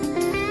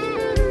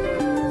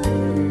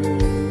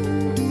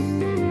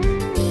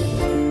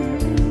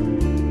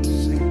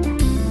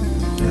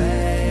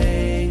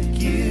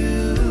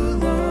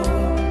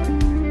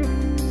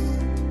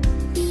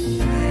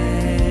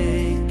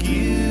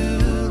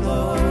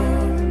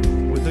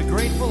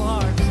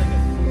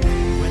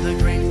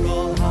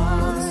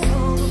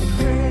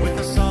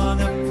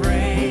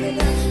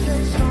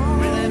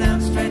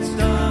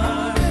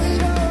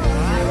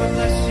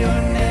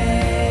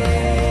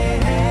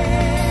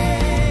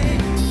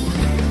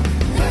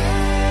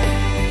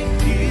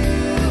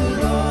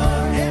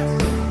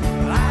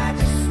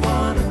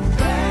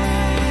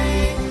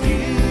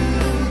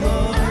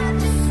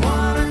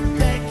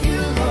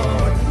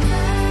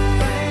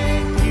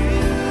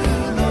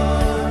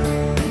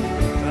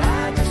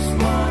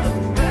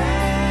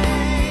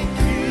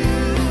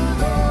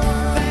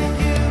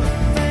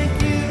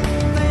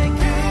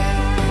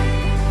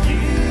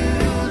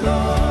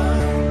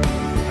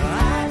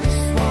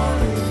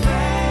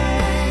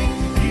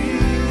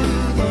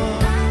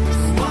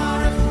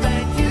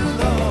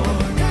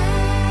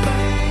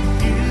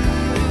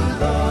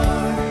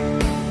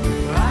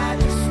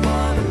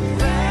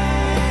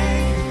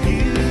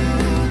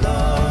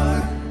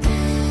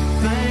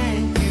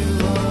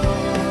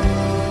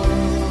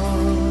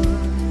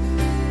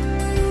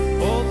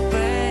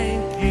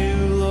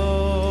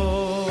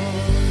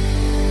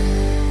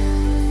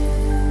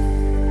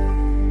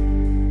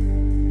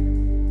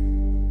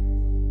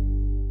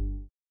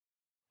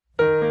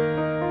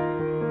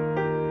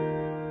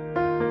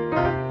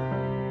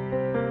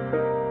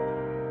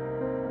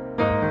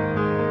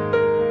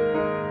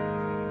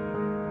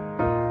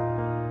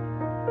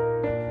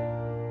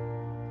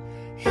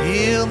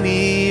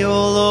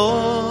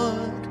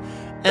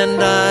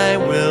 and I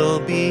will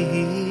be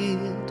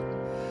healed.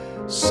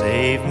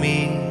 Save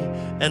me,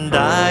 and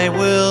I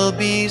will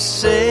be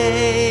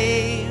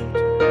saved.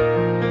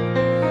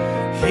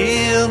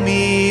 Heal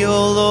me,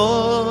 O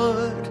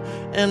Lord,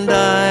 and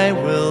I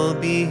will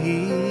be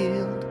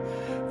healed.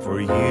 For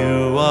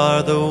you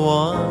are the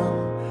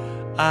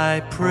one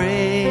I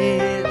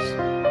praise.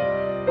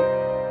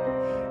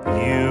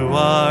 You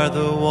are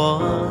the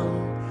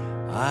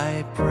one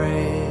I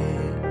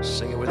praise.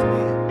 Sing it with me.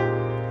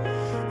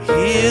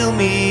 Heal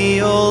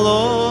me, O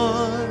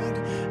Lord,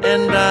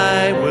 and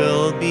I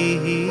will be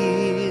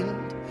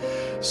healed.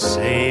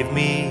 Save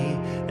me,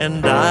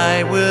 and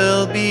I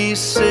will be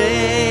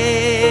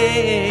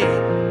saved.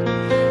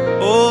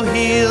 Oh,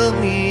 heal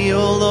me,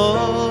 O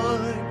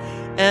Lord,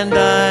 and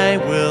I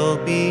will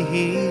be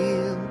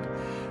healed.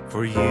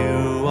 For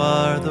you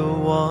are the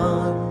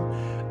one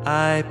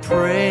I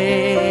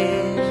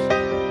praise.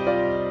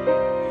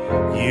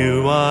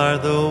 You are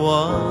the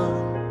one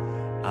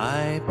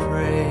I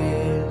praise.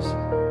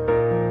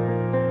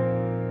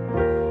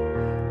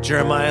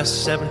 Jeremiah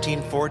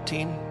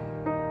 17:14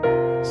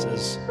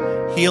 says,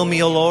 heal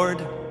me, O Lord,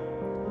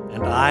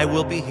 and I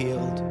will be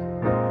healed.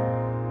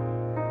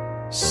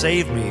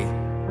 Save me,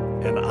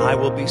 and I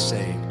will be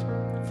saved,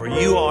 for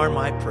you are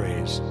my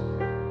praise.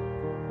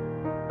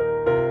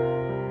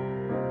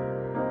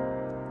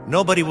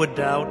 Nobody would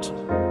doubt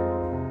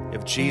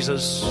if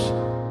Jesus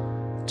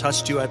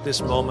touched you at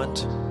this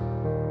moment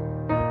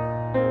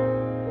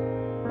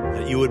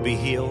that you would be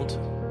healed.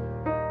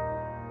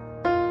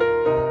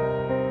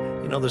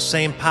 You know, the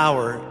same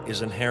power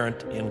is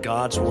inherent in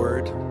God's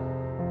word.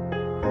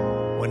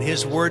 When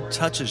his word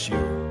touches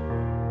you,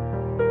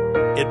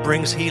 it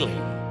brings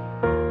healing.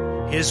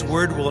 His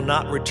word will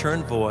not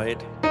return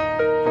void,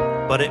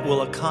 but it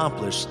will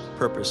accomplish the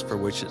purpose for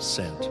which it's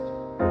sent.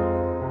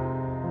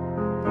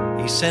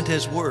 He sent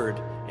his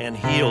word and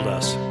healed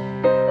us.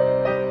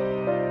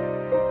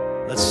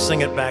 Let's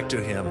sing it back to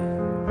him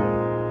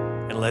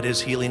and let his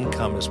healing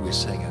come as we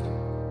sing it.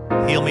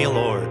 Heal me,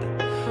 Lord.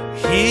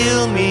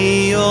 Heal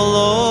me, O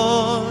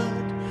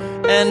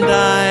Lord, and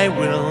I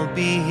will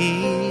be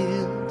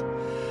healed.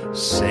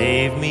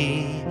 Save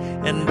me,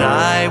 and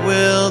I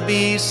will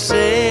be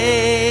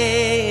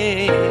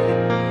saved.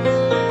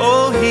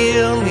 Oh,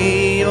 heal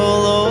me, O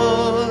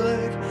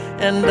Lord,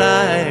 and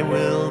I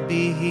will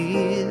be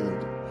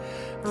healed.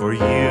 For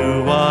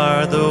you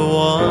are the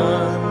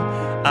one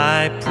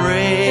I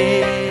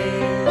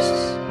praise.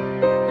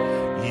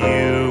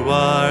 You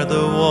are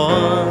the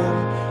one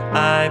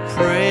I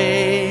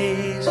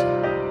praise.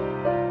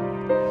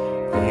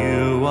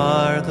 You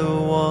are the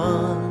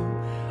one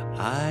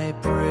I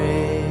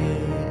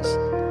praise.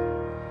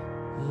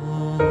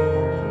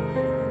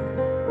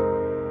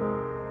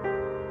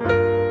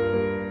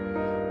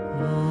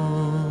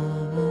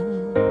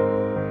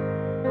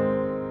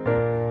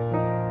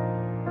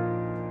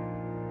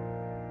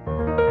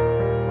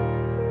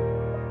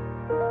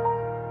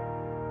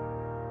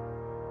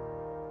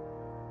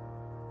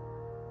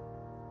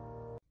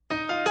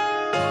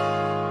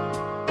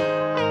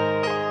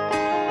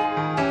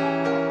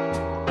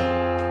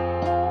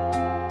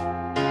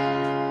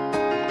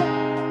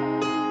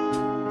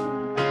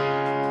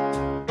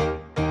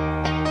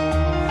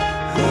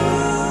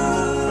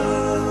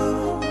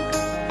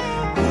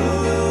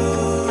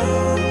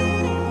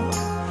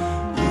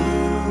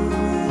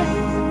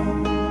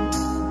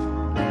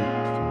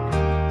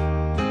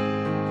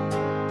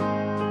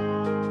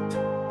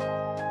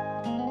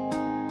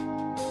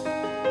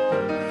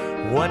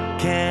 What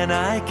can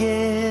I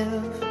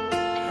give?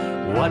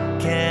 What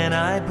can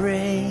I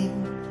bring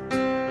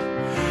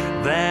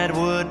that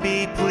would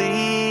be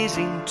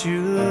pleasing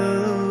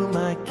to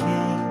my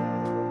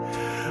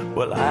King?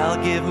 Well,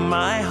 I'll give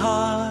my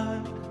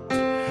heart,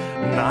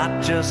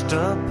 not just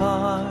a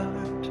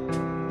part.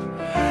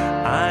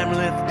 I'm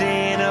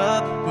lifting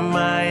up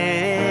my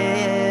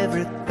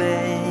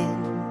everything.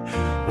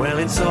 Well,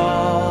 it's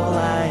all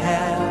I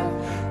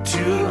have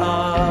to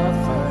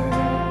offer,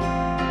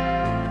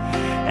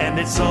 and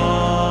it's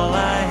all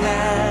I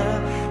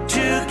have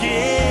to give.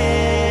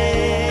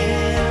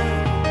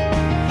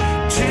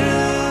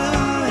 Two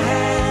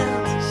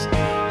hands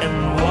and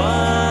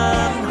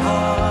one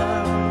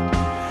heart,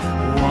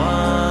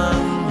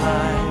 one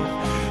life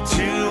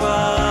to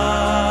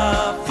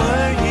offer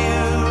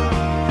you.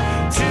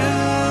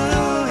 Two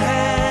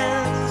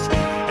hands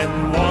and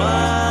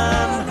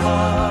one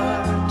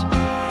heart,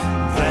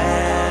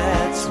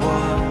 that's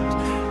what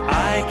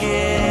I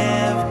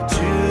give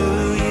to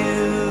you.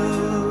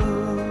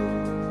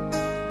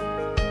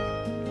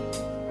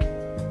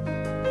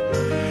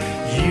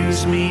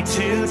 Use me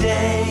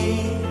today,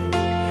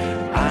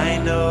 I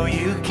know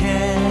you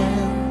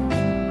can.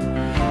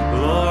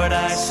 Lord,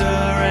 I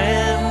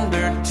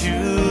surrender to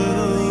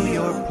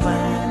your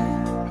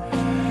plan.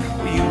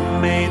 You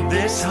made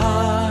this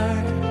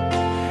heart,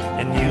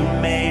 and you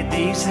made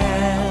these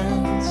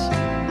hands.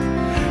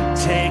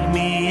 Take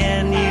me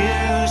and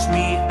use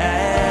me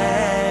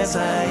as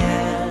I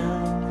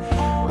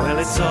am. Well,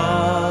 it's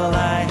all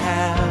I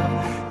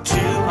have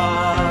to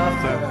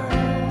offer,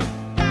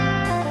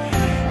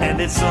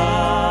 it's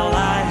all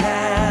I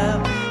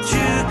have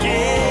to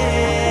give.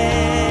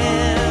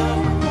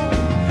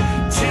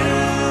 Two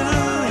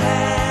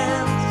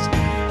hands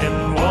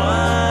and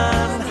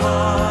one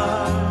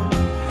heart,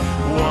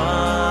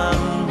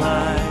 one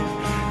life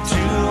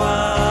to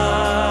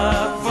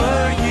offer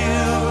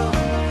you.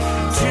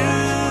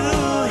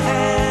 Two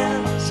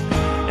hands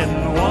and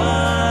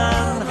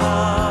one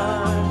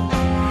heart,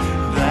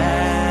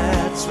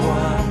 that's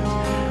what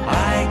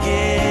I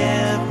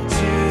give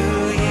to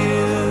you.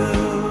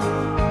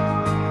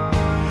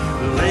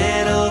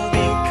 Little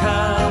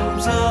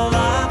becomes a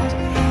lot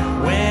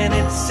when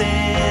it's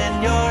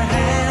in your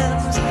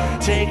hands.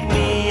 Take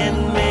me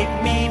and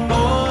make me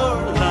more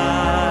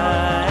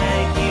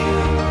like you.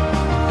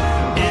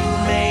 It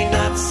may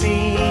not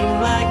seem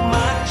like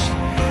much,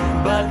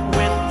 but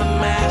with the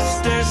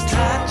Master's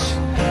touch,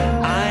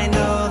 I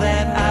know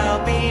that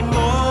I'll be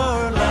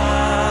more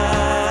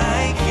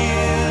like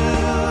you.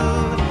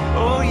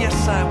 Oh,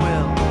 yes, I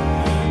will.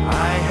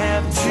 I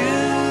have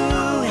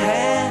two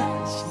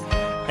hands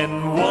and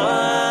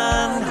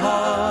one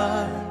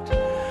heart,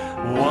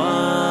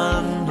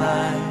 one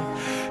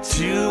life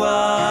to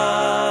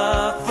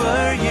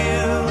offer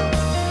you.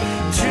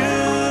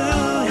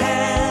 Two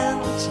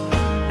hands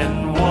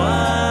and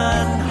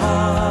one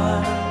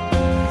heart,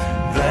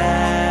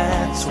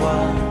 that's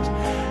what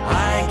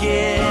I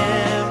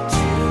give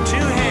to.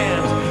 Two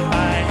hands,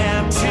 I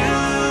have two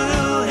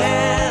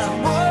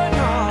hands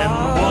and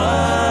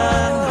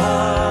one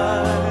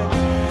heart,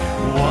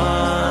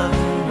 one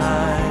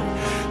life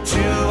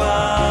to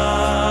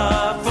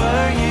offer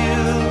you.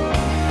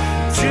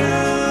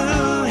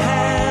 Two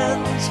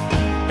hands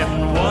and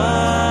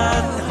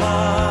one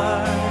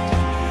heart,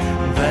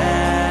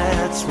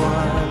 that's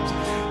what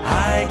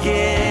I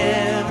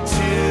give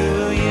to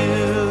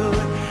you.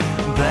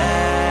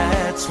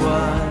 That's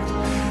what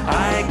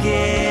I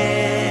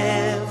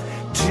give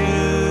to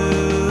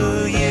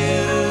you.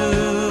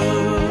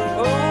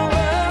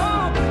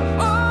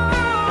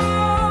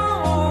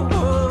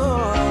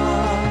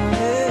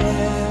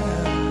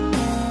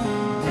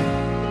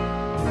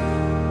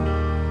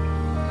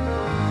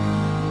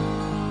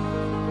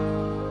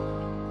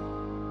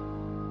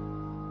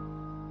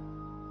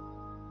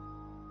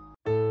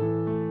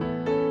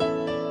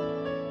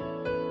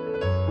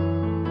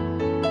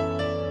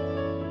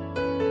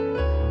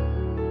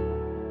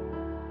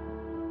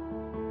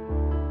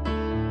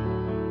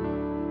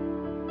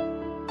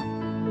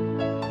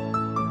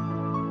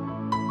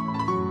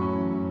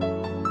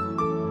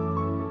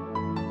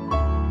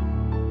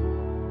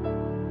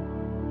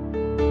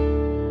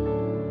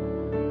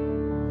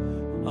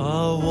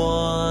 A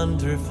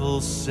wonderful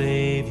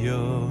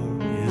Savior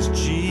is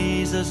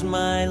Jesus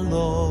my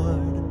Lord,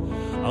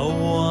 a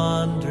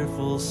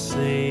wonderful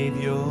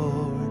Savior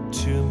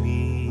to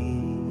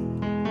me.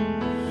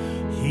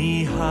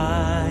 He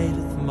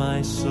hideth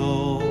my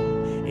soul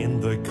in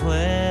the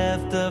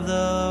cleft of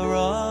the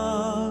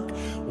rock,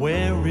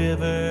 where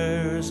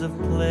rivers of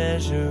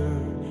pleasure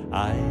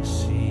I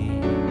see.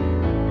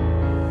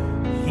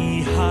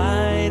 He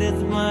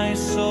hideth my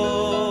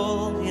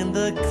soul in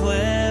the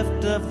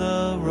cleft of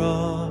the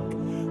rock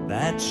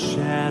that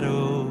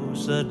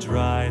shadows a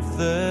dry,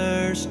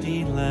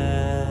 thirsty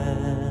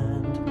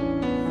land.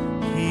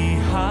 He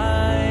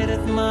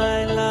hideth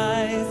my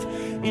life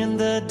in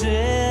the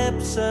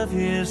depths of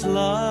His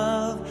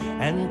love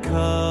and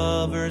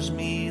covers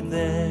me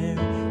there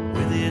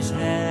with His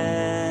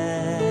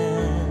hand,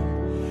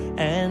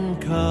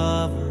 and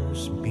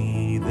covers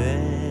me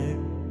there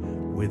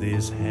with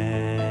His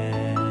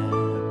hand.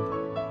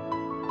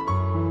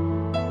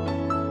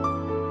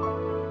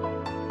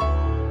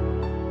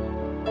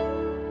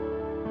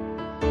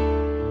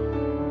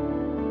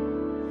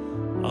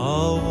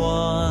 A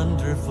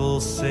wonderful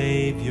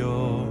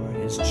Savior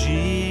is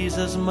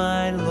Jesus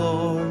my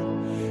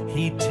Lord.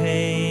 He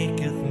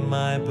taketh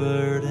my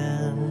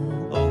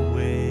burden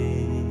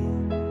away.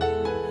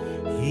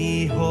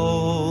 He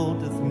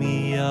holdeth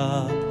me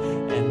up,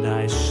 and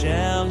I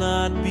shall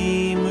not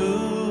be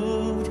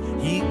moved.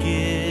 He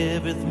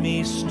giveth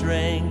me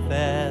strength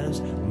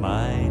as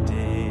my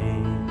day.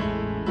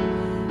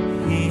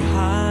 He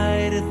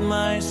hideth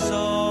my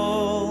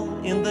soul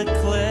in the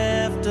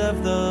cleft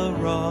of the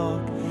rock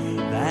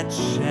that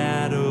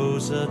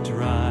shadows a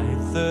dry,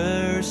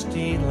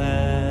 thirsty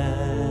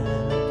land.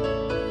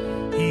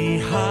 He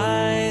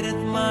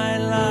hideth my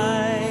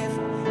life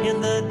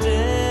in the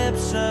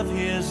depths of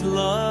His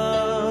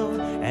love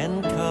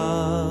and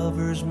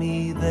covers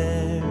me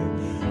there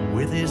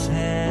with His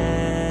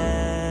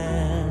hand,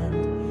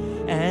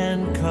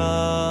 and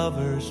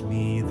covers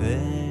me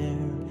there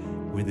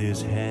with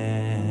His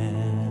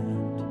hand.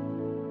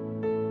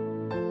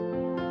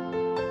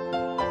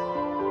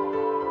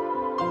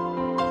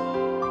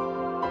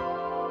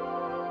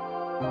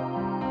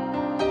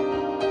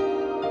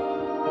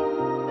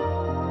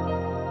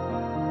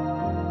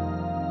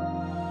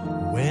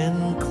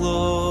 When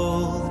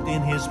clothed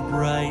in His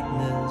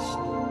brightness,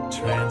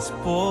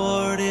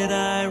 transported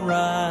I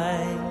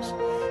rise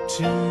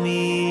to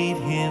meet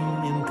Him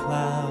in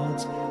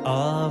clouds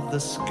of the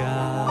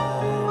sky.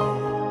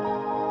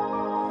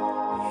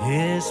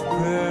 His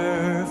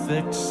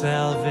perfect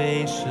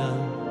salvation,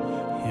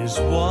 His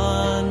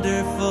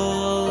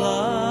wonderful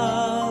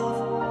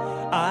love,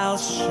 I'll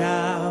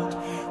shout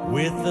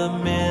with the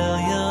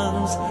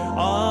millions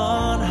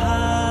on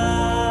high.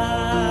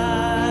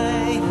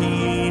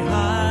 He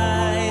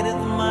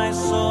hideth my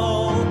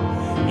soul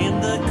in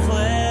the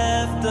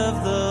cleft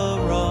of the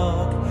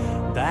rock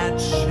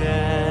that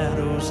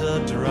shadows a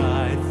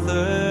dry,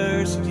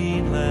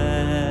 thirsty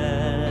land.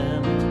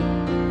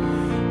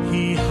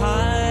 He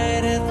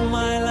hideth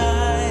my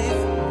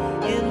life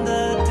in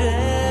the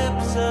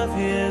depths of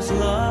His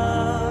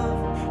love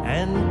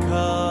and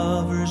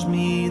covers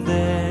me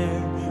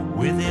there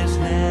with His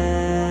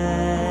hand,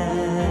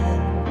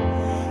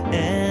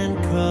 and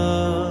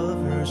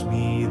covers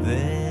me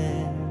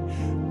there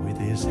with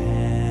His hand.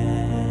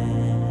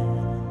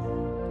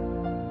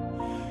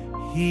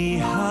 He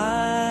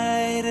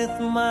hideth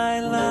my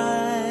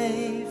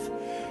life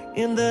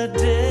in the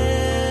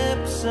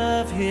depths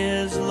of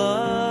His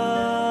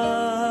love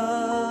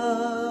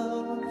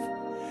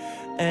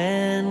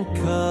and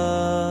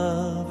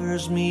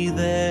covers me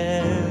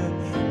there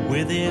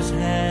with His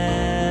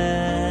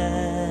hand,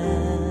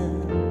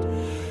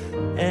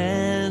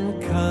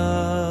 and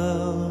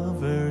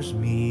covers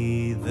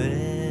me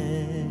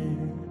there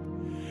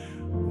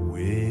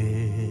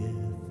with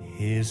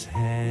His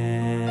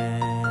hand.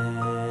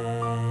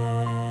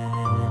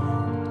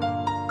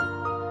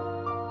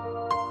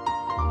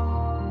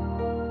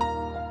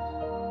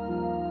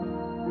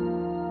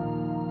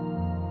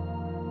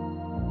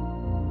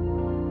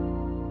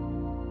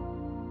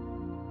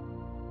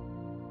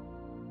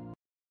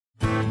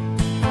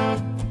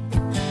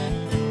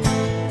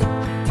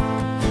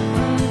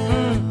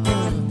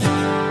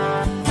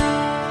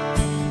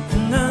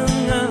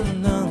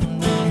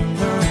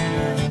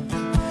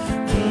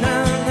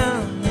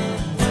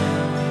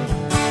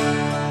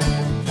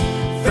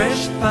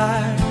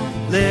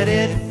 Let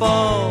it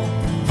fall.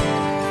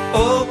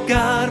 Oh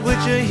God,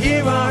 would you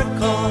hear our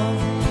call?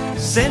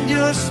 Send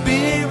your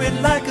spirit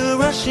like a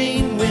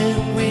rushing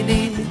wind. We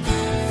need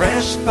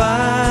fresh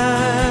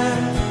fire.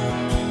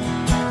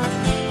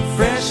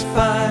 Fresh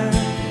fire,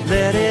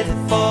 let it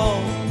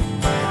fall.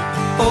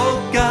 Oh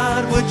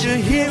God, would you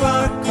hear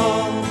our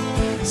call?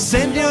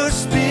 Send your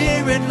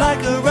spirit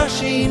like a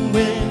rushing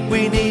wind.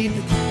 We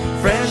need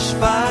fresh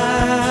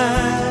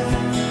fire.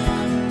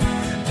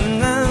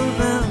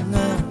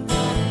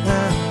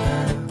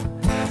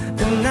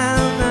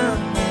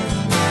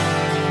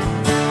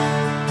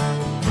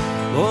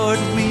 Lord,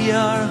 we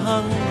are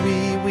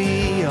hungry,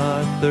 we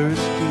are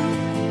thirsty,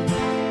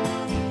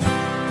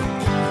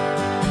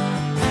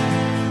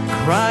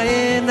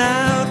 crying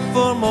out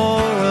for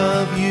more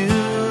of you.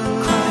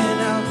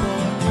 Crying out,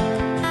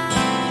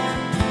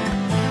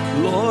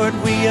 Lord,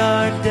 we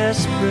are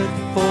desperate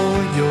for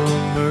your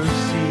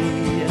mercy.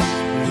 Yes,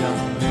 we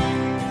are.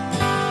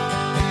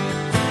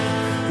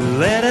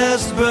 Let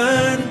us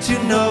burn to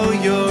know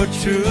your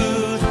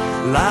truth.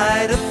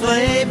 Light a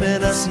flame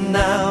in us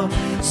now.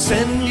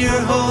 Send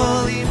your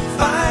holy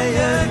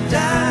fire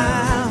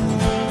down.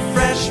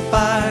 Fresh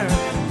fire,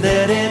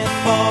 let it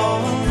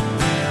fall.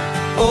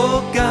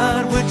 Oh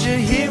God, would you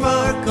hear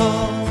our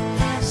call?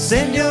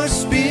 Send your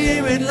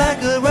spirit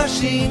like a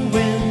rushing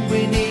wind.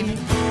 We need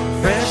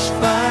fresh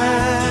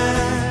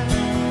fire.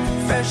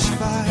 Fresh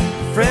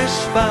fire, fresh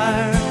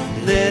fire,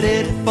 let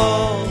it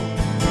fall.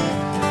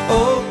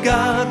 Oh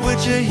God,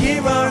 would you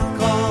hear our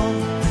call?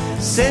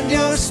 Send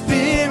your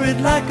spirit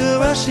like a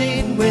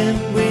rushing wind.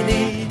 We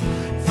need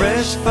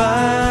fresh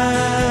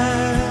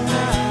fire.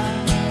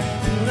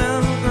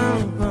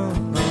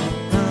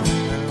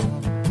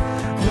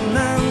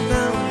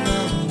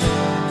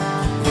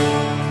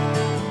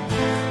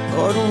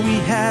 Lord, we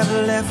have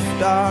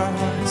left our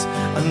hearts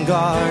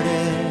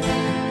unguarded,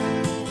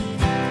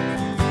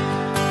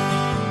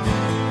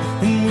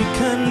 and we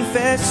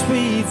confess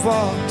we've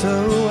walked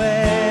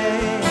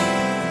away.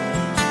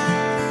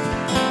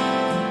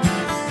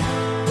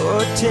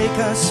 Lord, take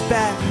us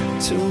back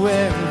to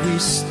where we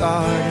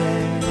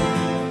started,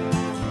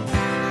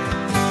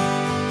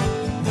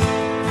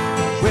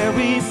 where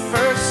we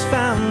first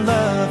found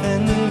love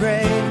and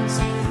grace.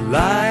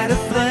 Light a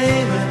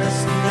flame in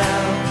us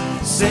now.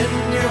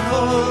 Send your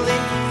holy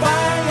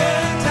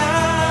fire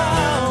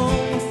down.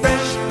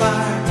 Fresh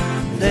fire,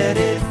 let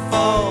it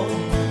fall.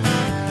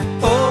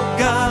 Oh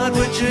God,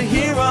 would you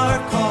hear our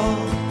call?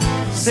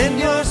 Send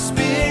your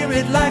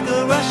spirit like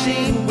a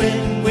rushing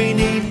wind. We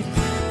need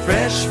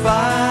fresh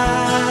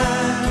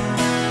fire.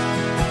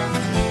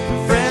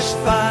 Fresh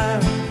fire,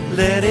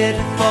 let it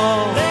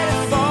fall. Let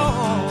it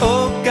fall.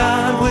 Oh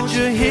God, would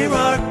you hear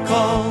our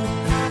call?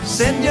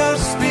 Send your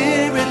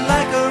spirit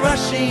like a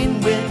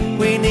rushing wind.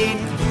 We need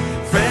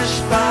fresh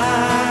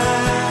fire.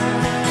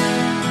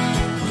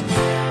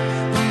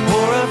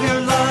 More of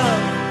your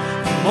love,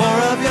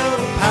 more of your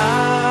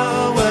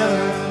power.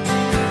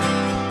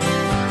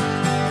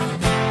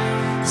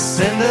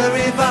 Send a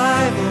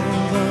revival,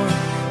 Lord.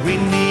 We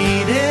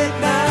need it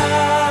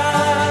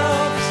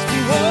now.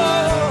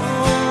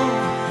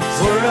 'Cause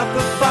we're up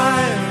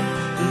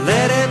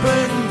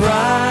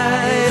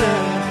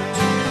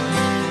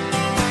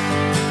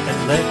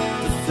let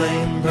the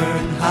flame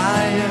burn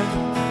higher,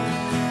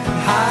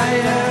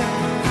 higher,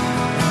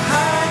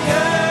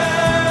 higher.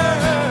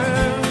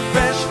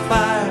 Fresh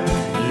fire,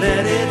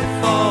 let it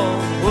fall.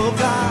 Oh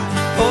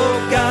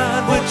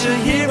God, would you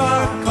hear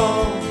our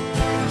call?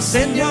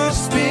 Send your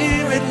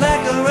spirit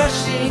like a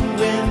rushing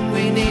wind.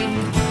 We need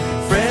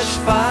fresh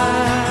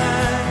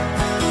fire,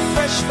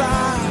 fresh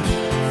fire,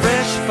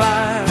 fresh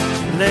fire,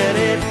 let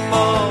it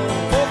fall.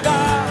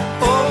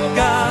 Oh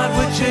God,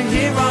 would you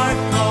hear our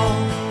call?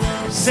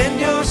 Send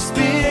your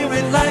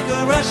spirit like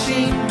a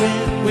rushing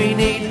wind. We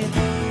need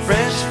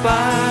fresh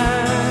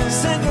fire.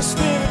 Send your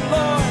spirit,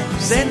 Lord.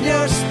 Send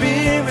your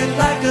spirit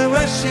like a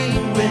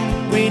rushing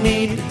wind. We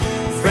need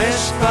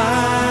fresh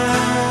fire.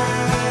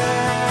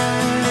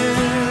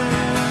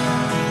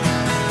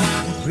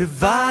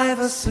 Revive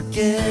us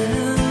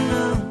again.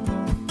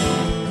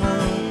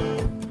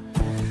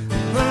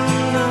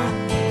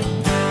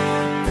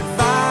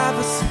 Revive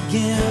us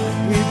again.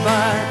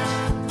 Revive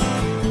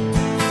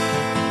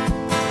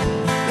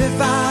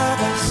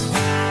us.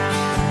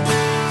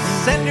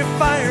 Send your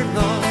fire,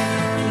 Lord.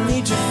 We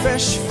need your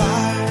fresh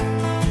fire.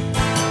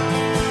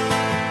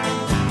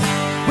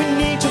 We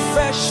need your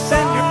fresh fire.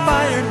 Send your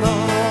fire,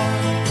 Lord.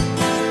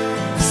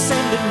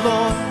 Send it,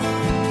 Lord.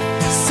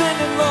 Send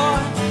it,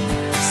 Lord.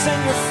 Send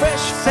your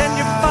fresh fire. Send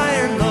your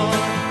fire,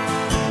 Lord.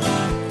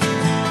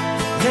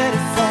 Let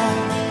it fall.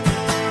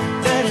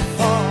 Let it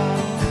fall.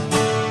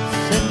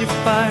 Send your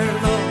fire,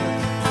 Lord.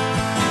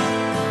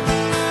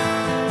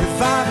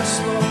 Revive us,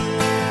 Lord.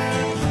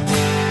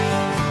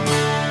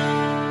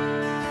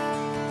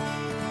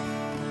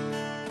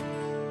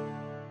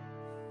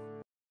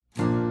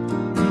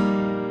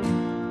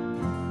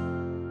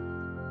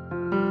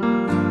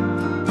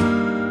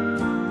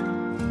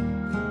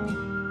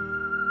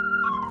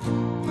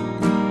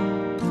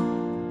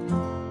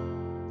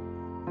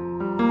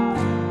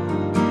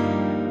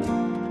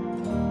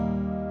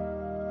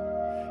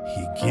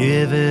 He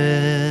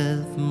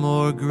giveth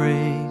more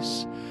grace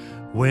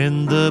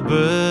when the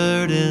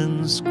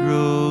burdens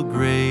grow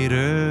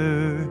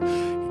greater.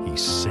 He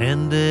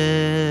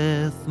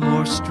sendeth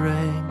more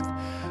strength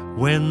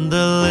when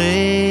the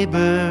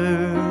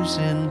labors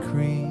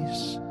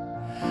increase.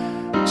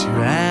 To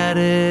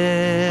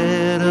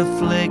added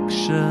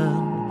affliction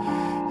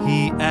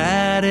he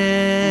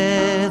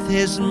addeth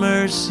his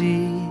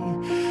mercy.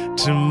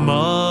 To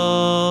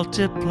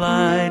multiplied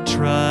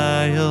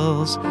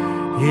trials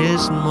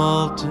his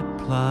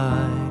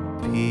multiplied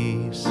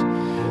peace.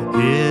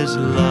 His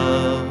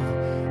love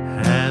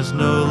has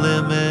no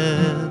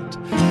limit,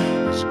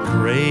 his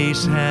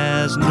grace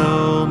has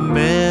no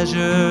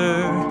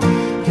measure,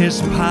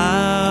 his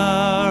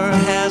power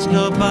has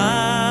no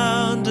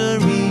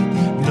boundary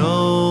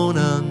known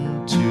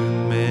unto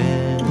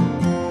men.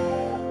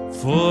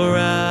 For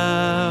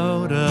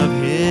out of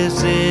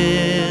his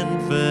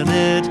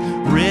infinite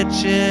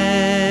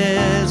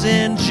riches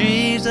in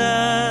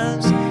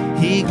Jesus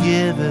he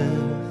giveth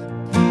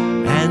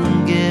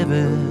and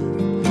giveth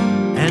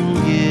and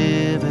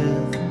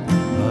giveth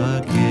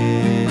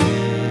again.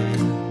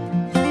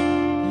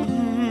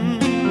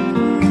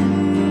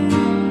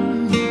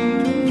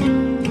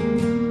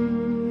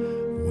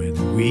 When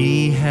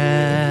we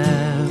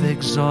have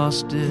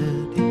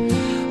exhausted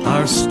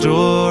our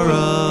store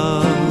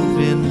of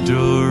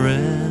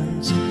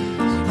endurance,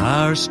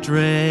 our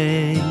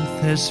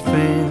strength has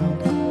failed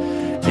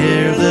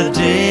ere the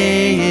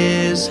day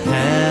is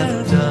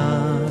half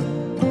done.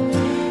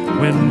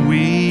 When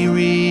we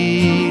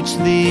reach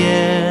the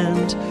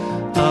end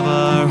of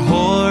our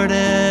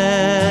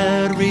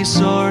hoarded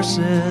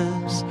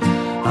resources,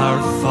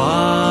 our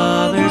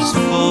Father's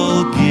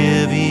full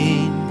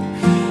giving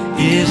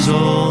is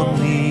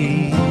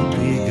only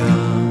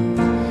begun.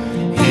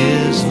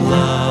 His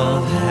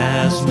love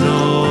has no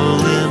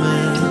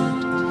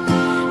limit,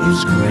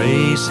 his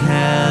grace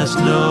has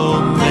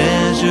no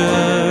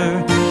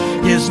measure,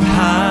 his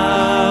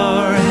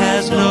power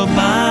has no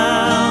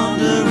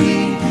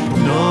boundary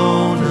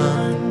known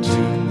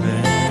unto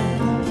men.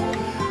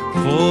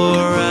 For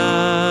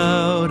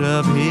out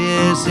of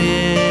his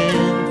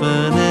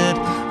infinite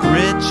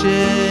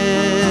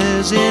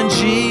riches in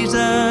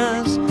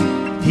Jesus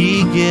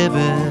he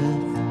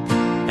giveth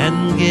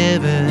and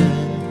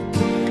giveth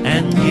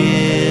and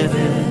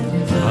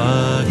giveth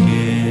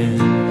again.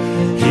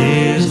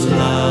 His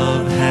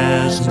love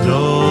has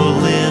no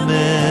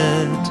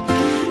limit,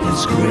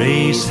 his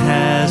grace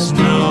has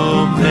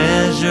no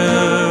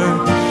measure,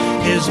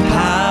 his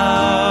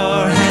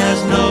power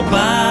has no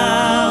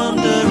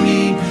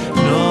boundary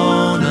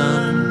known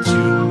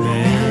unto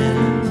men.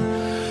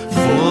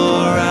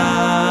 For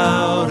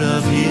out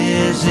of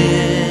his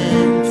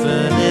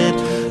infinite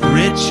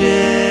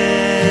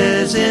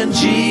riches in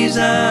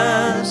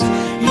Jesus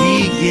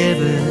he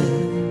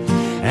giveth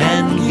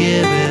and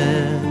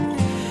giveth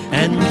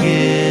and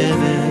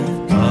giveth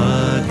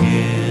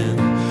again.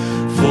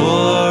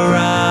 For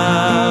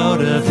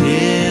out of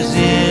his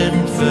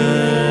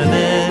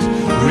infinite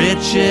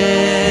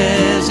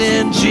riches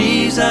in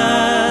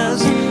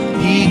Jesus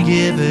he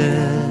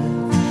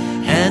giveth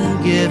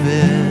and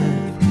giveth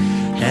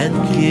and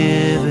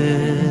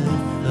giveth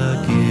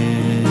again.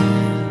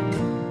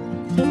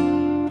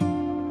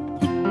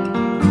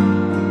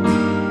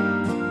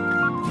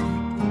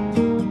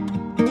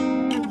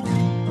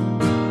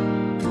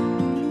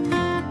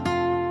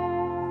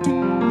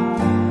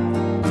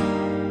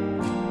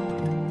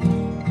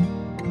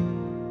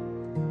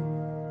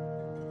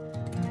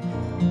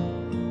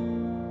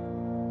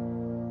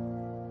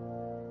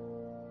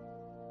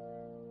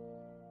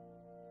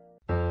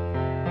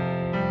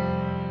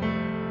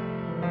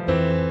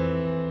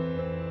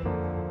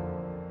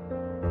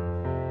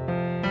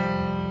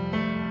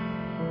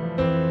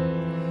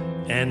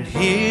 And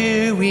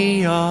here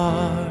we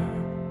are,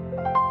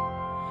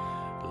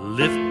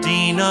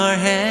 lifting our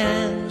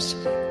hands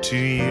to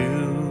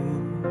you.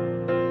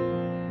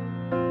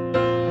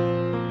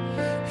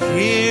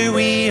 Here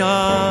we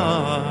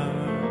are,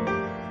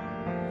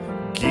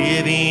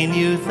 giving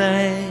you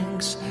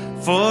thanks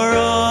for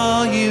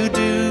all you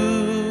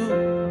do.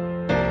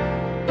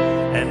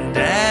 And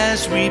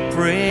as we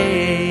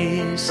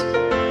praise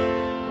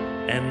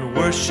and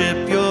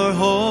worship your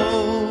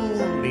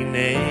holy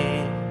name,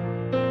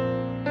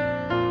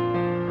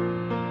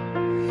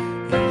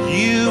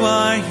 you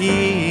are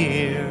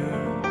here,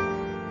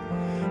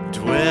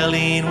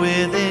 dwelling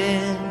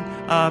within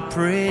our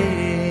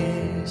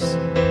praise.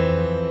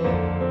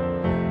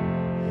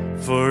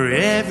 For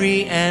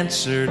every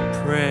answered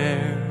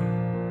prayer,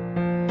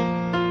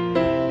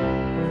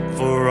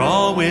 for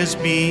always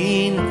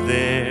being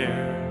there,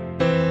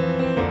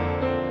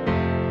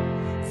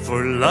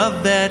 for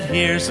love that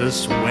hears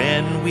us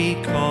when we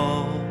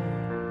call,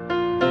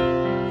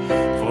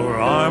 for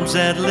arms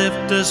that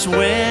lift us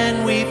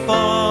when we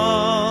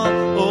fall.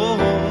 Oh,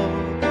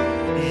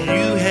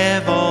 you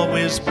have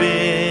always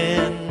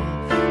been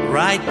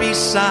right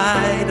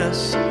beside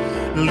us,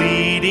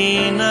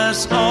 leading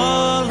us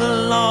all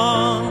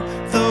along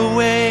the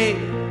way,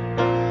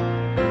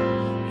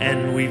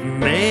 and we've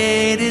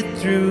made it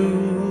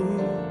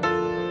through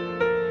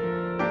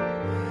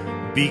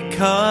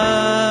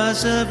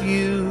because of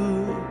you.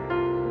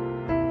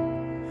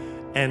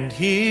 And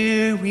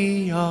here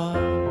we are,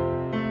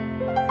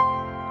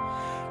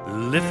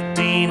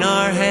 lifting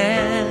our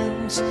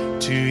hands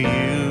to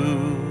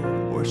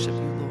you. Worship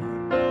you,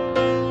 Lord.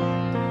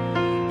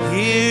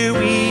 Here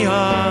we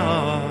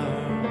are,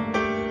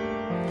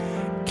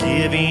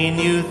 giving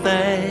you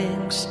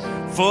thanks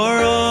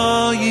for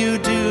all you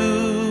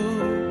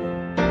do.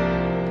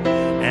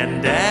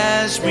 And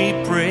as we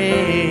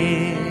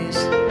praise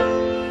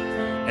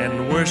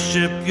and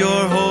worship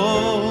your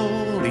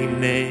holy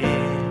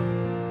name,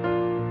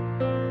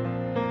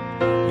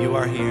 you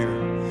are here.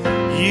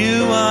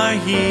 You are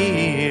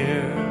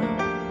here,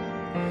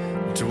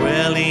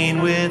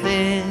 dwelling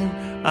within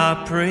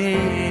our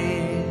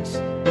praise.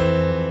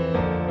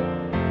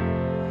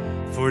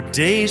 For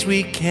days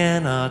we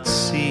cannot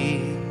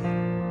see,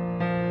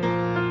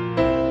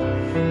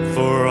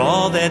 for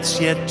all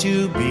that's yet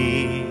to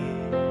be,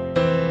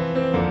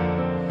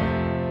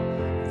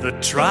 the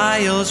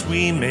trials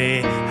we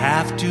may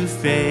have to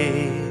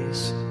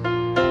face,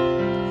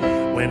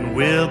 when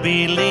we'll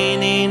be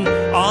leaning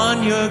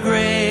on your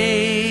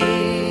grace.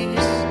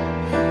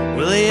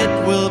 Well,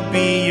 it will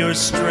be your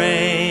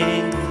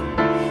strength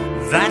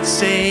that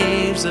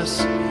saves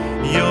us,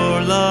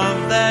 your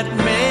love that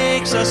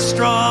makes us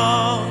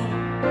strong.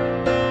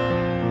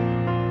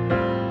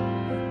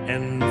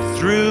 And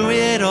through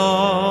it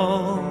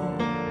all,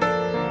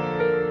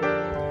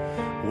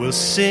 we'll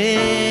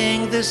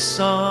sing this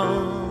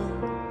song.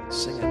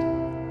 Sing it.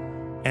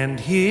 And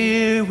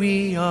here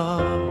we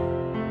are,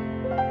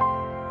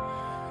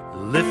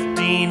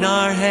 lifting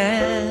our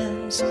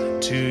hands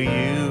to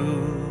you.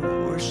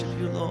 Worship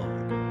you, Lord.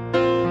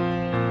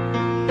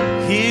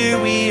 Here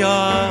we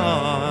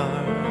are,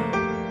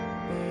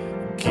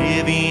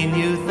 giving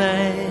you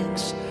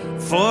thanks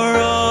for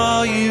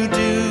all you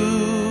do.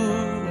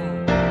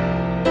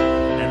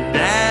 And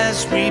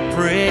as we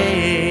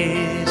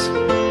praise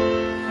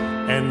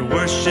and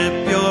worship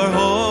your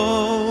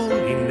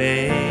holy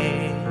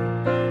name,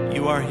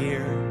 you are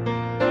here.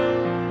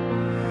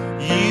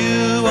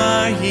 You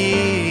are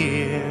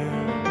here,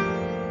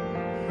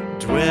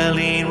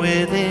 dwelling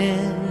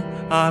within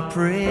our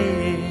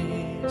praise.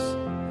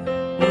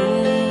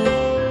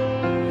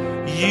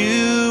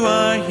 You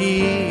are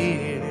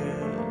here,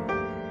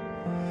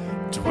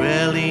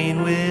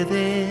 dwelling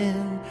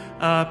within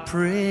our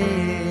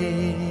praise.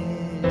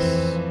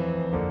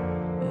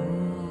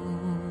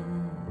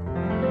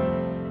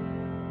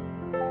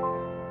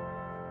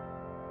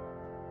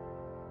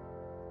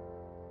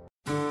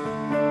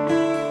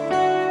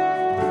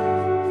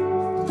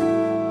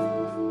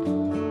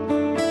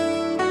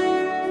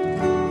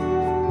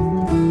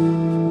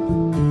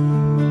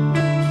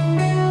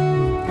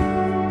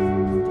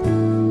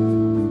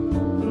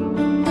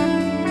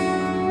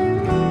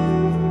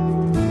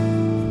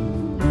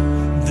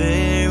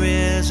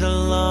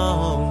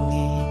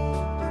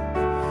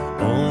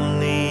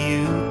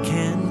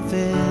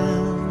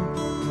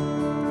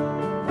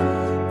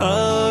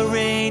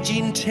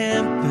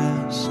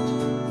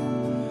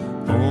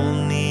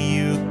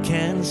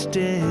 stand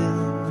still.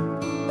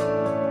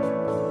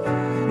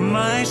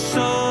 My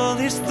soul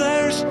is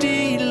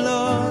thirsty,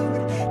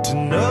 Lord, to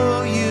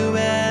know you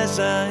as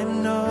I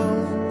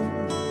know.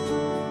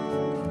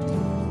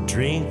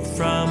 Drink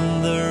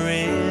from the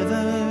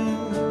river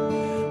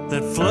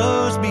that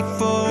flows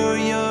before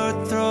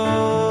your throne.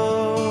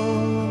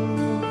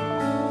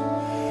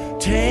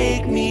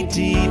 Take me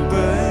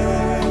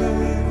deeper,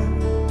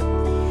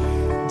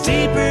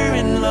 deeper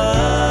in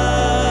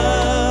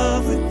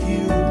love with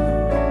you.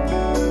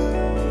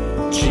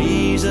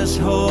 Jesus,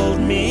 hold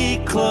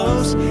me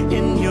close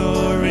in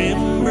your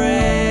embrace.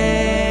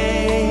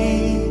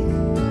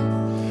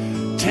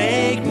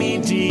 Take me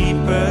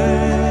deeper,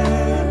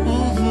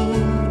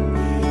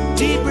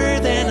 deeper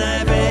than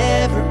I've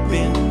ever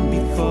been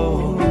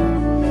before.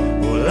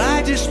 Well,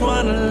 I just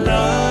want to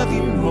love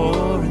you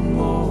more and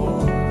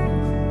more.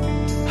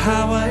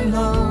 How I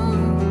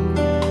long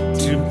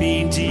to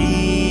be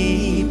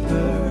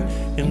deeper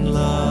in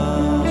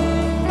love.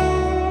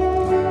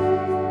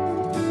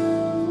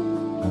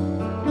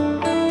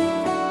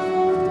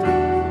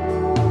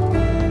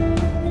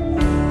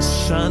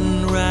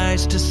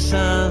 Sunrise to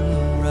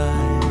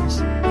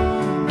sunrise,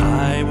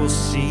 I will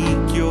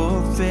seek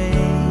your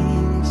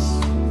face.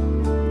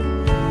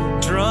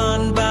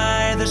 Drawn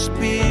by the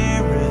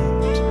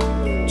Spirit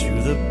to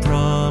the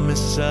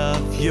promise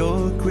of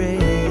your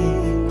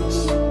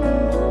grace.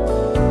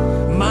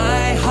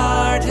 My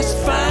heart has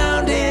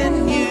found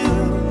in you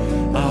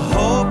a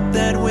hope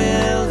that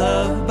will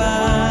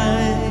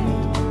abide.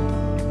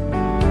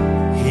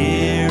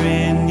 Here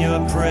in your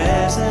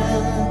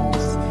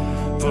presence,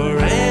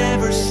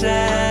 forever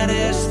satisfied.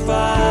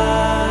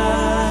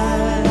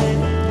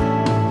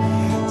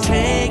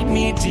 Take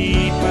me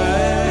deeper,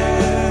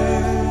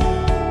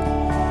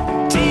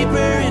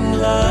 deeper in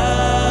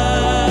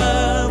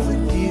love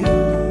with you.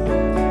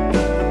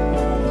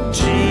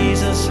 Jesus,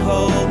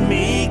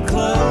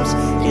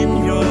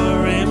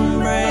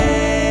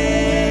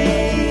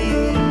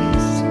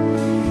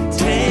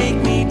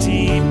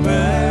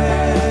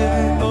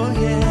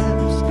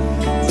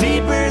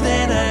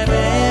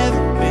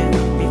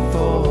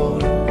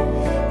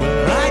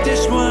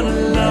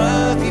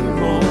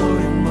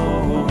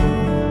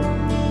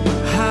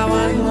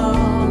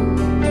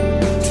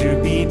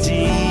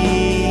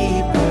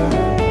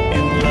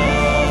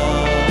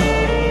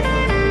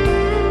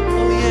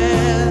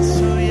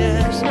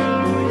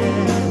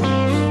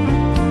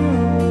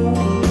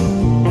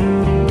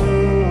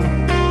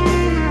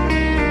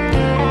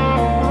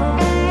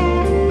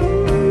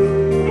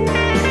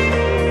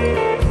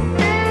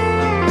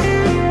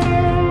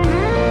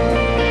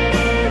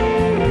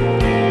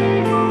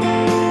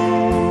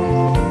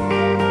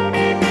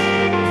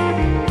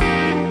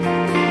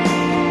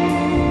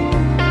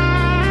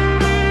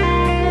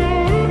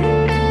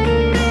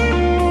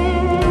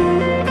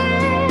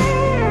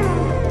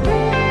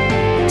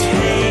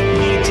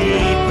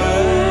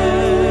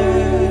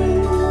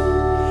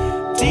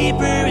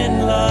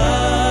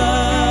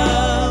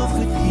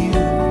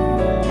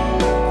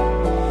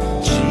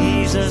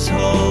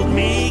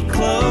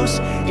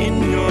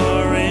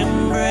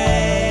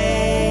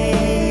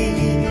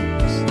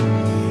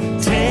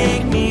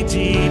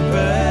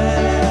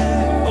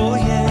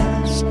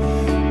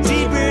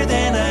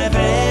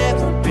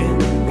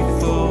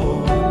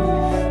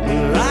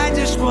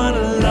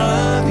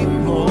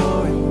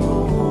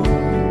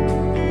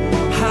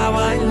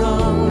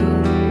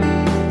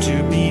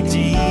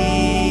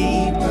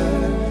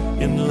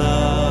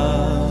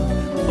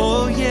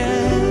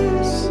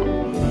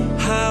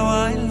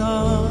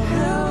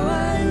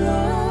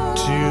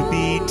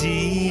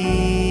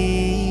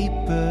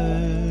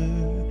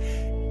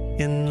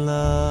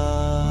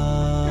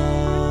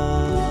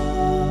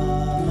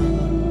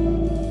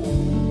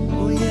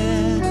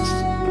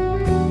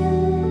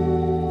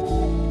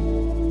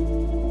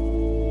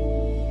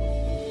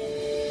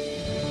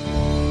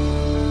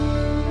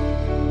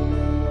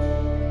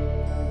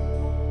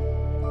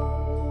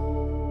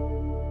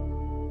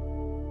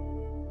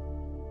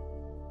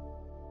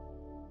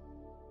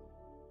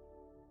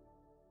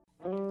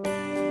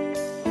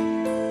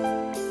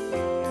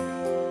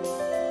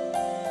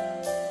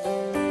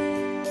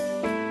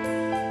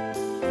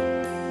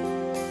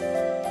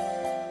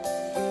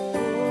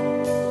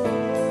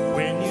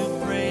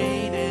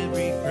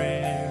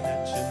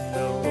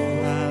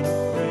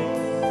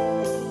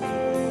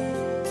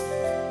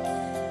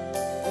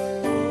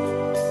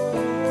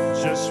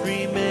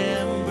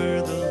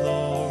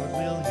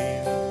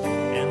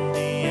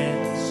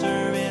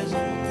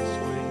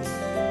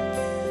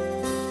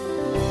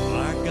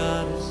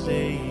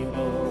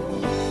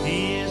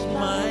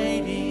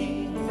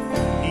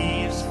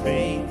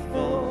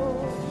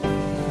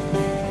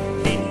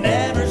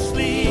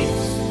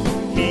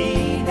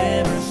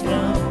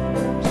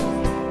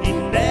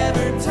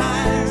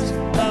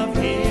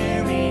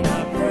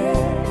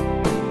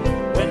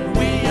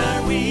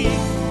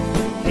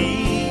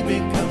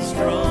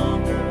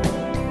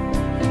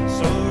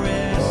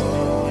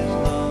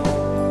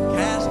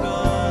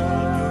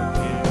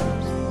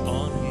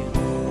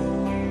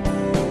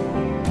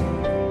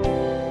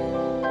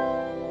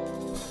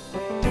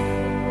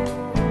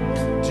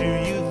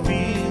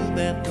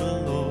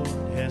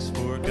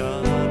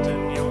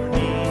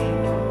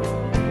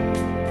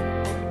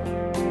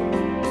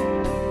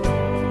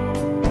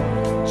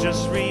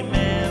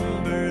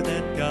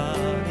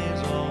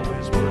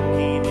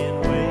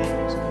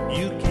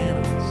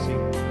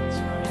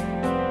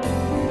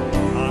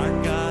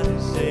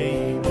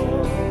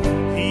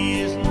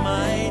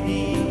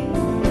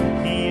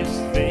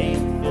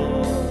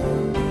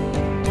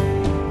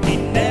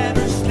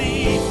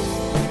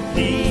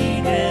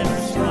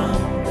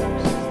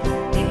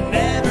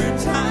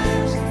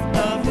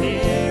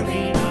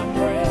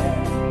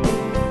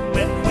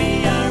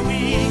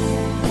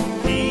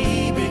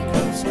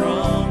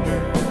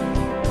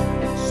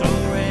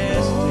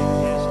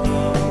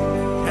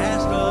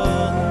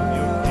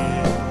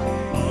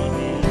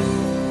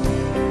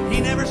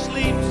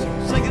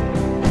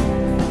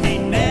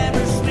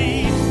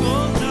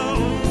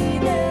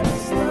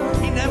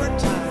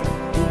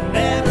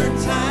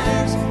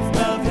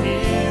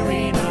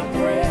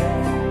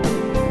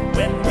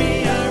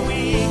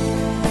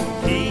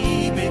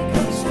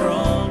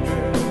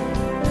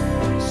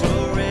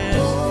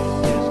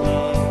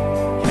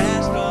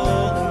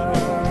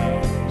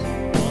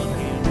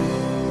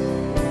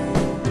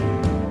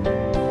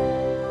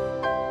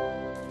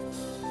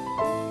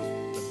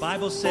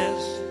 Bible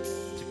says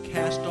to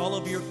cast all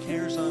of your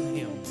cares on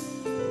Him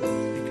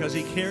because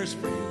He cares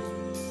for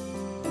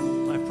you.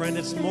 My friend,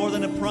 it's more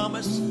than a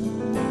promise,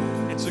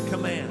 it's a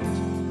command.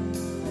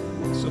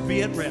 So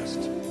be at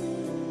rest.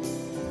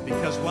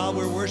 Because while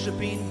we're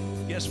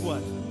worshiping, guess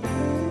what?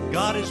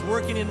 God is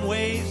working in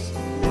ways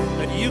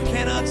that you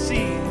cannot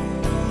see.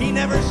 He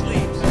never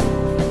sleeps.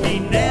 He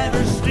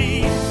never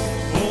sleeps.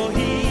 Oh,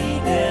 He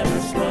never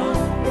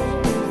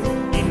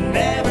slumbers. He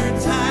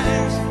never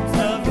tires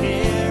of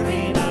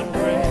hearing our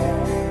prayer.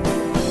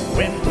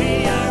 When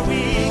we are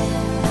weak,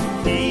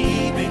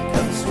 He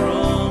becomes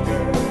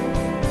stronger.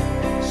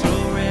 So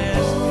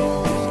rest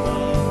in His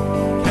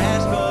love.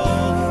 Cast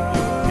all of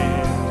your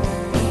cares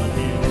on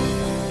Him.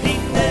 He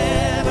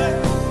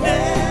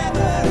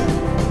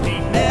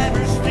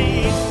never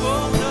sleeps.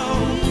 Oh no,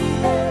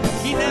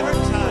 He never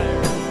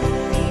tires.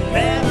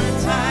 Never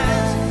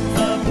tires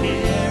of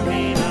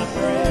hearing our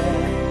prayer.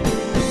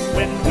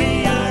 When we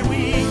are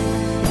weak,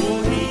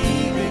 oh, He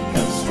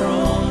becomes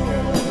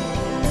stronger.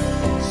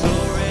 So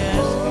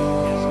rest in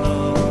His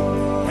love,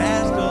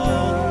 cast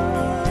all of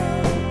your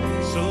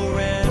cares. So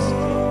rest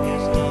in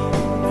His love,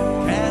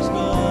 cast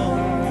all of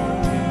your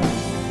cares.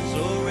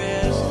 So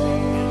rest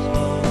in His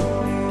love,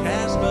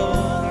 cast all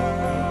of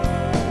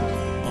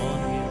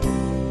your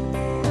cares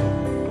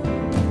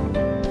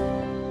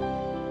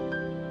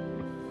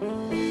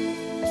on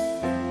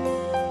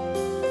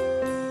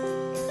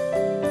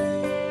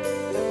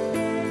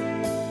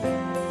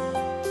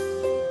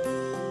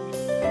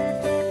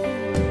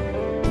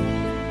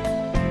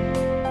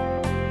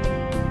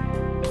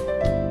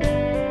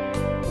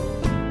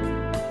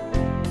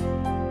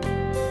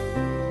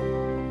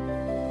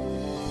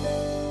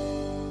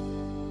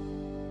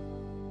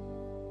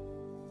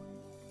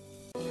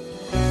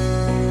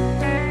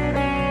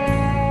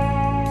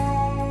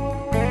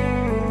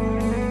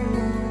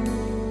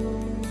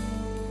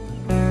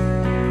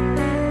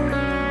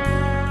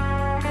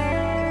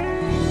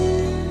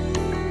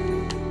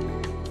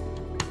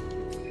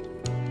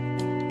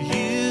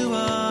You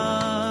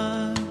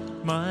are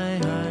my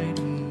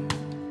hiding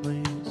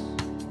place,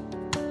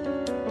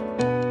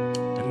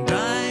 and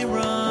I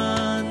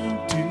run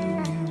to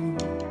you.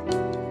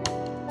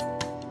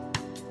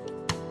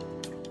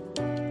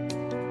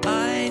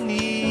 I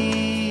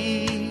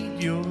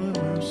need your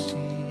mercy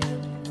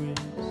and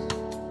grace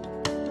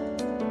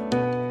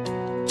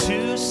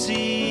to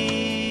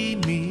see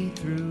me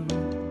through.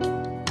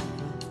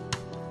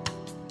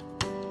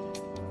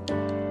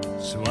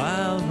 So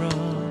I'll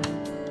run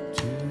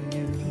to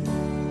you.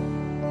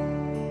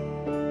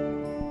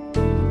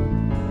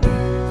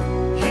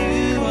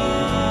 You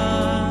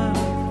are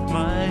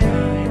my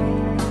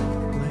hiding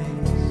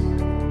place,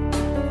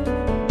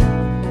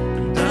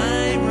 and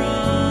I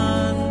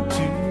run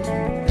to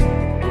you.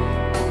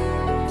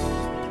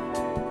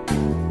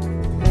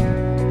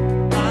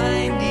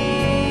 I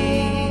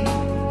need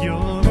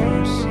your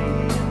mercy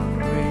and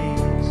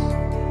grace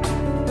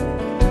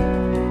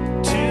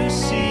to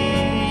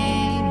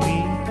see me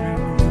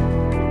through.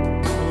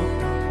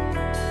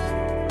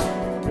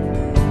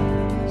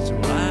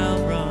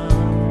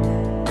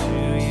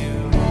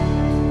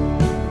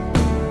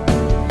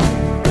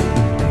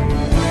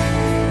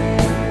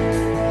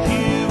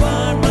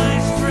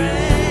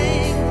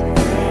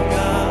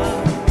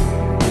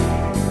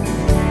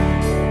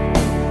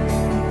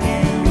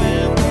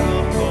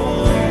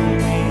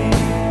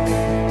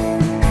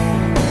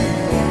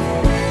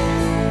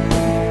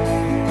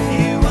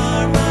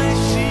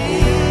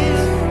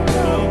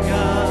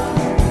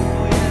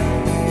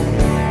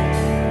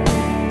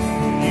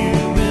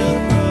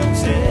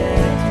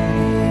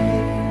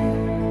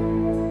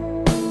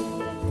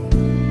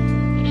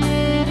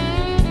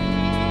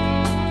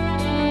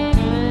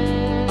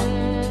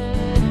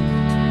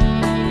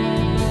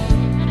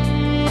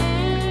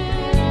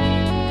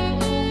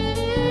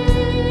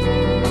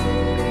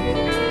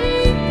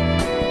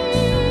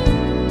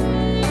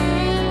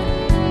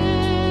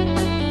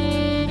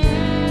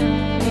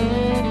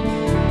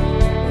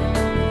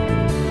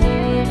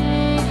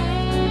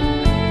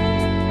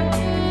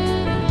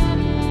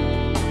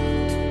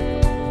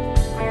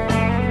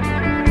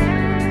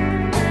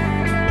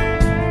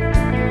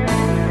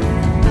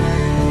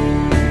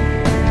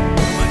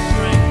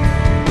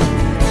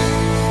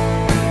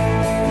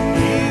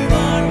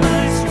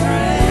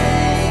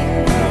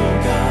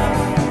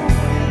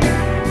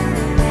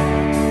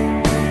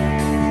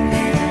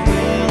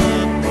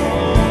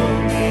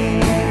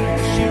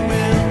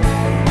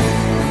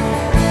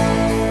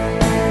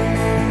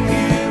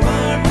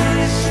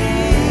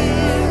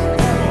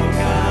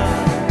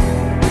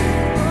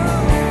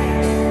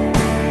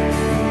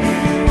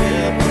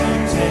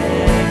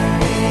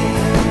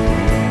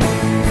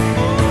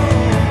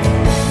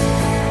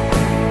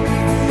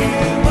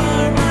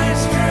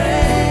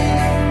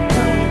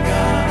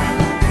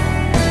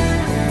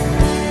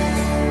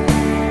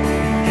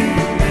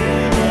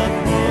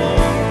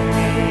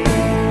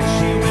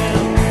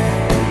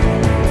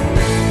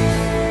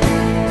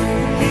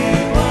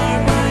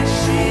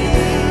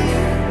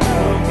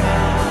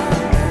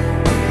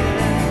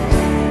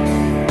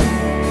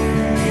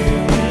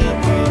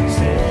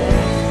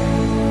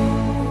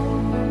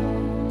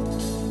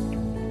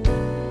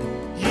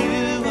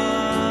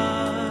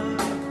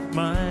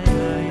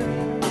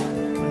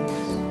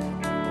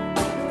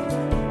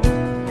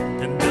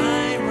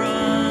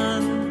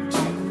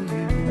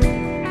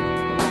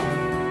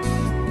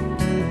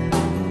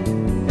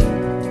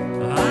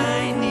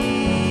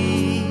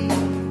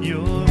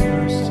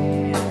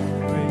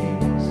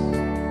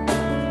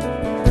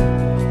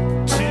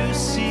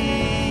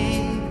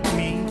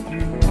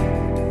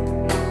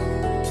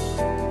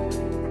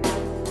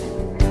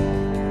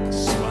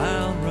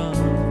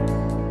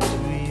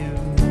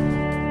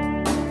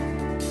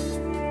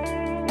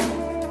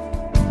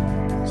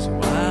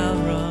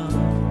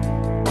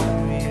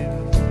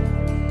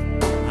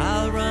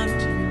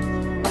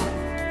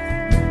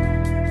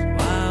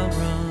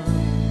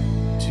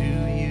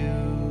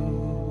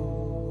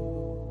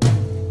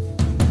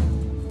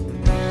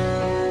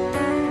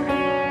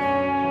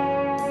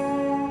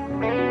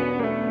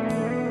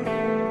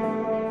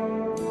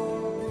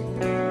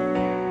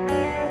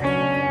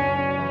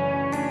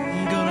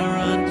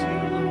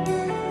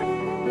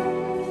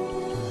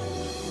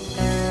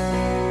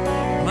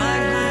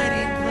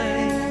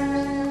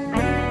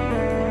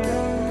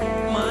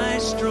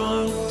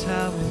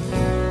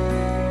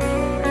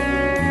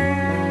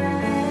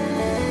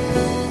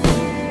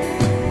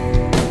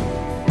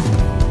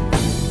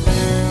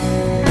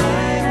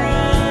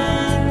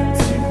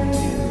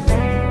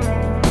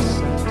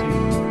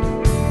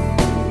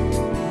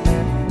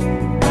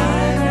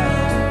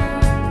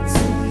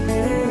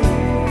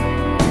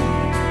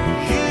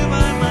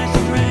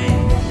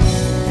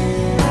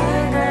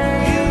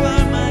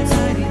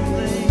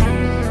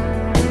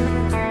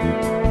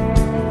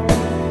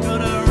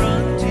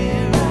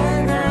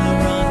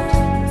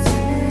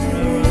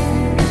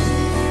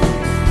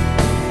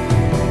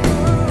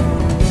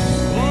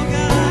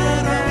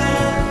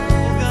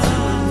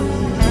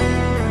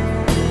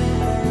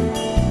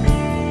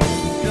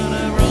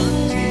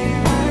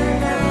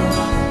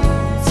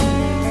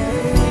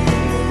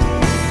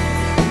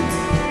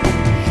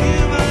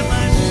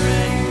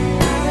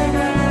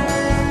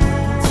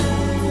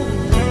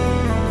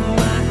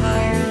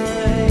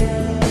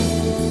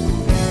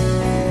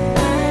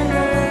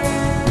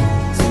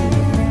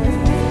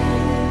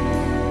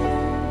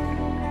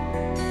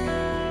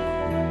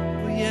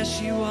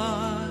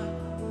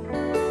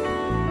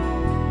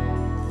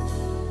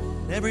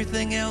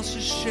 everything else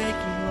is shaky,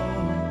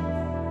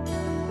 Lord.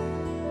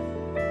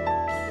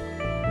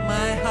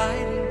 My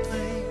hiding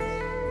place,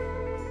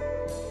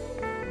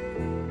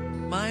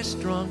 my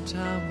strong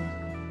tower,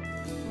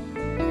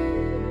 my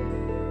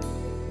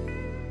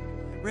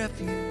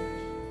refuge,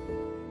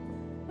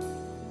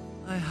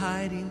 my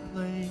hiding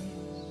place.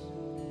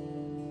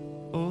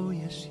 Oh,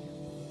 yes, you.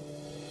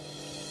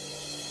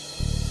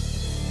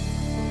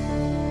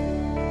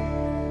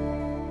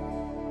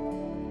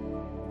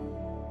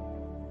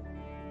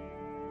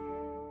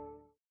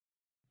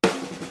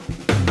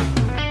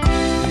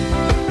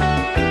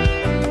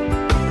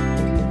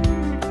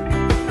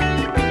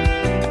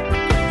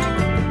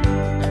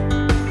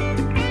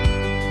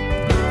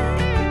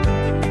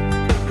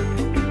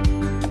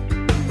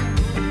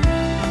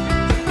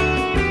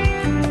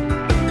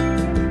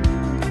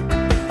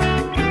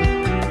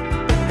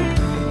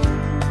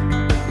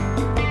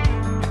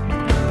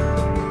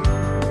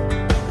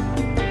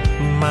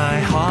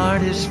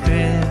 Is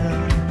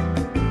filled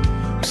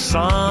with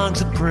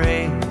songs of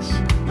praise.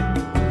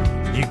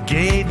 You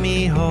gave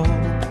me hope.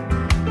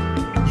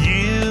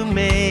 You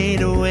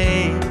made a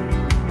way.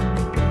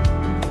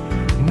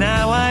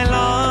 Now I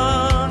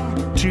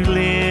long to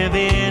live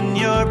in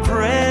your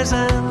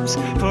presence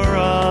for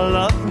all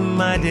of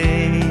my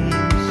days.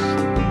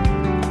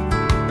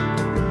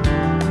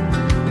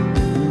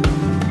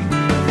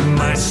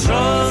 My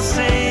soul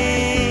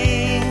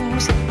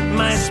sings,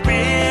 my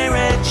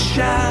spirit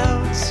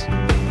shouts.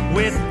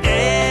 With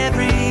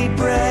every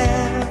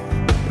breath,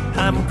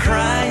 I'm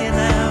crying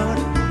out,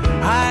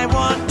 I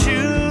want to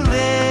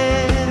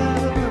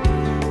live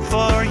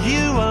for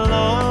you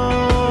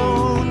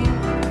alone.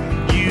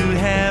 You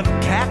have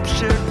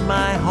captured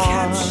my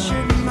heart,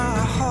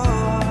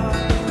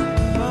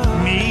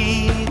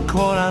 mi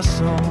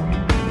corazón.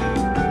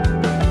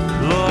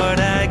 Lord,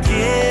 I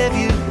give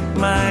you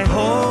my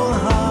whole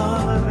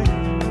heart,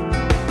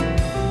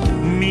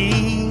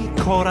 mi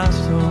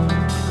corazón.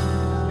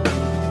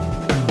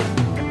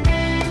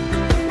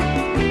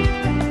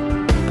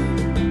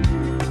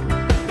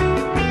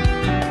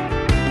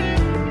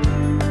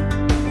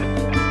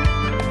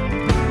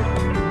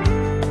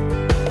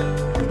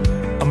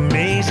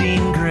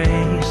 Amazing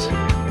grace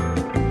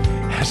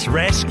has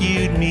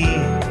rescued me.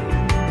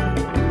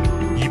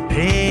 You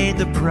paid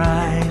the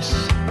price.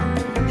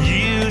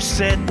 You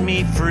set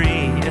me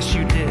free. Yes,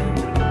 you did.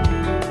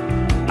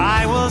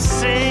 I will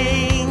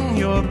sing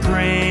your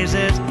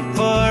praises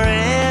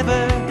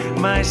forever,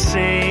 my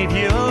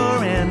Savior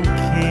and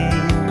King.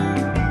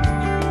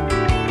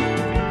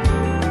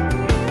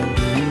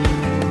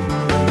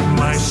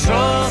 My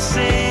soul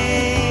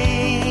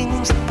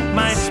sings,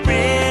 my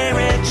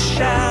spirit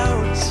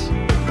shouts.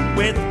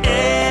 With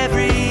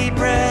every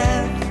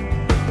breath,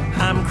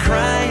 I'm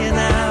crying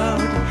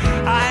out,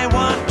 I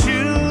want to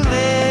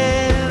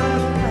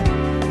live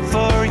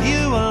for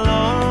you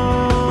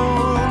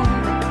alone.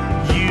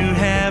 You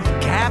have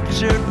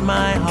captured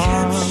my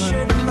heart,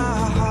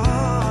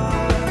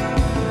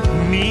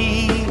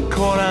 mi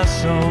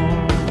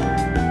corazón.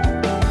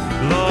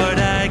 Lord,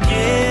 I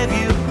give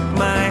you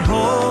my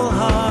whole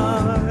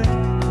heart,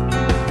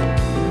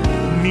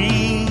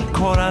 mi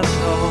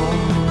corazón.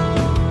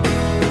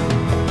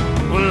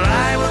 Well,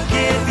 I will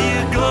give you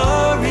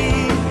glory,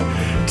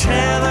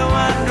 tell a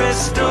wondrous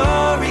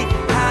story,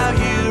 how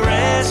you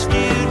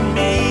rescued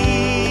me.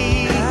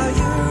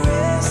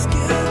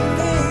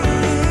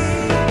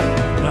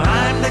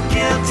 I'm the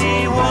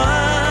guilty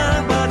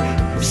one, but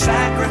you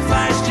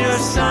sacrificed your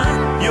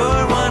son, your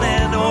one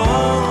and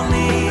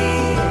only.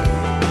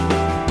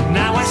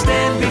 Now I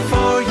stand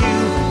before you,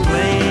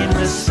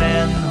 blameless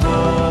and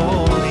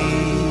holy.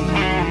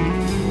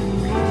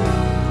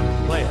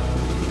 Play it.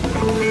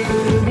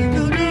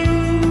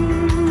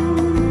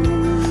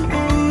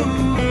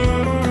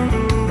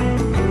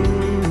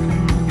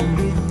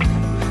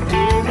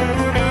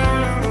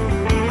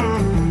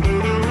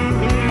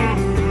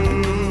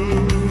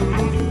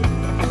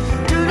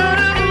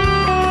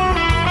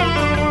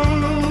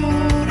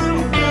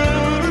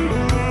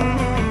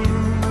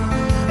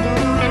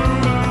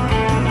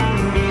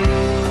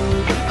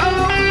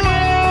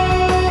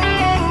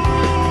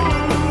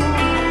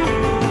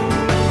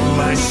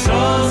 My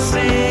soul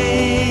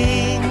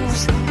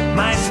sings,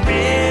 my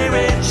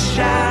spirit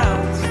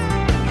shouts.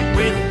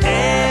 With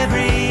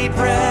every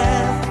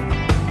breath,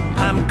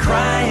 I'm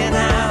crying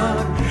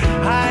out,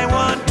 I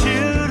want to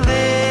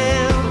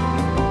live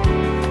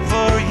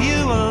for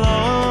you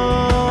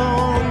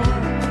alone.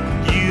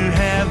 You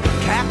have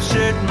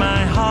captured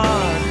my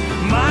heart,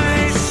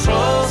 my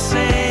soul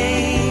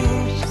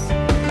sings,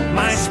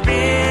 my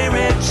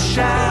spirit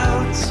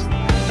shouts.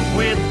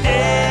 With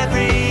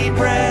every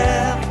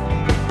breath,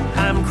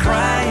 I'm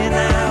crying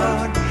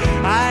out,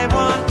 I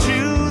want to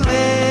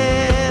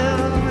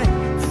live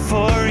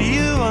for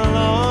you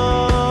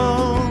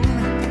alone.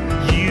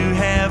 You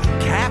have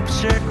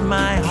captured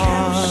my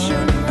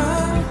heart,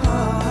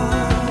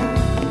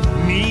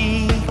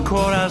 mi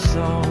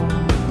corazón.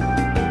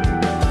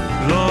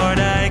 Lord,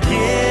 I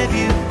give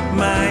you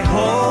my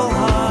whole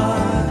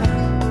heart,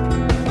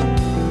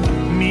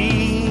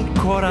 mi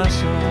corazón.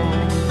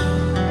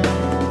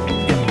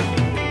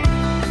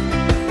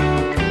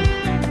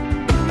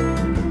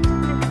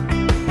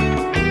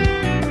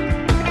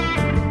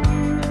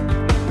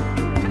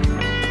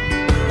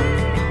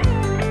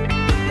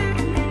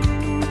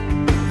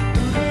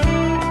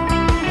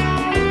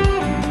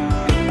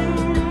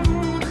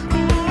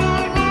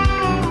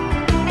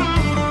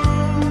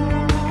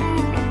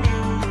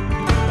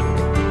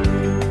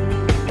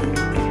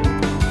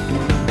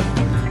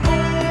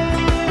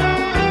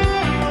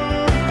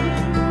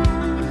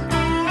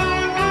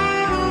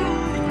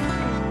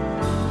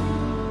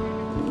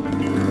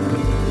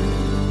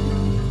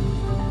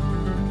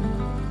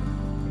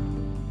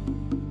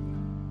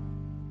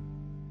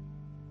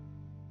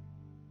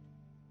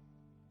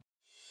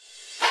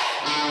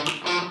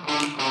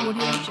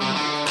 Audio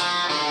Jungle.